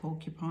prickly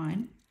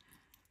porcupine.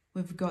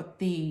 We've got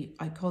the,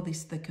 I call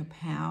this the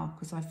kapow,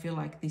 because I feel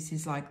like this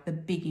is like the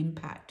big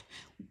impact,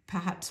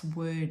 perhaps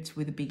words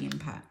with a big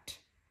impact.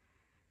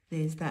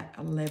 There's that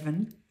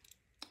 11.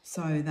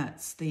 So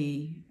that's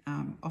the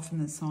often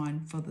the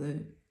sign for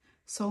the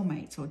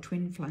soulmates or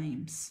twin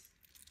flames.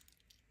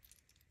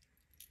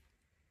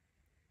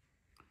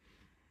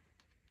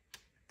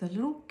 The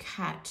little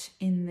cat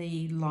in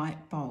the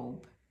light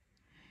bulb.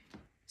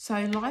 So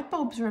light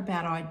bulbs are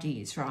about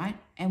ideas, right?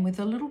 And with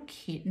a little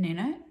kitten in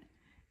it,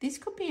 this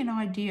could be an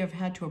idea of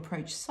how to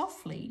approach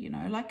softly, you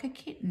know, like a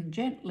kitten,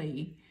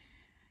 gently,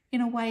 in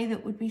a way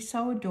that would be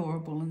so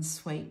adorable and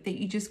sweet that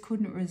you just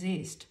couldn't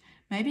resist.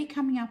 Maybe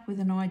coming up with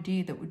an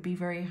idea that would be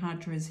very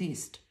hard to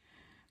resist,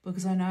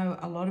 because I know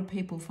a lot of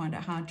people find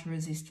it hard to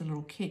resist a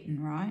little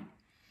kitten, right?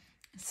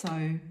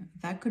 So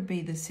that could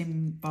be the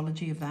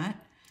symbology of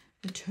that.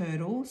 The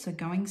turtle, so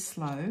going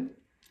slow.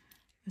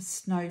 A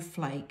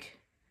snowflake,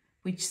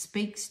 which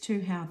speaks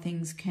to how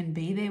things can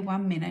be there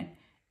 1 minute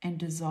and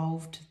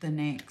dissolved the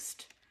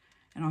next.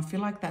 And I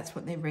feel like that's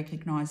what they're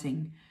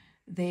recognizing.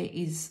 There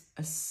is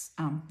a,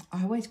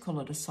 I always call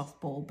it a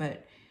softball,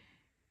 but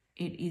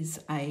it is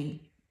a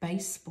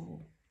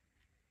baseball,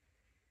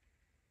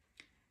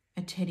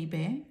 a teddy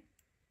bear.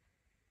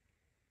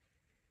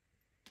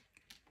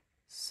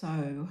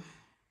 So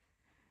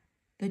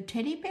the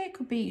teddy bear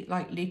could be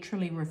like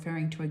literally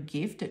referring to a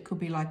gift. It could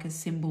be like a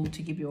symbol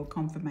to give you a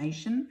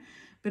confirmation,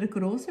 but it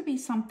could also be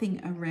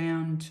something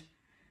around,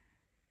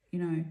 you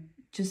know,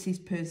 just this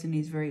person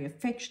is very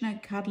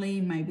affectionate,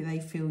 cuddly. Maybe they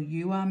feel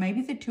you are.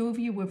 Maybe the two of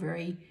you were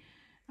very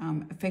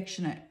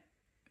affectionate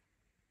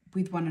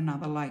with one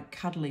another, like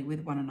cuddly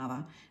with one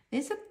another.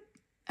 There's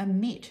a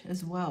mitt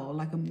as well,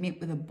 like a mitt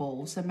with a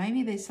ball. So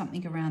maybe there's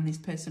something around this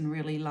person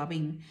really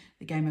loving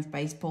the game of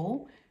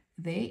baseball.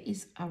 There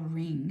is a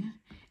ring.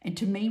 And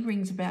to me,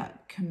 rings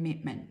about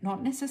commitment,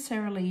 not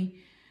necessarily,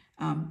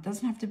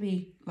 doesn't have to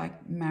be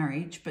like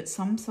marriage, but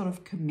some sort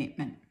of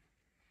commitment.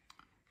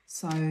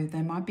 So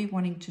they might be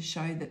wanting to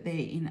show that they're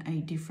in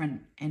a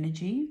different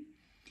energy.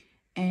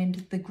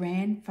 And the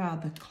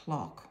grandfather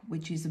clock,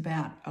 which is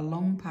about a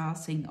long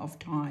passing of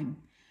time.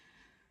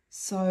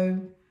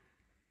 So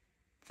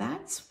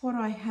that's what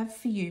I have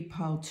for you,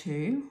 pile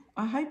 2.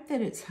 I hope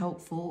that it's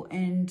helpful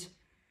and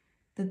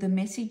that the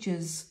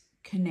messages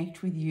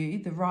connect with you,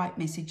 the right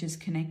messages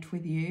connect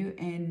with you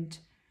and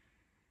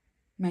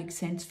make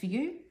sense for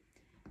you.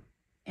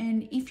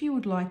 And if you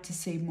would like to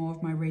see more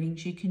of my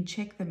readings, you can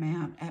check them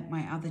out at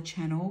my other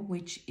channel,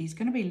 which is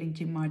going to be linked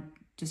in my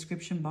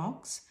description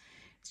box.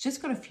 It's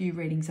just got a few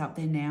readings up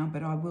there now,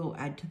 but I will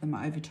add to them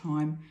over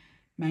time,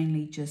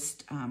 mainly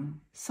just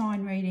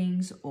sign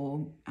readings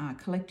or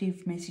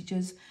collective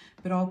messages.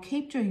 But I'll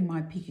keep doing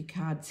my picker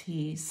cards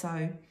here.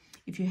 So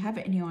if you have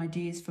any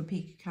ideas for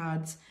picker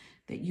cards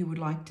that you would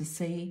like to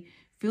see,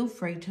 feel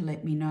free to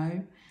let me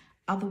know.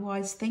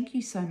 Otherwise, thank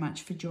you so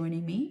much for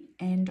joining me,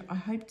 and I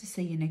hope to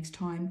see you next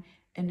time.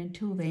 And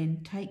until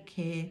then, take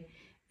care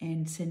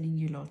and sending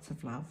you lots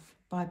of love.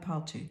 Bye,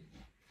 pile 2.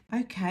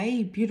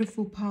 Okay,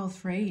 beautiful pile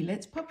 3.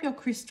 Let's pop your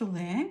crystal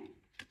there,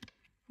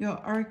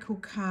 your oracle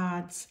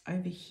cards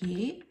over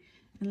here,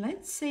 and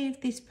let's see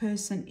if this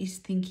person is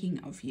thinking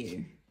of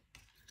you.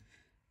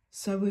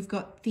 So we've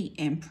got the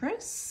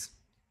Empress,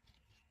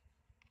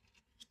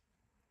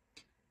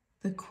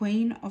 the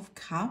Queen of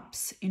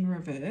Cups in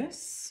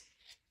reverse,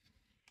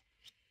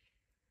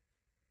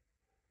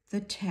 the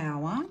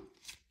Tower,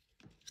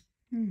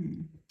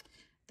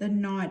 the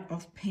Knight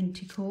of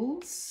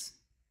Pentacles,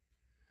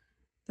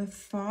 the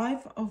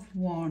Five of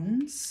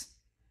Wands,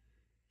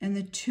 and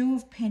the Two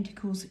of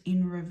Pentacles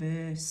in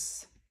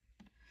reverse.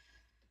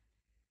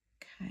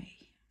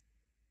 Okay.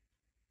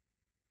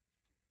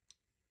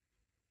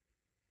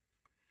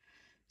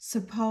 So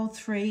pile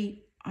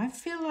 3, I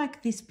feel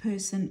like this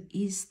person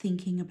is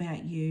thinking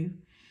about you,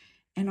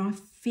 and I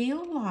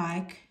feel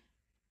like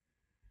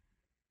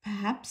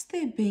perhaps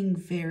they're being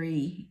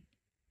very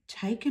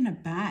taken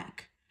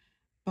aback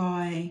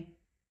by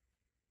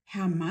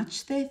how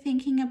much they're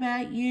thinking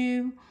about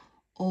you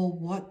or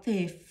what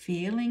they're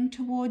feeling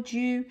towards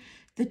you.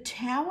 The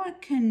Tower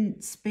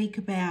can speak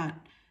about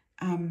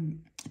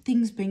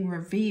things being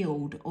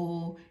revealed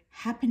or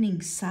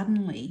happening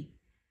suddenly.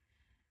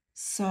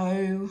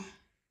 So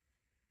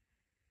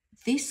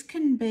this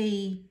can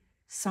be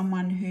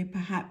someone who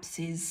perhaps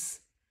is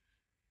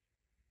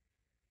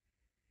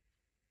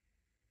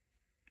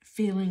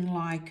feeling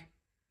like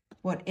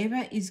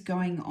whatever is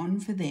going on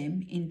for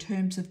them in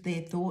terms of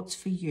their thoughts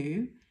for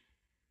you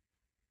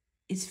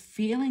is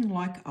feeling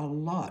like a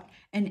lot.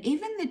 And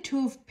even the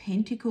Two of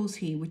Pentacles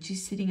here, which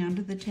is sitting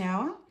under the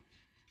Tower,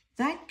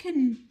 that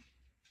can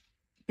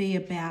be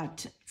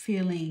about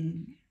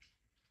feeling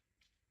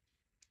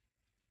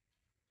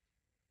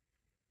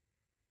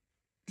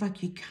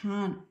like you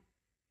can't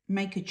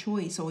make a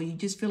choice, or you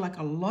just feel like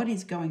a lot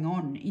is going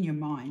on in your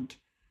mind.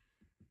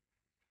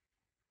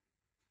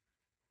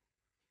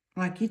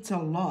 Like it's a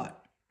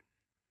lot.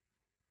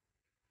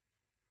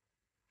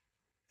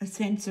 A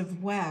sense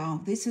of,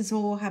 wow, this is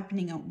all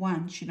happening at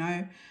once, you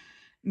know.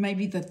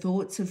 Maybe the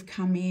thoughts have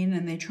come in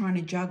and they're trying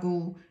to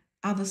juggle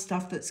other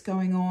stuff that's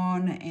going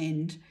on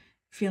and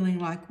feeling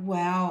like,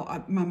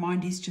 wow, my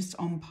mind is just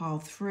on pile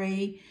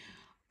 3.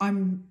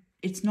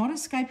 It's not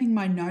escaping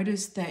my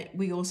notice that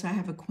we also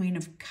have a Queen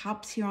of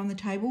Cups here on the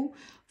table.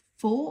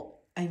 For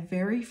a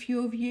very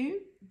few of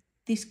you,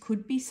 this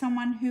could be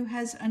someone who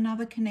has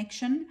another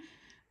connection,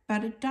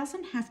 but it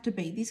doesn't have to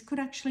be. This could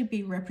actually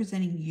be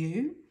representing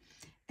you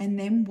and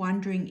them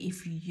wondering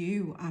if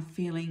you are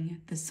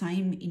feeling the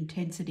same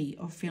intensity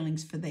of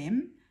feelings for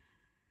them.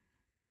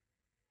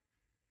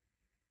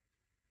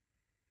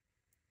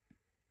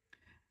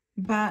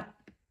 But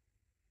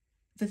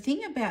the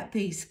thing about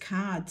these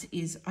cards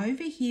is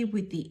over here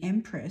with the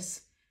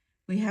Empress,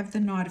 we have the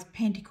Knight of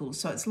Pentacles.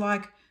 So it's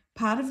like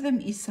part of them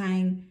is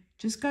saying,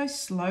 just go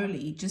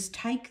slowly, just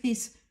take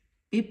this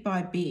bit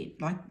by bit,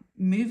 like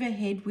move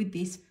ahead with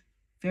this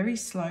very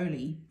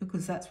slowly,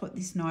 because that's what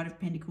this Knight of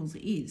Pentacles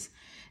is.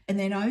 And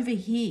then over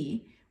here,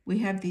 we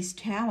have this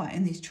Tower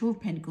and this Two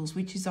of Pentacles,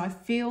 which is, I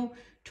feel,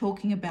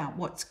 talking about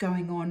what's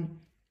going on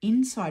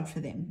inside for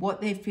them,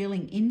 what they're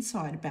feeling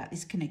inside about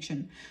this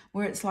connection,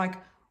 where it's like,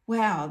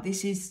 wow,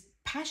 this is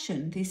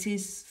passion, this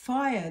is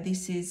fire,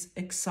 this is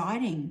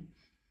exciting.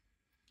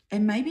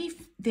 And maybe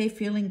they're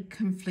feeling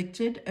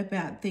conflicted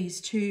about these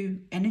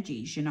two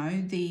energies, you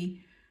know, the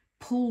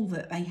pull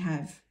that they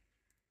have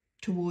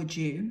towards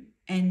you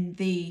and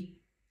the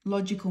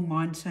logical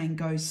mind saying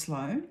go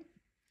slow,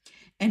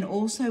 and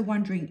also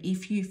wondering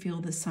if you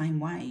feel the same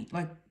way.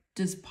 Like,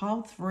 does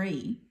pile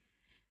 3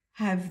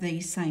 have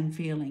these same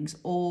feelings?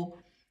 Or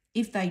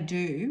if they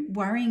do,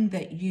 worrying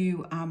that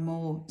you are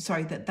more,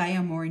 that they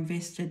are more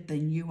invested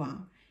than you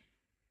are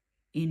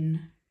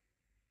in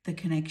the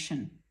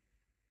connection.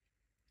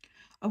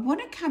 I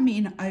want to come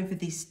in over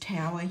this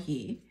Tower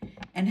here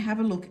and have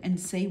a look and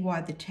see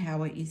why the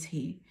Tower is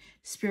here.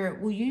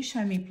 Spirit, will you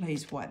show me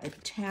please why the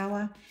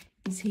Tower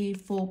is here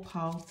for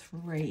pile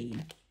 3?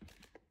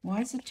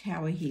 Why is the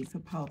Tower here for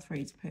pile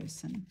 3's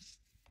person?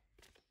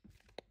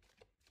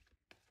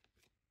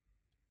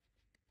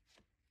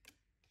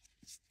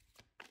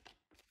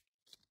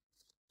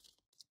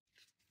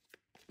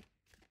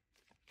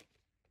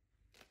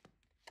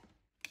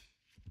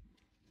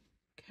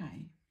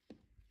 Okay.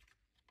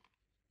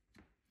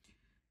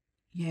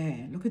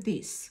 Yeah, look at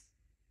this.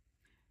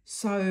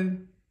 So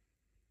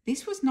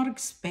this was not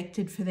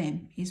expected for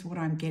them, is what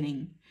I'm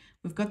getting.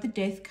 We've got the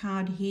Death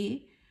card here.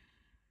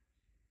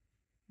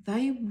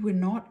 They were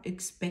not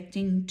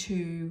expecting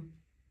to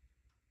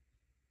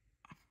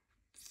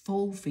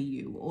fall for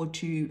you or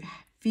to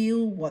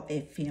feel what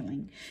they're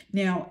feeling.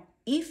 Now,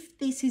 if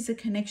this is a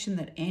connection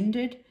that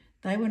ended,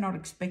 they were not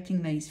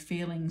expecting these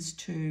feelings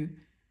to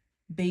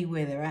be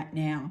where they're at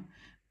now.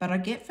 But I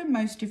get for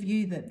most of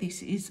you that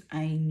this is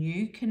a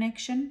new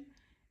connection,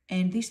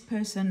 and this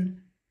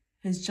person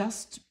has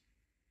just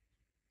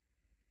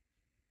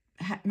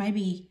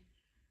maybe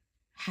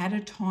had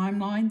a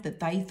timeline that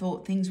they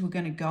thought things were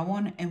going to go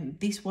on, and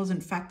this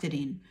wasn't factored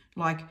in.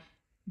 Like,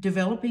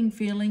 developing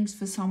feelings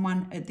for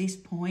someone at this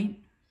point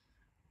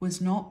was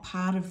not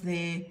part of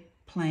their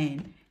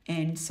plan.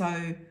 And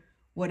so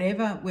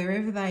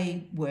wherever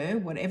they were,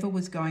 whatever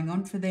was going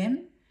on for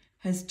them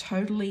has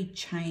totally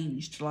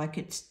changed. Like,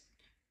 it's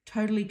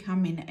totally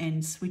come in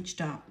and switched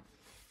up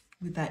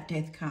with that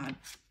Death card.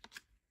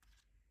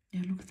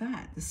 Now look at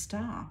that, the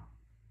Star.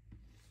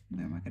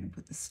 Where am I going to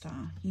put the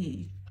Star?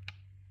 Here.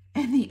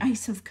 And the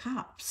Ace of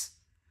Cups.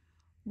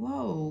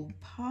 Whoa,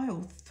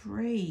 pile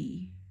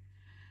 3.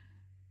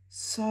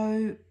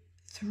 So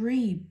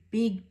 3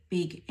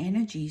 big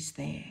energies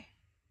there.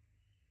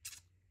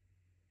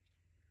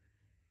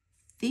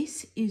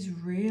 This is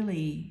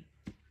really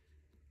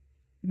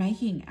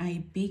making a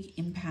big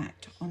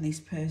impact on this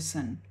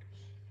person.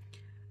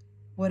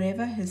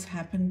 Whatever has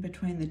happened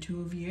between the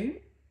two of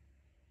you,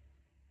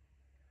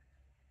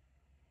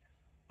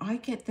 I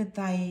get that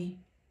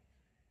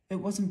it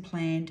wasn't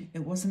planned,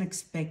 it wasn't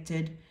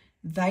expected.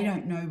 They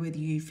don't know whether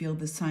you feel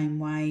the same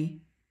way.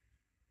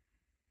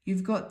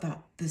 You've got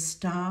the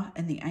Star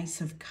and the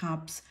Ace of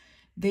Cups.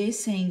 They're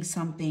seeing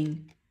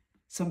something,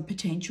 some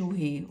potential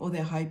here, or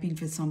they're hoping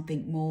for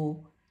something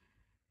more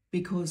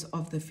because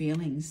of the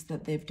feelings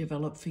that they've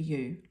developed for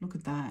you. Look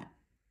at that.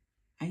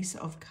 Ace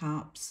of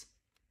Cups.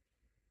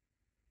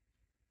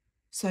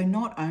 So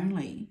not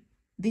only,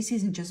 this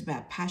isn't just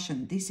about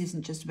passion, this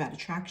isn't just about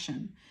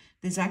attraction,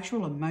 there's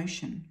actual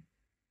emotion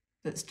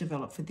that's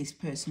developed for this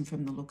person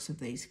from the looks of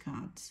these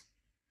cards.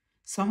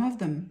 Some of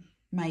them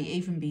may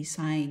even be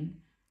saying,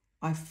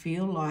 I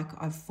feel like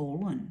I've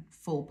fallen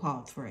for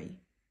pile 3.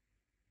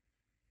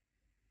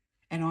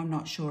 And I'm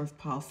not sure if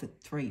pile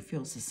 3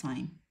 feels the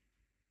same.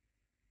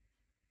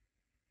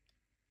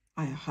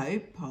 I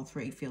hope pile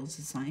 3 feels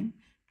the same,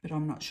 but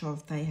I'm not sure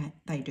if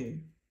they do.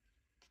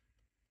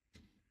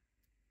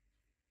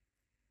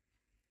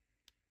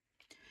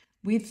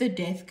 With the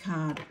Death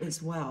card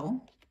as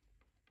well,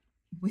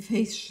 with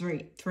these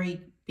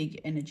three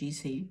big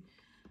energies here,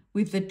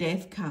 with the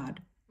Death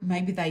card,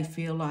 maybe they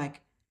feel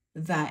like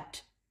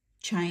that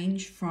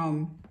change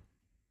from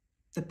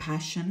the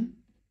passion,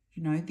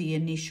 you know, the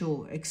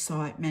initial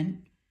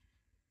excitement,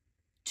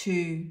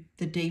 to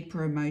the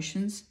deeper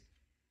emotions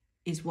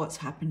is what's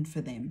happened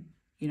for them.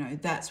 You know,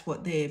 that's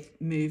what they've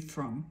moved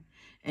from.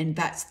 And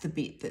that's the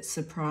bit that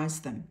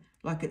surprised them.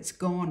 Like, it's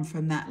gone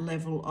from that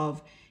level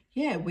of,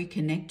 yeah, we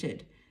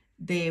connected.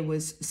 There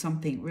was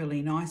something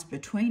really nice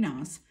between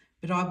us,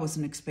 but I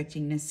wasn't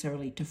expecting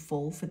necessarily to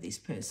fall for this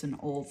person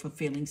or for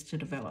feelings to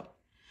develop.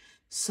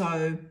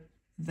 So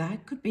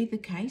that could be the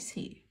case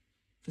here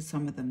for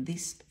some of them,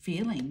 this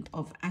feeling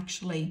of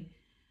actually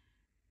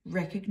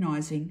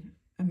recognizing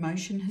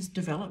emotion has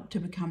developed to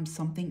become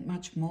something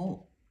much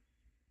more.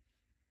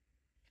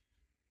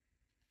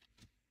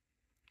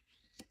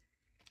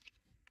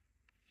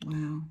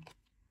 Wow.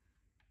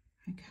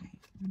 Okay,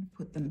 I'm going to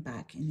put them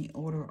back in the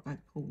order I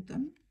pulled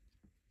them.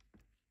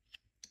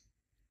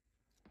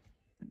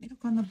 Let me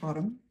look on the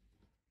bottom.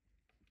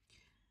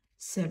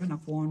 7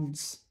 of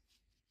Wands.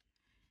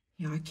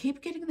 Yeah, I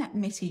keep getting that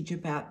message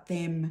about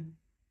them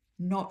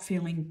not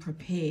feeling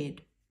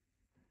prepared,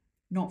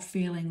 not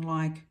feeling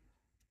like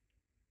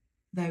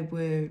they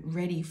were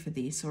ready for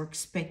this or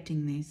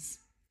expecting this.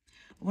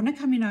 I want to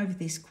come in over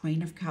this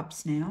Queen of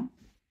Cups now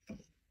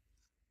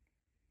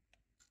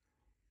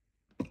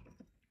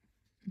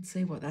and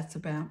see what that's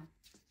about.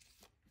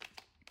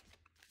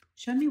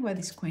 Show me why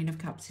this Queen of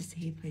Cups is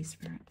here, please,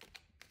 Spirit.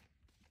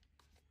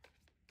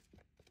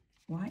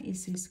 Why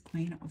is this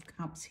Queen of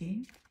Cups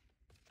here?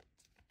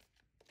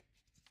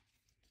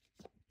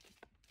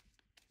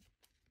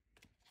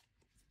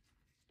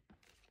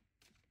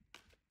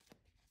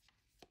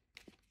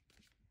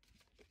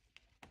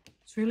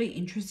 It's really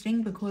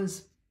interesting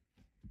because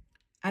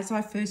as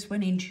I first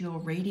went into your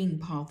reading,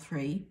 pile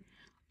 3,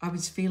 I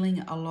was feeling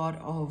a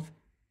lot of,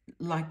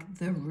 like,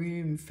 the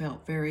room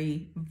felt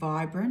very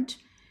vibrant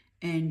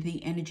and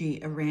the energy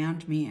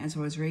around me as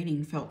I was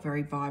reading felt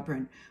very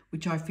vibrant,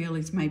 which I feel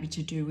is maybe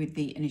to do with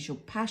the initial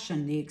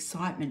passion, the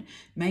excitement,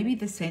 maybe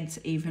the sense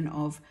even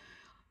of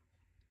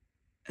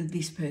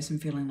this person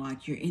feeling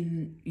like you're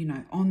in, you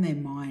know, on their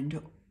mind.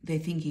 They're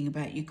thinking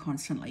about you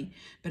constantly.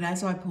 But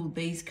as I pulled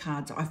these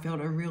cards, I felt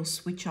a real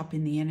switch up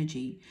in the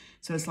energy.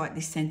 So it's like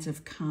this sense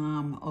of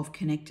calm, of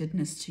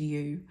connectedness to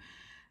you,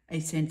 a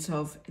sense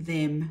of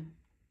them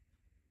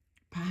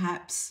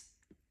perhaps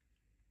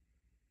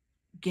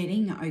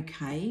getting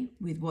okay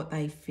with what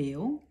they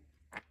feel,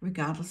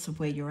 regardless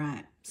of where you're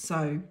at.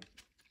 So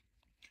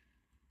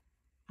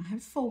I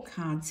have 4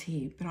 cards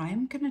here, but I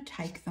am going to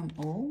take them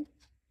all.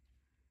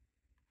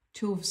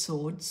 2 of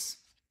Swords,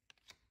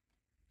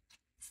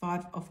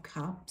 5 of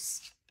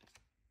Cups,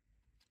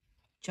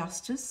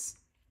 Justice,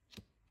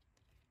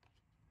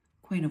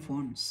 Queen of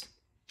Wands.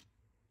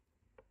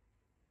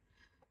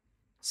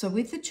 So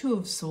with the 2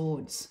 of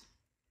Swords,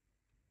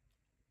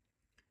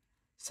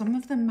 some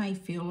of them may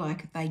feel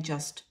like they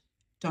just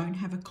don't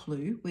have a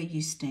clue where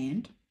you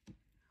stand,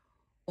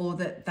 or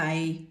that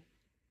they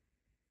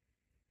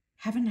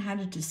haven't had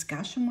a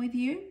discussion with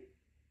you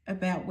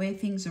about where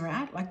things are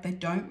at, like they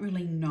don't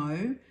really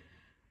know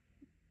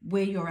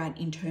where you're at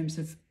in terms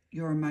of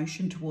your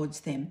emotion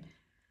towards them.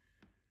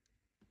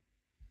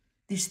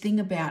 This thing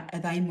about, are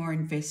they more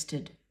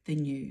invested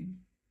than you?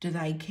 Do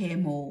they care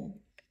more?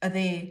 Are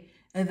they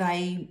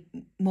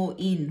more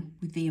in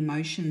with the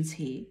emotions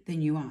here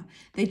than you are?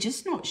 They're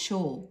just not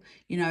sure,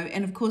 you know.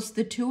 And of course,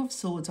 the 2 of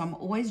Swords, I'm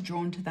always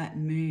drawn to that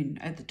moon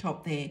at the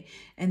top there.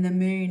 And the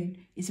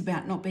moon is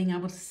about not being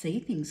able to see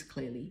things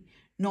clearly,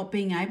 not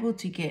being able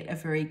to get a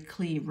very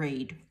clear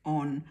read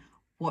on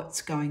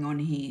what's going on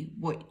here,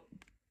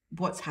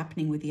 what's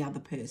happening with the other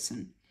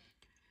person.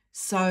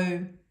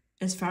 So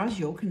as far as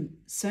you're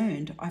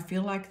concerned, I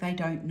feel like they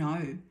don't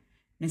know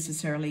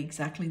necessarily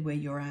exactly where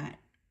you're at.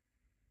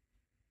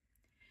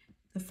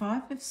 The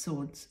 5 of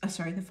Swords,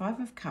 the 5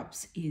 of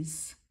Cups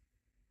is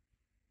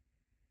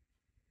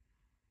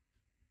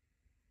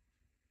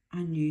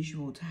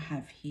unusual to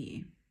have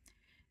here.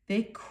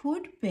 There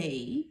could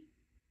be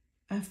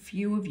a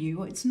few of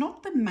you, it's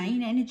not the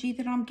main energy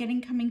that I'm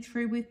getting coming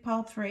through with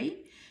pile 3,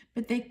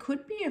 but there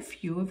could be a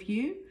few of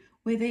you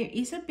where there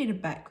is a bit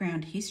of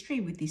background history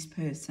with this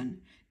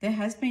person. There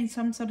has been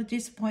some sort of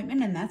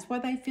disappointment, and that's why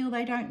they feel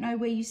they don't know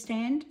where you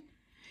stand.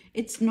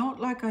 It's not,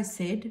 like I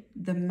said,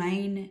 the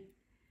main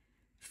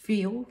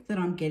feel that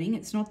I'm getting.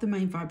 It's not the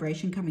main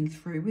vibration coming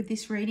through with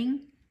this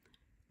reading.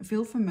 I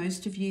feel for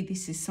most of you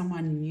this is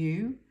someone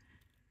new,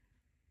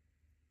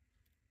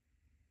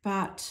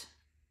 but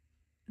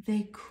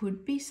there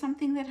could be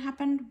something that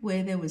happened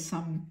where there was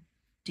some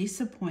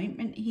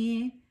disappointment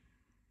here,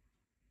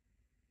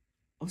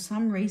 or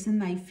some reason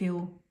they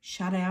feel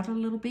shut out a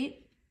little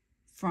bit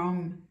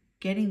from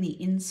getting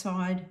the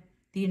inside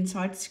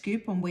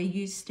scoop on where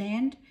you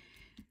stand.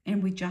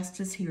 And with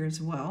Justice here as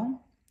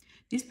well,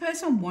 this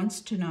person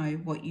wants to know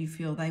what you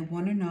feel. They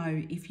want to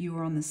know if you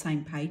are on the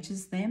same page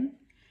as them.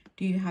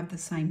 Do you have the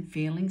same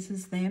feelings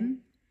as them?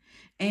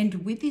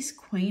 And with this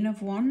Queen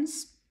of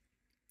Wands,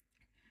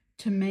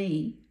 to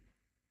me,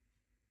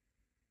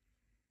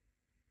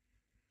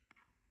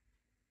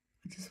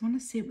 I just want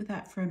to sit with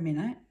that for a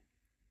minute.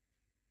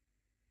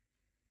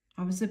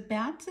 I was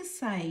about to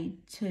say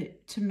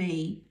to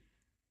me,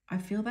 I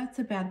feel that's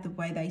about the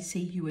way they see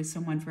you as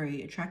someone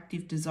very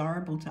attractive,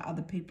 desirable to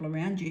other people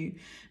around you.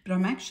 But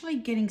I'm actually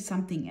getting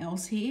something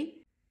else here.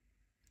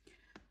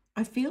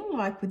 I feel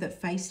like with it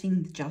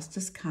facing the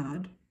Justice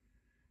card,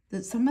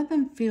 that some of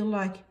them feel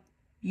like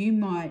you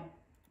might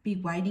be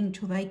waiting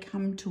till they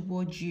come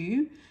towards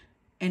you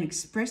and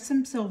express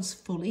themselves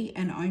fully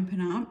and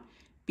open up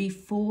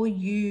before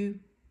you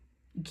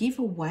give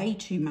away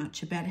too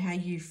much about how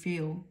you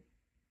feel.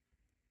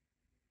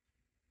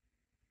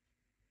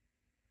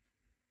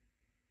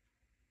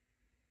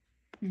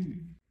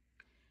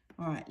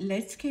 All right,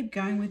 let's keep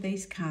going with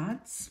these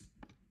cards.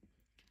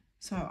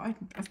 So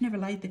I've never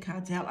laid the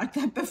cards out like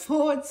that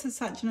before. It's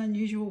such an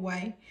unusual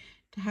way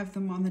to have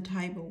them on the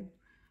table.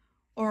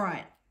 All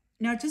right,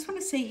 now I just want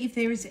to see if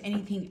there is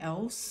anything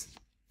else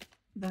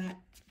that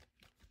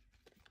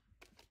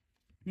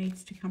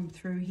needs to come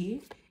through here.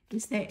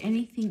 Is there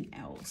anything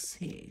else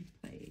here,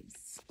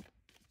 please?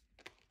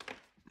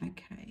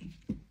 Okay.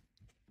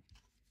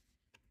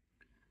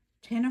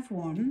 10 of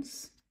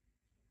Wands,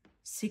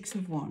 6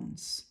 of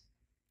Wands.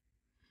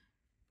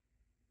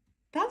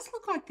 Does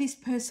look like this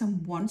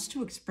person wants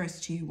to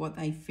express to you what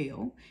they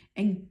feel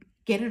and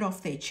get it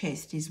off their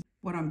chest is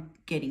what I'm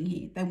getting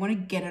here. They want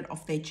to get it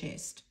off their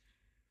chest.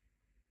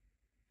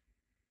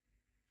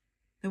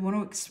 They want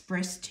to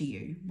express to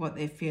you what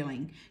they're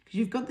feeling. Because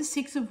you've got the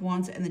 6 of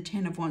Wands and the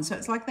 10 of Wands. So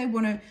it's like they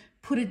want to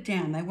put it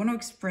down. They want to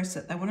express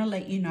it. They want to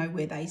let you know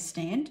where they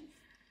stand.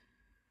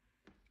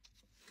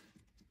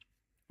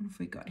 What have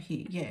we got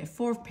here? Yeah,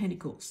 4 of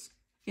Pentacles.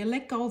 Yeah,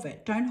 let go of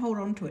it. Don't hold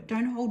on to it.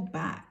 Don't hold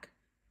back.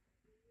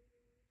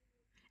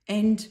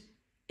 And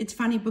it's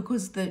funny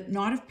because the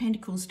Knight of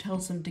Pentacles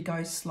tells them to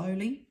go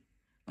slowly,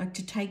 like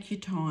to take your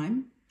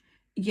time.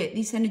 Yet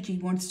this energy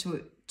wants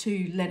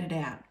to let it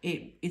out.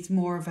 It's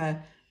more of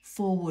a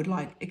forward,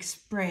 like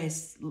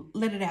express,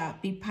 let it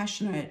out, be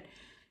passionate,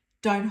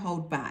 don't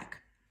hold back.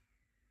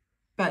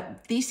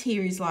 But this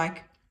here is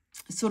like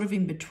sort of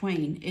in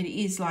between. It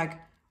is like,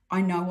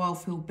 I know I'll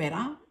feel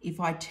better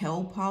if I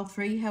tell pile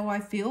 3 how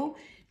I feel,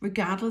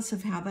 regardless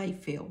of how they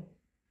feel.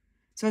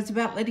 So it's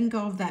about letting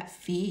go of that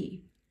fear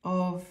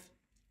of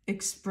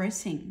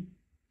expressing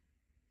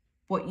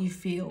what you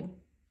feel,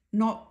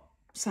 not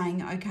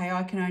saying, okay,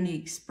 I can only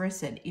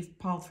express it if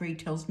pile 3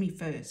 tells me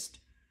first,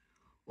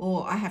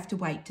 or I have to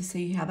wait to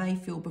see how they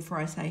feel before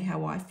I say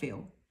how I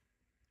feel.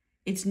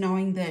 It's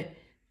knowing that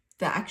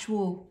the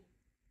actual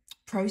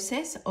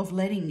process of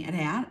letting it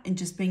out and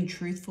just being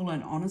truthful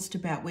and honest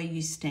about where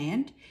you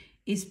stand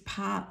is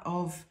part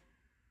of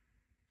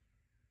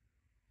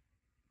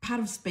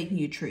speaking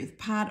your truth,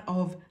 part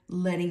of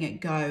letting it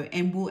go,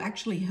 and will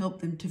actually help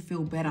them to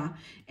feel better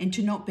and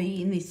to not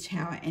be in this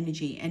Tower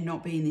energy and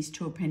not be in this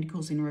 2 of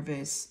Pentacles in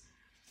reverse.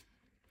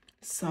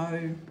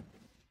 So,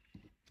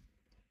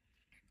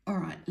 all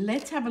right,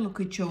 let's have a look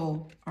at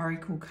your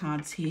Oracle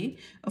cards here.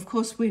 Of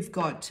course, we've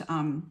got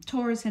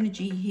Taurus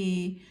energy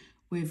here.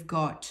 We've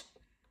got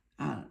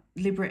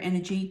Libra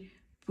energy.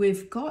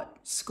 We've got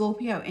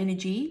Scorpio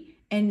energy.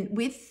 And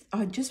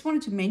I just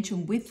wanted to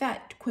mention with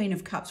that Queen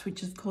of Cups,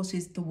 which of course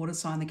is the water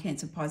sign, the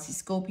Cancer, Pisces,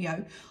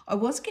 Scorpio, I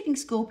was getting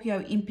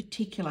Scorpio in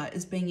particular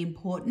as being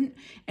important.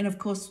 And of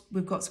course,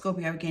 we've got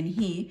Scorpio again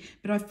here,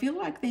 but I feel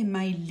like there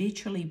may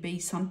literally be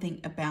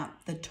something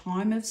about the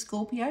time of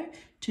Scorpio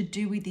to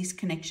do with this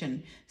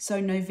connection. So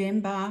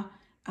November,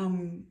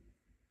 end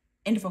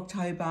of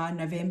October,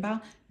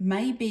 November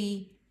may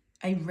be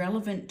a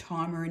relevant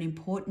time or an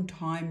important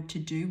time to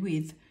do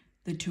with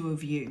the 2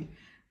 of you.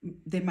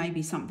 There may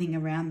be something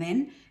around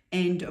then.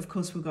 And of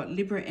course, we've got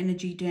Libra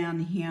energy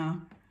down here.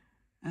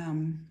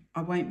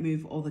 I won't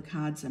move all the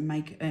cards and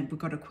we've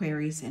got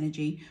Aquarius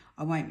energy.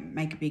 I won't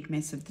make a big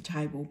mess of the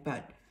table,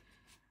 but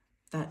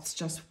that's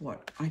just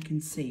what I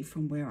can see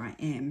from where I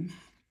am.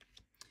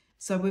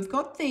 So we've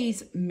got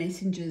these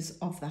messengers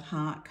of the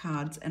heart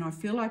cards, and I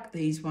feel like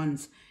these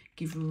ones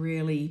give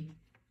really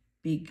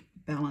big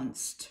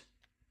balanced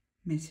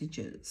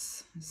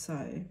messages.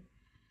 So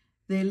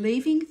they're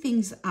leaving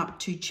things up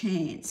to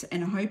chance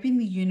and hoping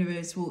the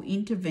universe will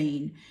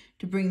intervene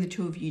to bring the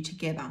 2 of you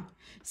together.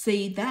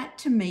 See, that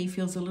to me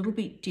feels a little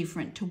bit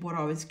different to what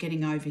I was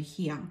getting over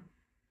here.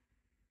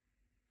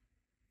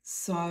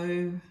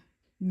 So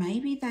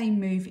maybe they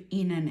move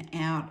in and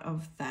out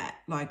of that.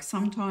 Like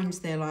sometimes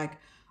they're like,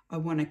 I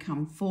want to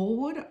come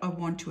forward, I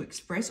want to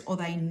express, or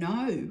they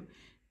know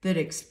that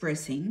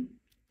expressing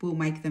will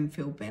make them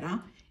feel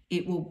better.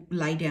 It will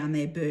lay down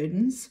their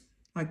burdens.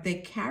 Like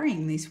they're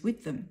carrying this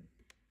with them.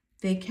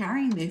 They're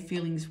carrying their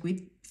feelings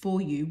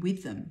for you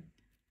with them.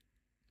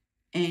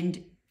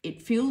 And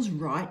it feels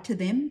right to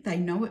them. They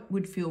know it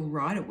would feel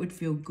right. It would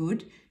feel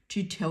good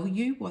to tell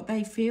you what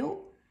they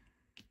feel.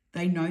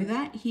 They know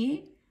that here.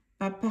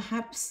 But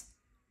perhaps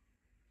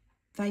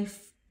they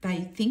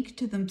they think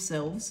to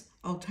themselves,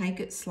 I'll take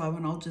it slow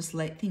and I'll just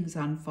let things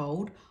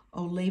unfold.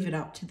 I'll leave it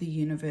up to the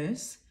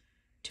universe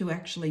to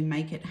actually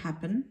make it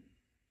happen.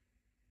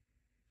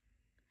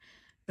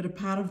 But a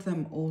part of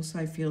them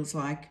also feels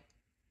like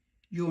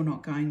you're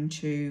not going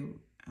to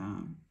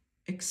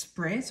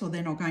express, or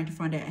they're not going to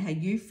find out how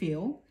you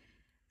feel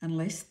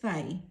unless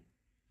they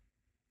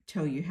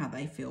tell you how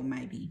they feel,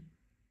 maybe.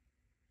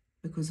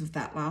 Because of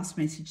that last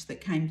message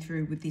that came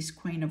through with this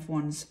Queen of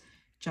Wands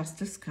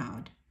Justice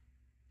card.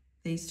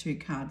 These two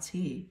cards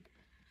here.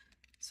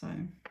 So,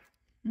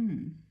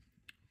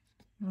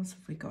 what else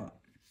have we got?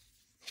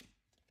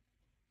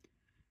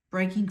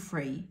 Breaking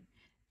free.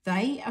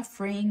 They are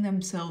freeing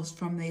themselves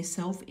from their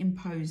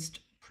self-imposed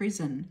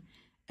prison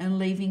and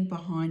leaving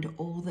behind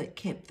all that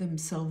kept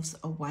themselves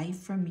away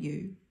from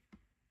you.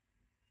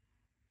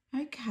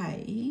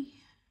 Okay.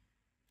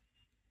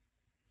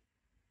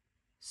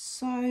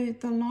 So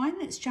the line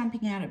that's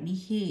jumping out at me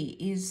here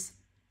is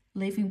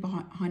leaving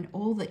behind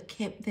all that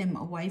kept them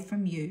away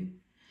from you.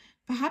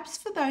 Perhaps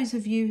for those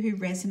of you who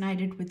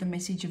resonated with the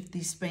message of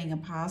this being a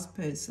past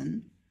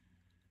person,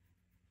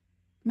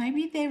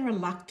 maybe their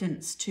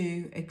reluctance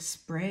to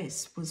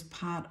express was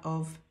part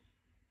of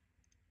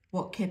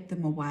what kept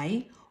them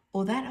away,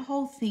 or that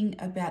whole thing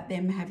about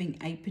them having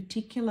a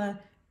particular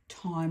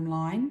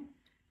timeline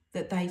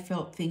that they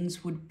felt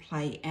things would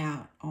play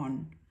out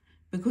on.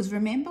 Because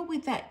remember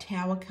with that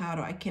Tower card,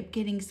 I kept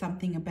getting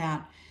something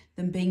about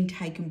them being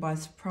taken by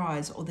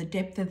surprise, or the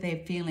depth of their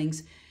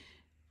feelings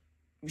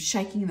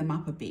shaking them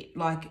up a bit,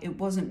 like it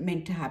wasn't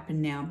meant to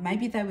happen now.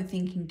 Maybe they were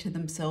thinking to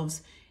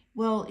themselves,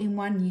 well, in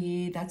 1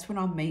 year, that's when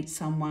I'll meet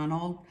someone,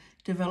 I'll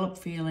develop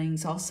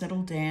feelings, I'll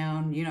settle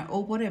down, you know,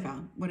 or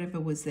whatever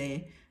was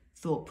their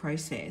thought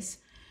process.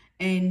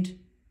 And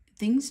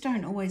things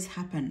don't always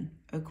happen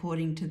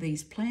according to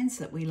these plans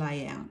that we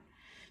lay out.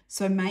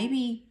 So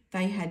maybe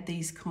they had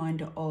these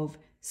kind of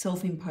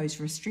self-imposed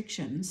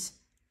restrictions,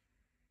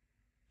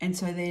 and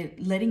so they're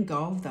letting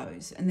go of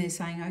those, and they're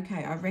saying,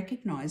 okay, I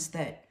recognize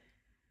that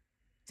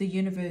the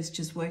universe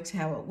just works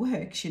how it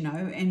works, you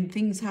know, and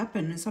things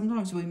happen. And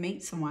sometimes we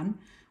meet someone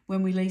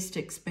when we least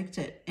expect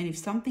it. And if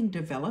something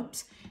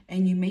develops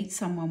and you meet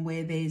someone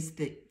where there's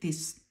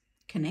this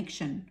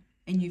connection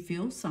and you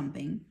feel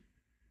something,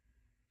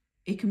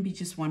 it can be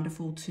just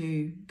wonderful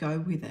to go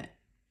with it,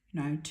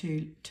 you know,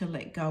 to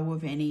let go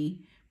of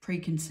any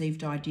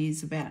preconceived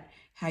ideas about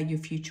how your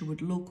future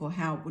would look or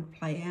how it would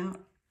play out.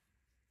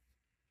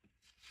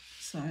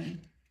 So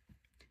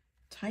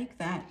take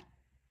that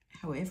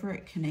however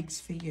it connects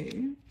for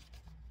you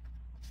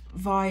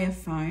via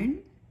phone.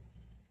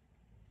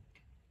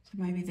 So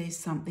maybe there's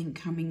something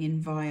coming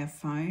in via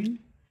phone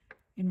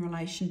in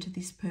relation to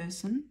this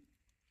person.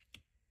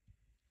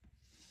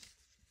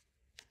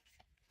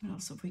 What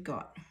else have we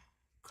got?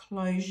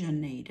 Closure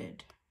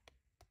needed.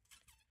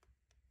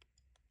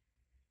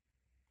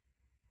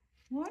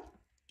 What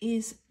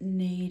is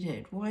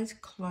needed? Why is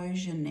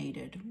closure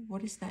needed?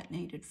 What is that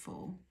needed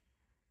for?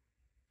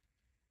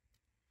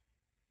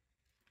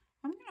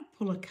 I'm going to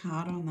pull a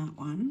card on that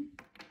one.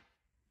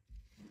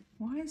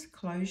 Why is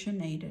closure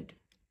needed?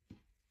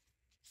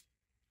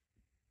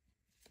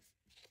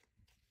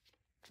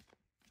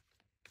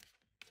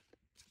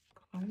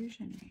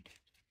 Closure needed.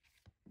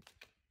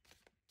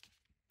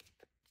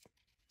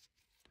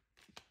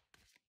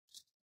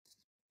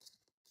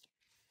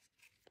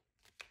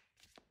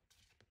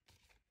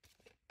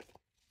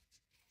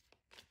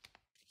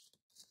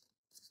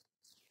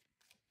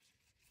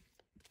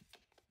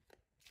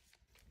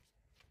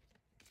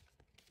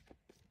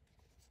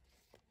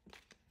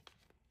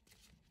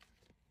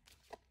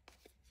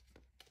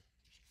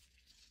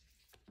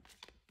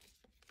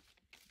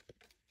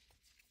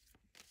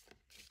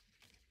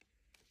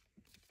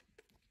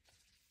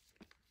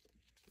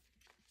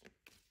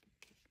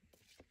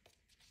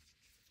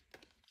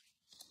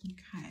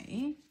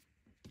 Okay,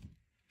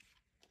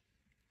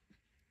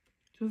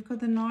 so we've got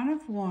the Nine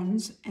of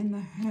Wands and the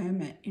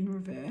Hermit in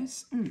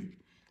reverse, and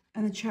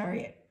the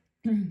Chariot.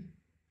 Do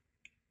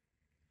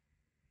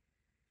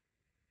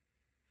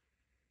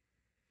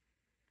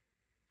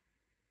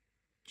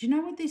you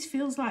know what this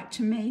feels like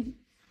to me?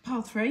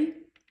 Pile 3,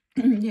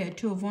 yeah,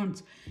 Two of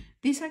Wands.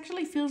 This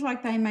actually feels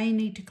like they may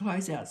need to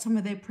close out some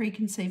of their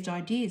preconceived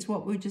ideas,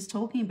 what we were just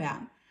talking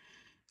about.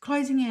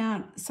 Closing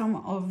out some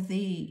of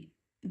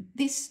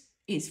this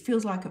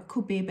feels like it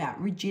could be about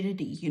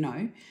rigidity, you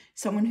know,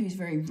 someone who's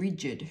very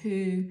rigid,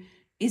 who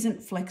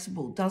isn't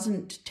flexible,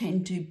 doesn't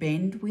tend to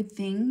bend with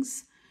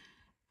things,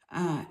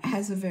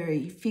 has a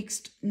very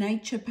fixed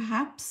nature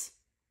perhaps.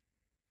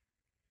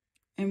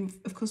 And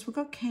of course we've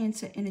got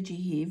Cancer energy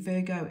here,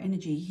 Virgo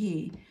energy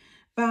here,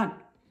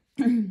 but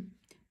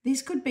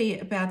this could be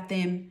about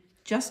them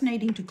just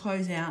needing to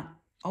close out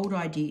old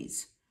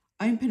ideas,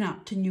 open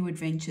up to new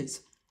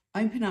adventures,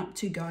 open up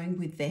to going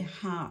with their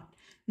heart,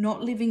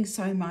 not living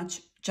so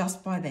much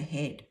just by the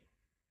head.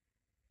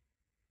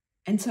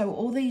 And so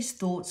all these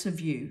thoughts of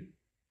you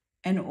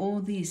and all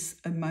this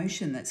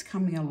emotion that's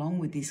coming along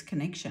with this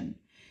connection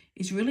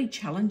is really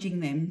challenging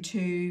them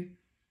to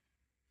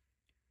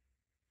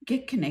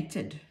get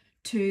connected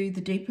to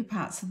the deeper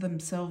parts of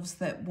themselves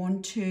that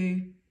want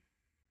to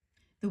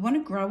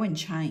grow and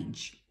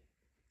change,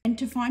 and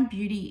to find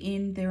beauty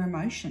in their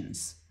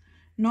emotions,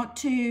 not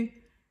to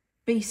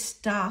be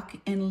stuck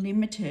and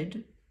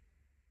limited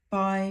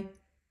by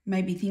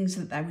maybe things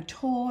that they were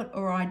taught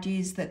or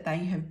ideas that they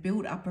have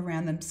built up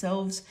around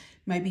themselves,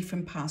 maybe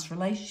from past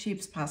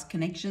relationships, past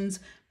connections,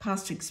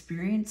 past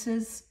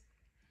experiences.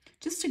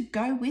 Just to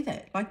go with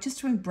it, like just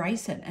to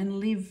embrace it and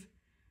live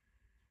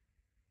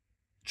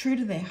true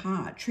to their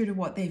heart, true to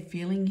what they're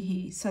feeling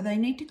here. So they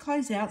need to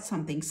close out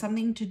something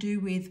to do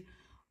with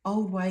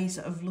old ways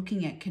of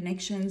looking at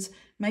connections,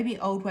 maybe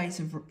old ways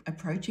of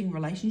approaching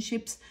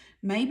relationships.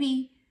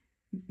 Maybe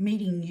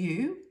meeting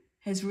you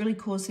has really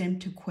caused them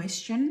to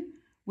question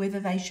whether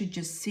they should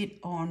just sit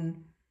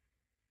on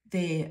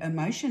their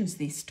emotions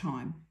this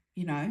time,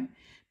 you know.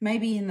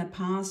 Maybe in the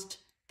past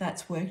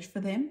that's worked for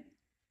them,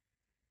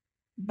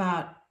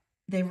 but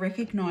they're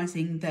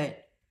recognizing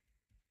that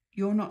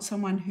you're not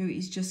someone who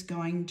is just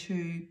going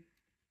to,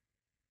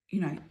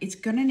 you know, it's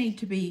going to need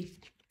to be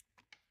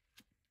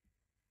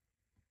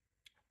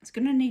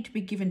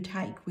give and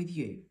take with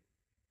you.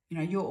 You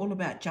know, you're all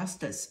about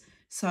justice.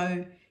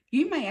 So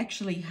you may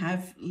actually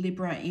have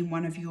Libra in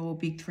one of your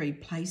big 3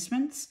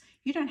 placements.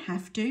 You don't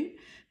have to,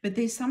 but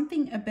there's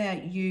something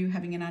about you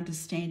having an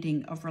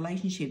understanding of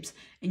relationships,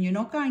 and you're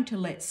not going to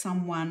let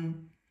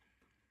someone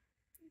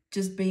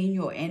just be in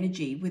your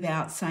energy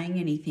without saying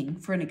anything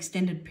for an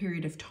extended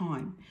period of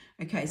time.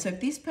 Okay, so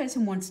if this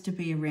person wants to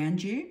be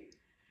around you,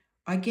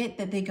 I get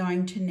that they're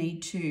going to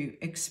need to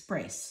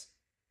express.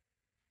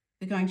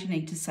 They're going to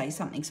need to say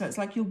something. So it's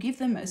like you'll give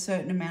them a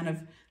certain amount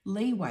of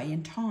leeway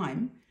and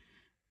time,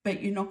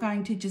 but you're not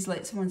going to just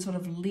let someone sort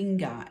of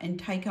linger and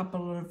take up a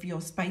lot of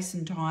your space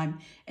and time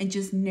and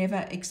just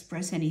never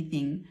express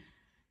anything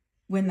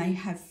when they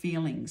have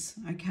feelings,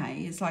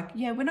 okay? It's like,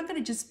 yeah, we're not going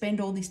to just spend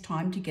all this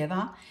time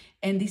together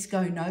and this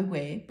go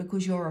nowhere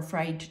because you're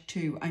afraid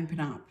to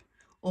open up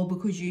or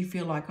because you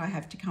feel like I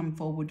have to come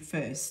forward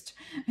first,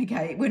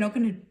 okay? We're not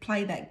going to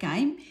play that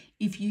game.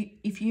 If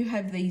you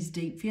have these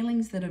deep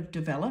feelings that have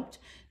developed,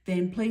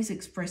 then please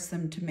express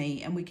them to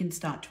me and we can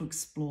start to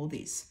explore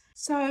this.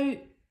 So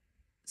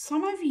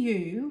some of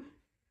you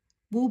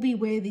will be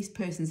where this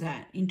person's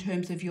at in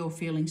terms of your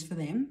feelings for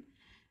them,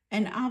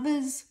 and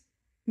others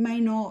may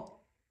not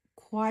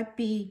quite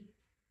be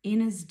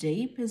in as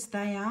deep as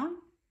they are.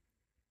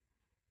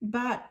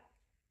 But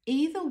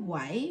either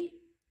way,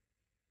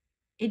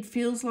 it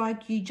feels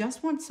like you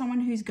just want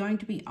someone who's going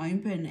to be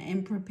open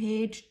and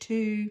prepared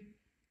to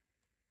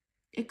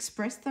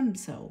express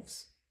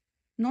themselves,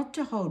 not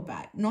to hold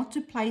back, not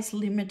to place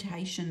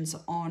limitations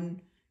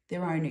on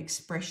their own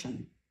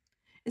expression.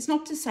 It's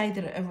not to say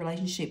that a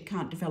relationship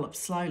can't develop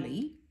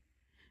slowly,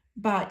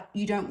 but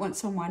you don't want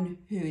someone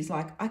who is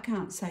like, I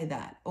can't say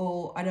that,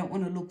 or I don't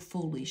want to look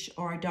foolish,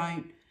 or I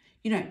don't,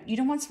 you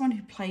don't want someone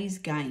who plays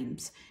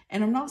games.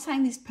 And I'm not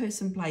saying this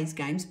person plays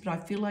games, but I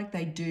feel like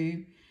they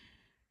do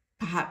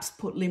perhaps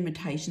put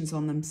limitations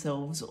on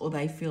themselves, or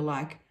they feel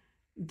like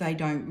they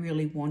don't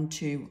really want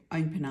to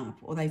open up,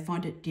 or they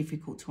find it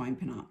difficult to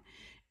open up.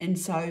 And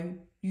so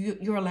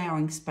you're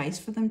allowing space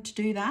for them to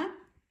do that.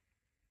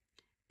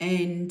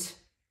 And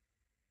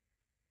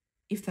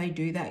if they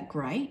do that,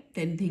 great,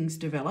 then things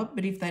develop.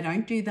 But if they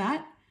don't do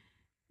that,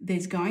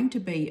 there's going to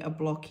be a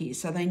block here.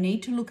 So they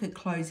need to look at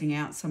closing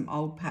out some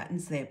old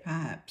patterns there,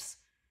 perhaps,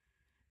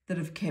 that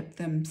have kept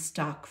them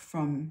stuck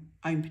from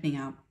opening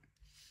up.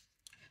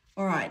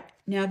 All right,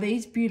 now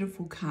these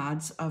beautiful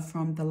cards are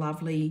from the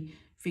lovely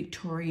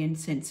Victorian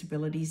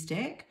Sensibilities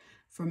deck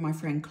from my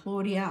friend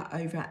Claudia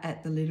over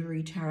at the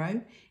Literary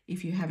Tarot.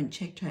 If you haven't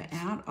checked her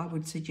out, I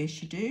would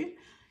suggest you do.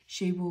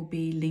 She will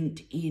be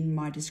linked in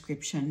my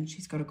description.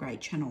 She's got a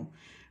great channel.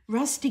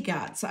 Rusty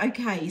Guts.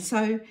 Okay,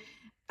 so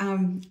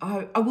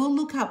I will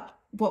look up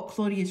what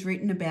Claudia's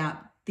written about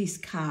this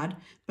card,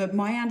 but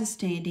my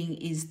understanding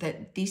is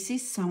that this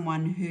is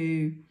someone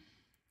who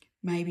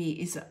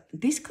maybe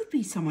this could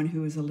be someone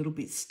who is a little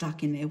bit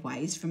stuck in their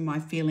ways, from my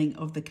feeling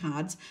of the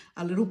cards,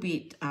 a little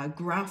bit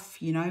gruff,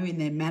 in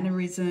their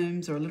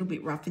mannerisms, or a little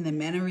bit rough in their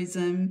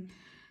mannerism.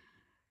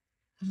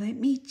 Let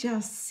me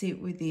just sit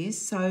with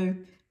this. So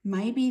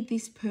maybe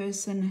this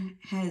person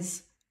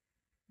has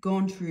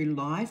gone through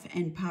life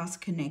and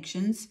past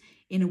connections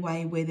in a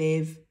way where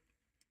they've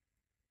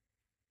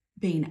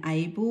been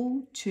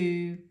able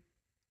to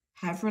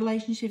have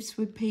relationships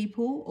with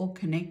people or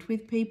connect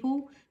with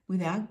people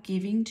without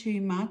giving too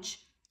much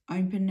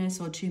openness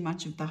or too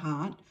much of the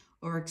heart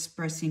or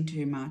expressing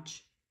too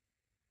much.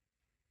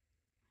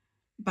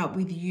 But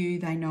with you,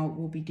 they know it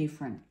will be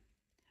different.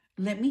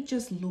 Let me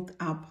just look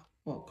up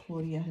what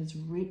Claudia has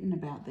written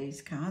about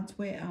these cards.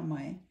 Where are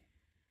my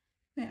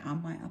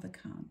other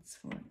cards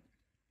for it?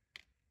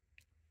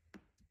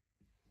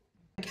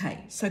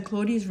 Okay, so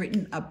Claudia's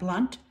written a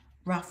blunt,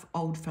 rough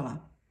old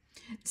fella.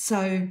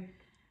 So,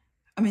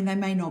 I mean, they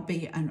may not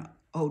be an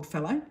old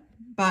fellow,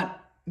 but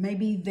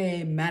maybe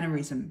their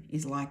mannerism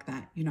is like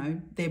that,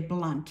 they're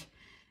blunt.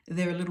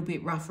 They're a little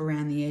bit rough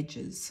around the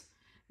edges.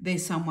 They're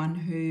someone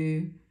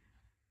who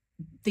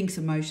thinks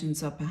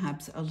emotions are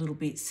perhaps a little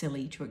bit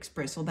silly to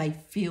express, or they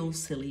feel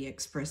silly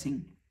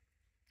expressing.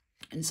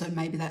 And so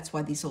maybe that's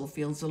why this all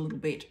feels a little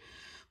bit,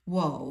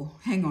 whoa,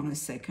 hang on a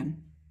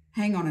second,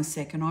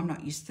 I'm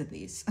not used to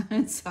this.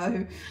 And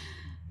so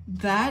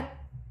that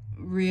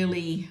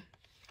really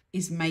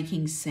is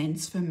making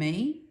sense for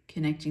me,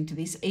 connecting to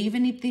this.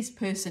 Even if this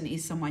person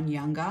is someone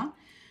younger,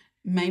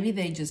 maybe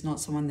they're just not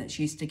someone that's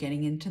used to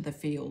getting into the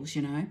feels,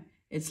 you know.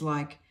 It's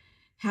like,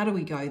 how do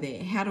we go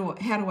there? How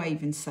do I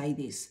even say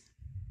this?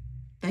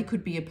 They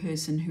could be a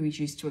person who is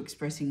used to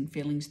expressing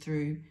feelings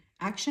through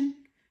action,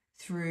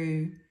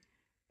 through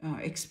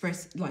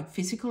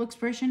physical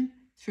expression,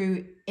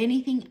 through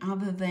anything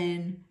other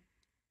than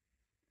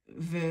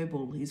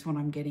verbal is what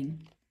I'm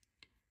getting.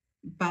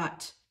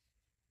 But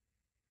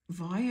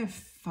via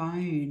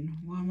phone,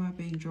 why am I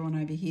being drawn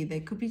over here? There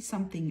could be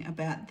something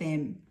about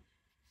them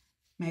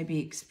maybe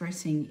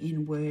expressing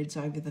in words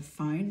over the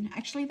phone.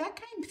 Actually, that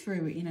came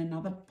through in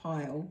another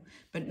pile,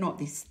 but not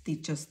this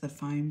just the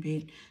phone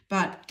bit.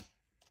 But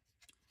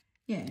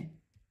yeah,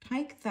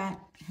 take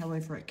that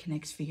however it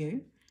connects for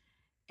you.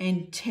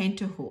 And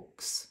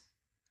tenterhooks.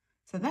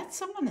 So that's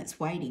someone that's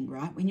waiting,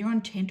 right? When you're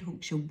on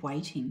tenterhooks, you're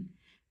waiting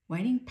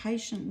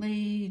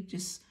patiently,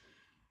 just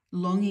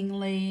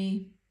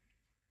longingly.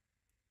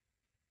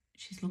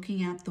 She's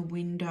looking out the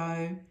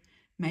window.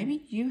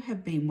 Maybe you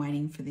have been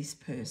waiting for this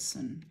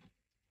person.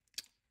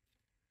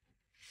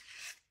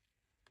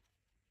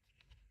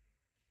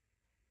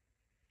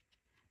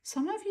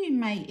 Some of you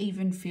may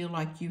even feel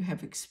like you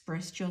have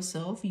expressed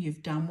yourself.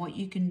 You've done what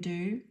you can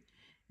do.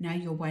 Now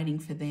you're waiting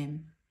for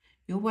them.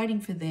 You're waiting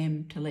for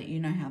them to let you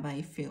know how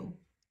they feel.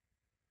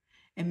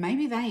 And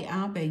maybe they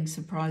are being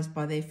surprised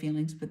by their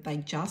feelings, but they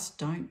just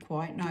don't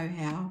quite know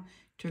how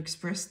to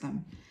express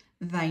them.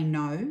 They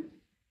know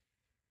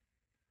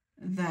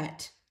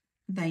that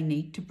they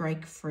need to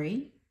break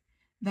free.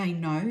 They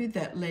know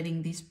that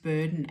letting this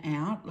burden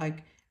out,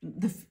 like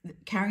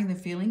carrying the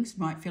feelings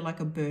might feel like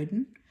a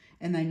burden,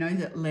 and they know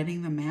that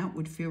letting them out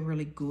would feel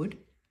really good,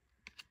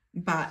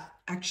 but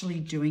actually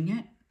doing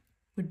it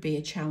would be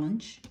a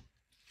challenge.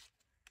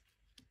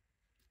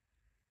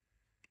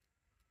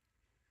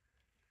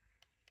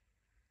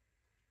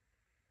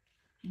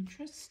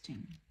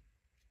 Interesting.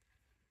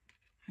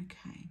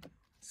 Okay,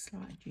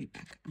 slide you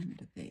back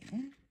under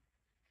there.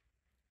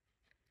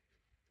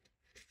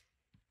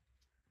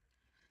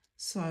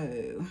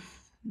 So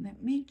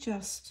let me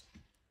just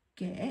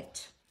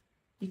get,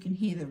 you can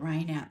hear the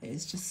rain out there.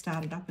 It's just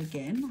started up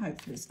again.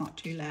 Hopefully it's not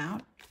too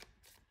loud.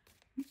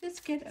 Let's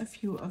get a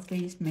few of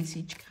these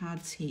message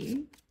cards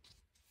here.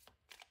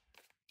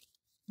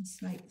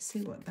 Let's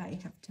see what they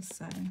have to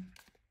say.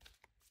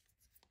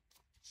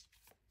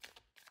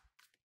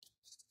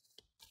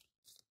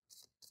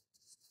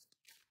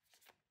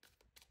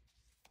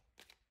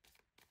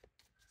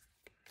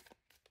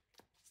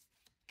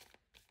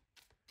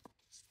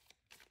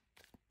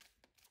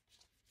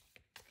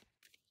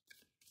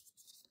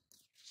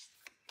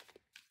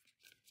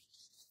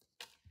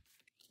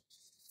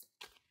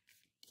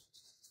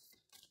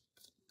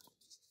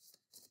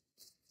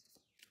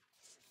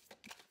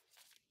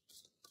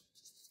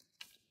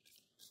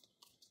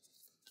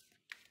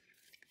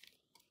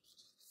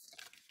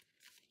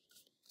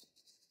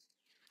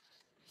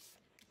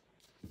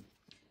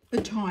 The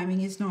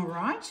timing is not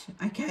right.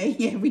 Okay,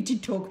 yeah, we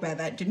did talk about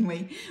that, didn't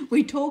we?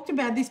 We talked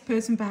about this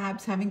person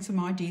perhaps having some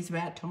ideas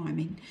about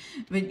timing.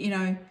 But, you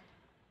know,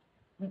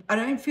 I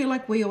don't feel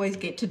like we always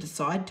get to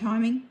decide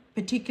timing,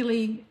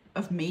 particularly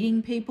of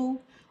meeting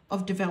people,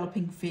 of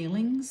developing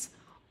feelings,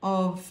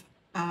 of,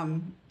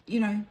 you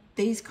know,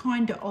 these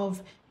kind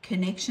of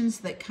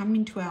connections that come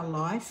into our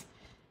life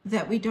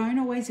that we don't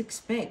always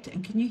expect.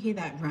 And can you hear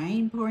that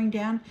rain pouring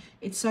down?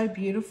 It's so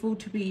beautiful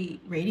to be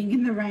reading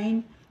in the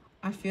rain.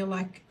 I feel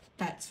like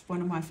that's one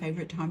of my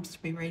favorite times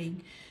to be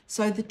reading.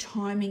 So the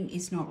timing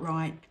is not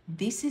right.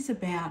 This is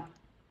about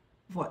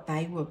what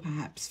they were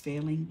perhaps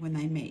feeling when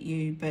they met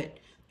you, but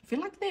I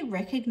feel like they're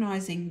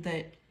recognizing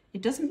that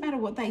it doesn't matter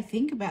what they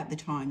think about the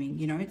timing,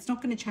 you know, it's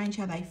not going to change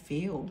how they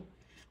feel.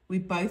 We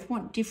both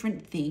want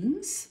different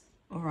things,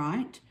 all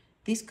right?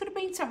 This could have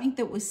been something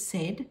that was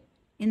said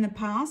in the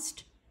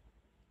past.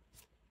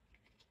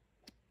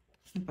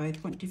 We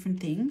both want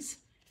different things.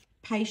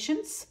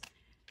 Patience.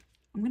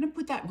 I'm going to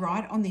put that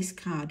right on this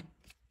card,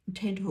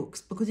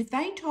 tenterhooks, because if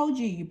they told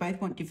you you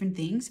both want different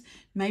things,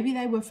 maybe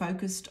they were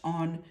focused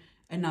on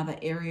another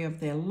area of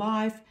their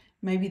life.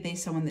 Maybe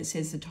there's someone that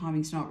says the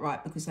timing's not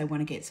right because they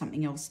want to get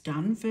something else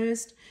done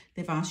first.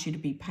 They've asked you to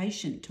be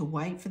patient, to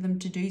wait for them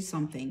to do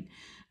something.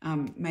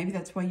 Maybe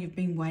that's why you've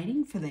been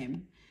waiting for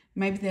them.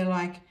 Maybe they're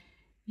like,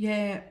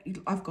 yeah,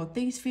 I've got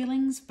these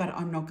feelings, but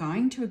I'm not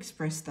going to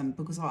express them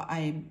because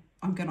I'm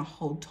going to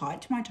hold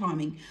tight to my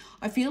timing.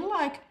 I feel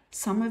like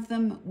some of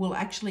them will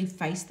actually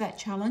face that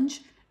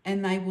challenge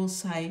and they will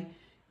say,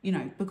 you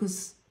know,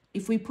 because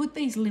if we put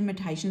these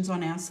limitations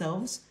on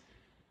ourselves,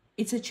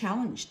 it's a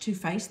challenge to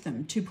face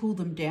them, to pull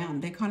them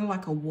down. They're kind of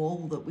like a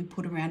wall that we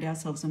put around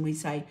ourselves and we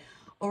say,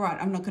 all right,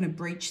 I'm not going to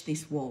breach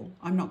this wall.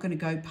 I'm not going to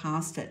go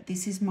past it.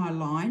 This is my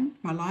line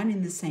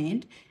in the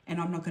sand, and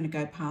I'm not going to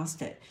go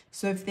past it.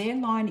 So if their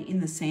line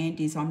in the sand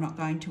is I'm not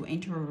going to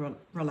enter a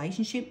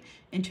relationship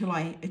until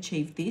I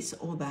achieve this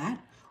or that,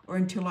 or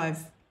until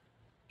I've,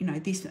 you know,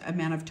 this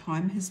amount of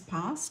time has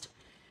passed,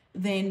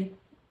 then,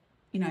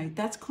 you know,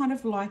 that's kind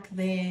of like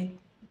their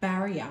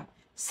barrier.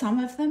 Some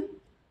of them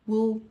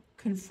will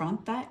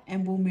confront that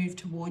and will move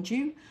towards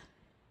you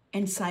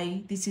and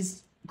say, this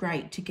is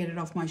great to get it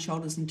off my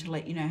shoulders and to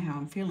let you know how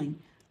I'm feeling.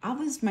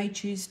 Others may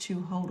choose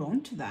to hold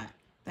on to that.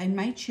 They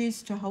may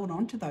choose to hold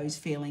on to those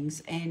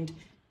feelings and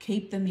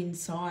keep them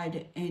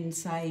inside and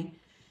say,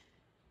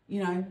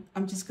 you know,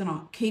 I'm just going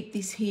to keep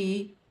this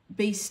here,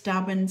 be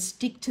stubborn,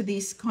 stick to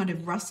this kind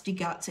of rusty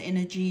guts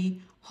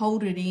energy,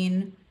 hold it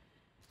in.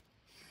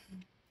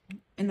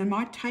 And they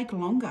might take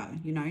longer,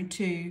 you know,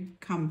 to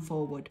come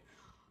forward.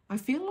 I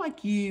feel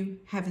like you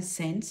have a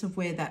sense of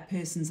where that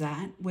person's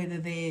at, whether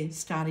they're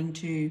starting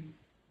to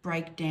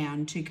break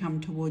down to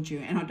come towards you.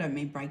 And I don't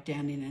mean break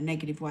down in a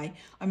negative way.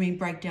 I mean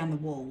break down the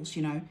walls,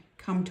 you know,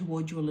 come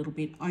towards you a little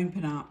bit,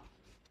 open up.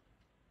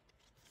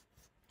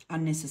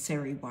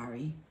 Unnecessary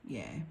worry,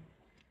 yeah.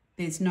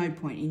 There's no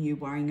point in you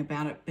worrying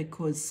about it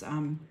because,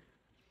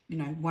 you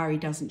know, worry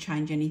doesn't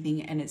change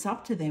anything, and it's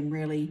up to them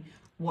really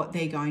what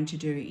they're going to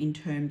do in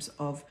terms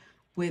of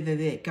whether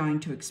they're going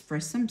to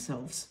express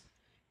themselves.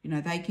 You know,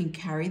 they can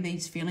carry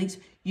these feelings.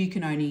 You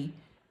can only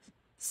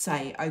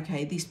say,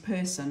 okay, this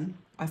person,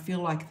 I feel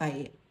like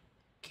they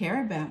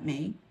care about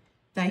me.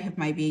 They have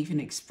maybe even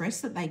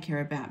expressed that they care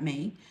about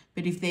me,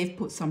 but if they've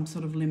put some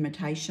sort of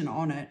limitation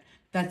on it,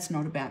 that's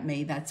not about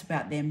me. That's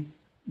about them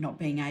not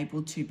being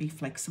able to be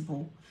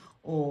flexible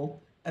or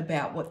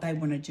about what they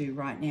want to do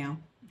right now.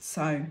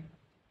 So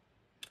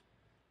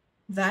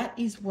that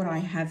is what I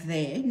have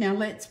there. Now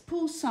let's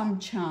pull some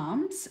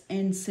charms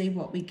and see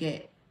what we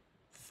get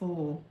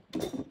for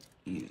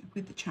you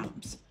with the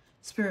charms.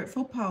 Spirit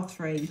for pile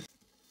 3.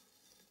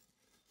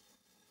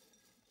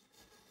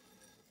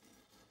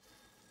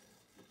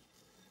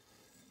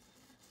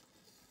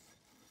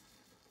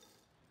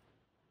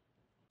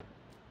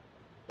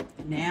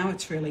 Now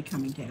it's really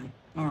coming down.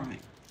 All right.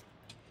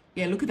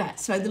 Yeah, look at that.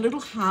 So the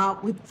little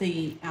heart with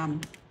the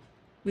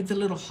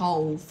little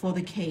hole for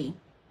the key.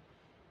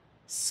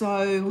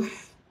 So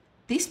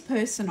this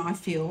person, I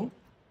feel,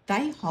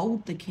 they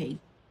hold the key.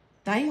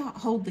 They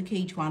hold the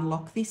key to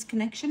unlock this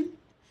connection.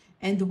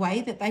 And the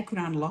way that they could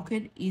unlock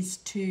it is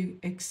to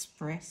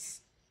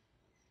express.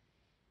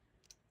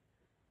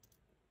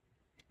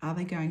 Are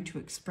they going to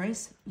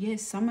express?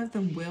 Yes, some of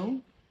them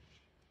will.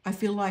 I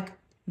feel like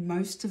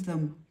most of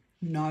them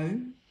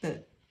know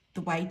that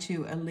the way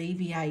to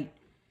alleviate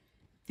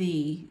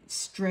the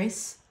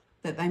stress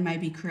that they may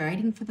be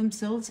creating for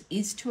themselves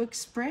is to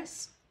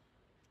express.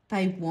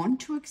 They want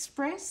to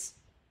express,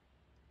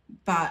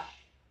 but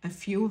a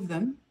few of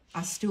them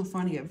are still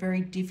finding it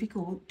very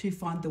difficult to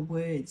find the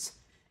words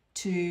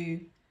to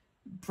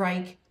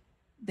break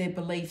their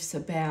beliefs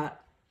about,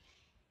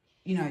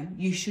 you know,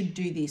 you should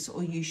do this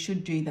or you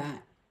should do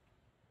that,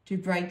 to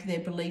break their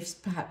beliefs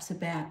perhaps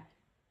about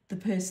the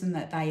person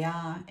that they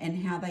are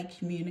and how they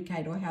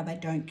communicate or how they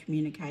don't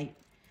communicate.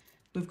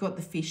 We've got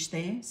the fish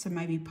there, so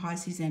maybe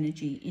Pisces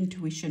energy,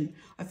 intuition.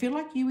 I feel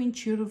like you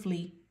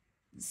intuitively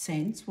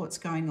sense what's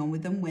going on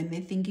with them when they're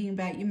thinking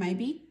about you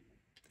maybe.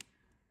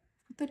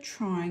 The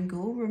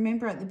triangle,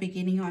 remember at the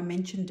beginning I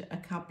mentioned a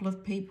couple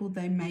of people,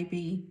 they may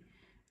be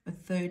a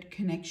third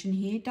connection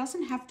here. It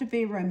doesn't have to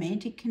be a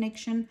romantic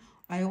connection.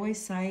 I always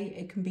say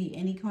it can be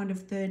any kind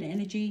of third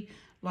energy,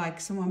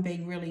 like someone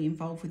being really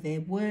involved with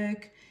their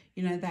work,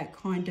 you know, that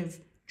kind of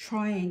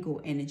triangle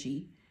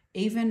energy.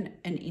 Even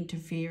an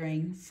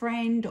interfering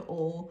friend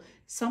or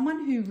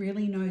someone who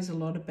really knows a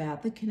lot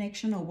about the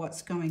connection or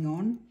what's going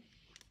on.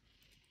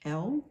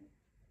 L.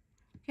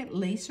 Get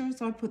Lisa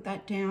as I put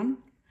that down.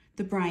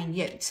 The brain,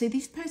 yeah. See,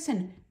 this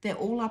person, they're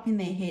all up in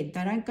their head.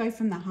 They don't go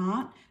from the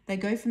heart, they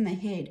go from the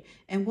head.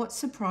 And what's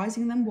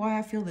surprising them, why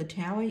I feel the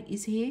Tower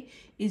is here,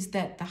 is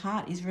that the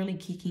heart is really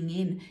kicking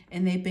in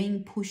and they're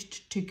being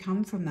pushed to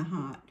come from the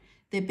heart.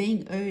 They're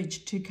being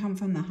urged to come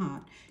from the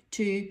heart,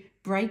 to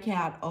break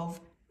out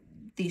of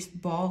this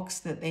box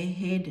that their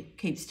head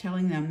keeps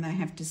telling them they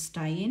have to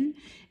stay in.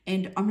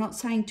 And I'm not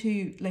saying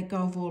to let go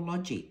of all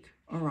logic,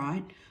 all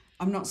right?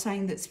 I'm not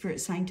saying that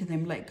Spirit's saying to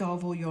them, let go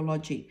of all your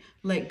logic,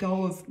 let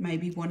go of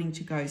maybe wanting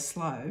to go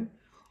slow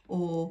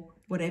or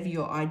whatever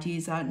your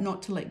ideas are,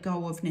 not to let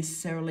go of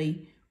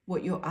necessarily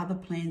what your other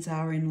plans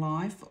are in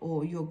life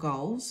or your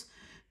goals,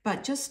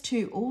 but just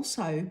to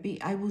also be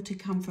able to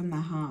come from the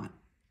heart.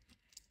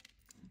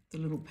 The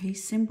little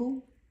peace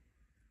symbol,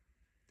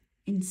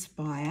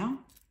 inspire.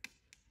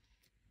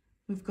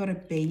 We've got a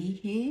bee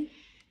here.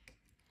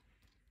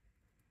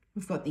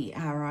 We've got the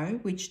arrow,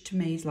 which to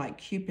me is like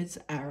Cupid's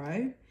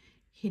arrow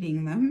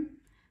hitting them.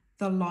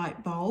 The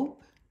light bulb.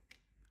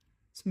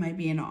 So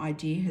maybe an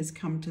idea has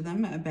come to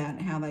them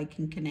about how they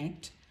can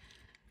connect.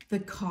 The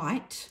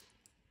kite.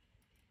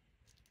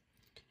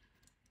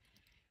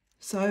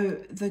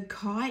 So the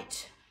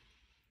kite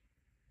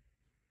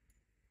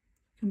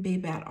Can be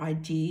about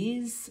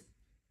ideas.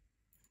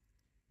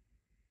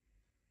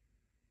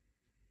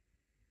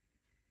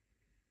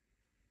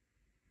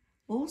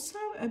 Also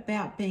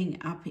about being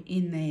up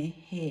in their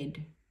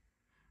head.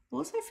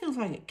 Also feels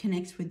like it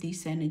connects with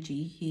this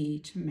energy here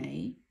to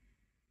me.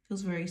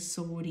 Feels very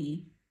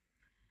swordy.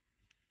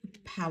 With the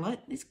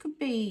palette, this could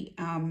be,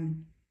 I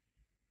didn't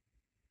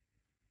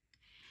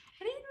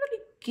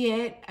really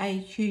get a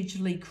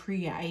hugely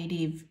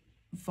creative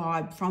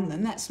vibe from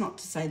them. That's not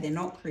to say they're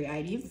not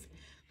creative,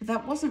 but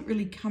that wasn't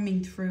really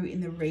coming through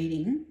in the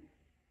reading.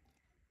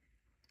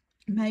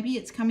 Maybe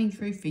it's coming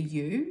through for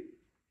you.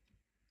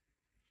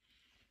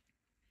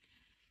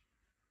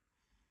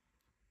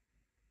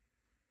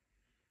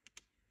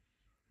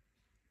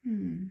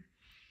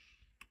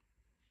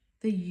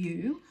 The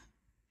you.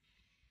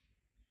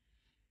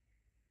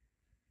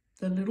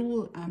 The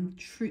little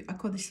truth, I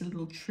call this a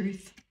little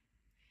truth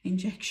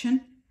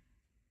injection.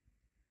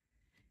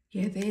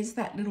 Yeah, there's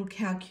that little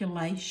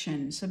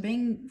calculation. So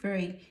being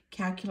very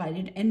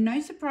calculated, and no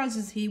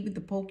surprises here with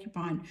the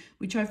porcupine,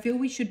 which I feel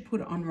we should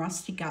put on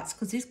rusty guts,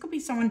 because this could be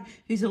someone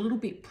who's a little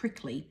bit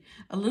prickly,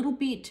 a little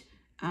bit,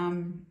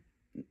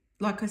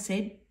 like I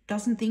said,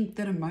 doesn't think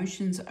that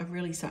emotions are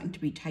really something to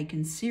be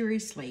taken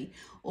seriously,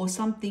 or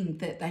something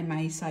that they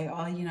may say,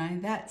 oh, you know,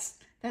 that's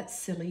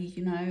silly,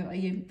 you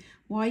know,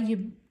 why are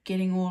you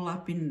getting all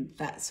up in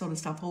that sort of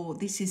stuff, or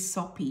this is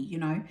soppy, you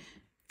know,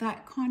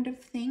 that kind of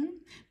thing.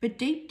 But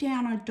deep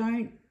down, I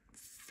don't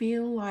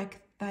feel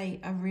like they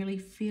are really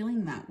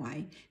feeling that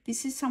way.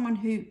 This is someone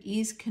who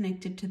is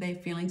connected to their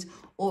feelings,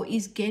 or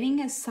is getting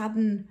a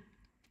sudden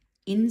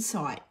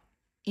insight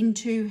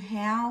into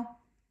how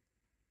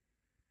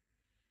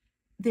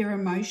their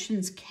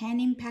emotions can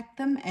impact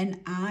them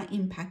and are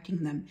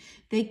impacting them.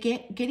 They're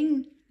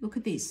getting, look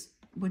at this.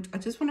 I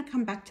just want to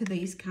come back to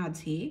these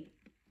cards here.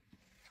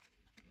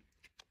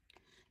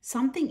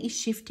 Something is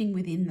shifting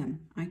within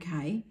them,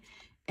 okay?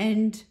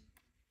 And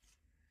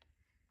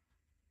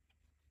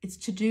it's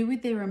to do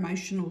with their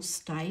emotional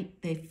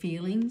state, their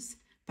feelings,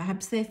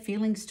 perhaps their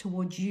feelings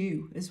towards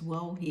you as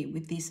well here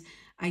with this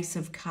Ace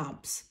of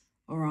Cups,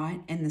 all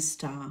right, and the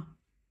Star.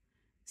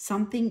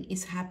 Something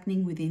is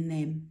happening within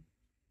them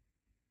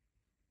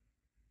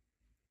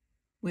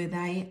where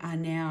they are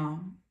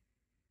now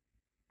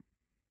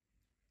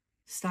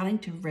starting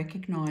to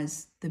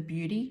recognize the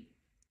beauty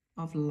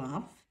of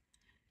love,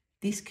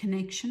 this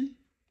connection.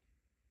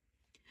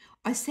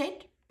 I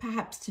said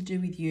perhaps to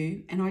do with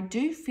you, and I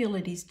do feel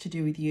it is to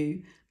do with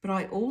you, but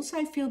I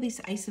also feel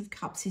this Ace of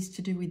Cups is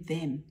to do with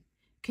them,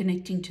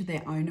 connecting to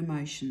their own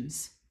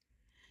emotions.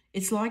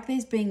 It's like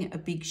there's been a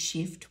big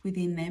shift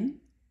within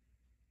them.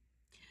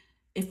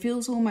 It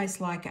feels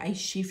almost like a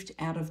shift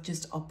out of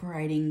just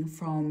operating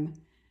from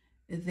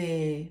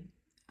their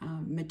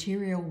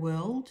material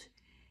world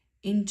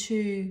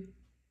into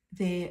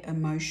their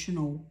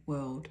emotional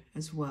world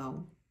as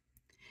well.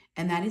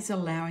 And that is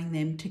allowing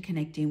them to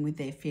connect in with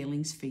their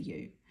feelings for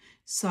you.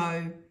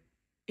 So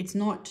it's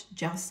not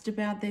just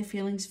about their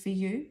feelings for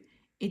you.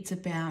 It's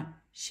about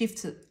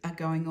shifts that are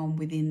going on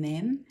within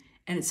them,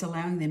 and it's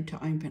allowing them to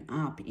open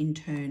up in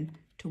turn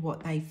to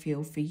what they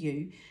feel for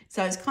you.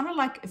 So it's kind of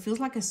like, it feels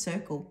like a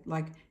circle,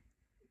 like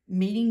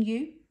meeting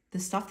you, the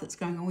stuff that's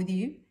going on with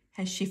you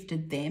has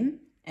shifted them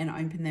and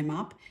opened them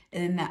up.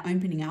 And then that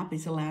opening up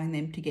is allowing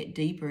them to get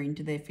deeper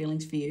into their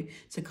feelings for you.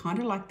 So kind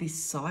of like this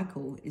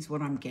cycle is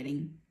what I'm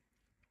getting.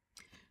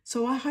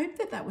 So I hope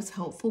that that was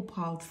helpful,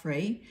 pile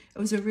 3. It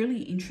was a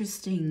really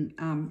interesting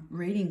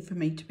reading for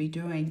me to be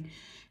doing.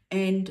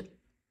 And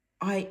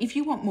if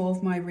you want more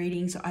of my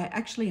readings, I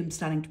actually am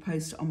starting to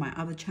post on my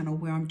other channel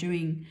where I'm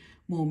doing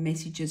more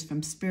messages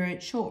from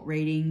spirit, short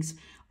readings.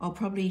 I'll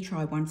probably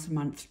try once a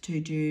month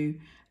to do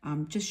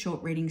just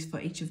short readings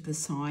for each of the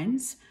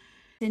signs.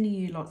 Sending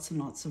you lots and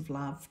lots of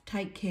love.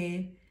 Take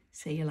care.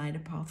 See you later,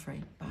 pile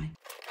 3. Bye.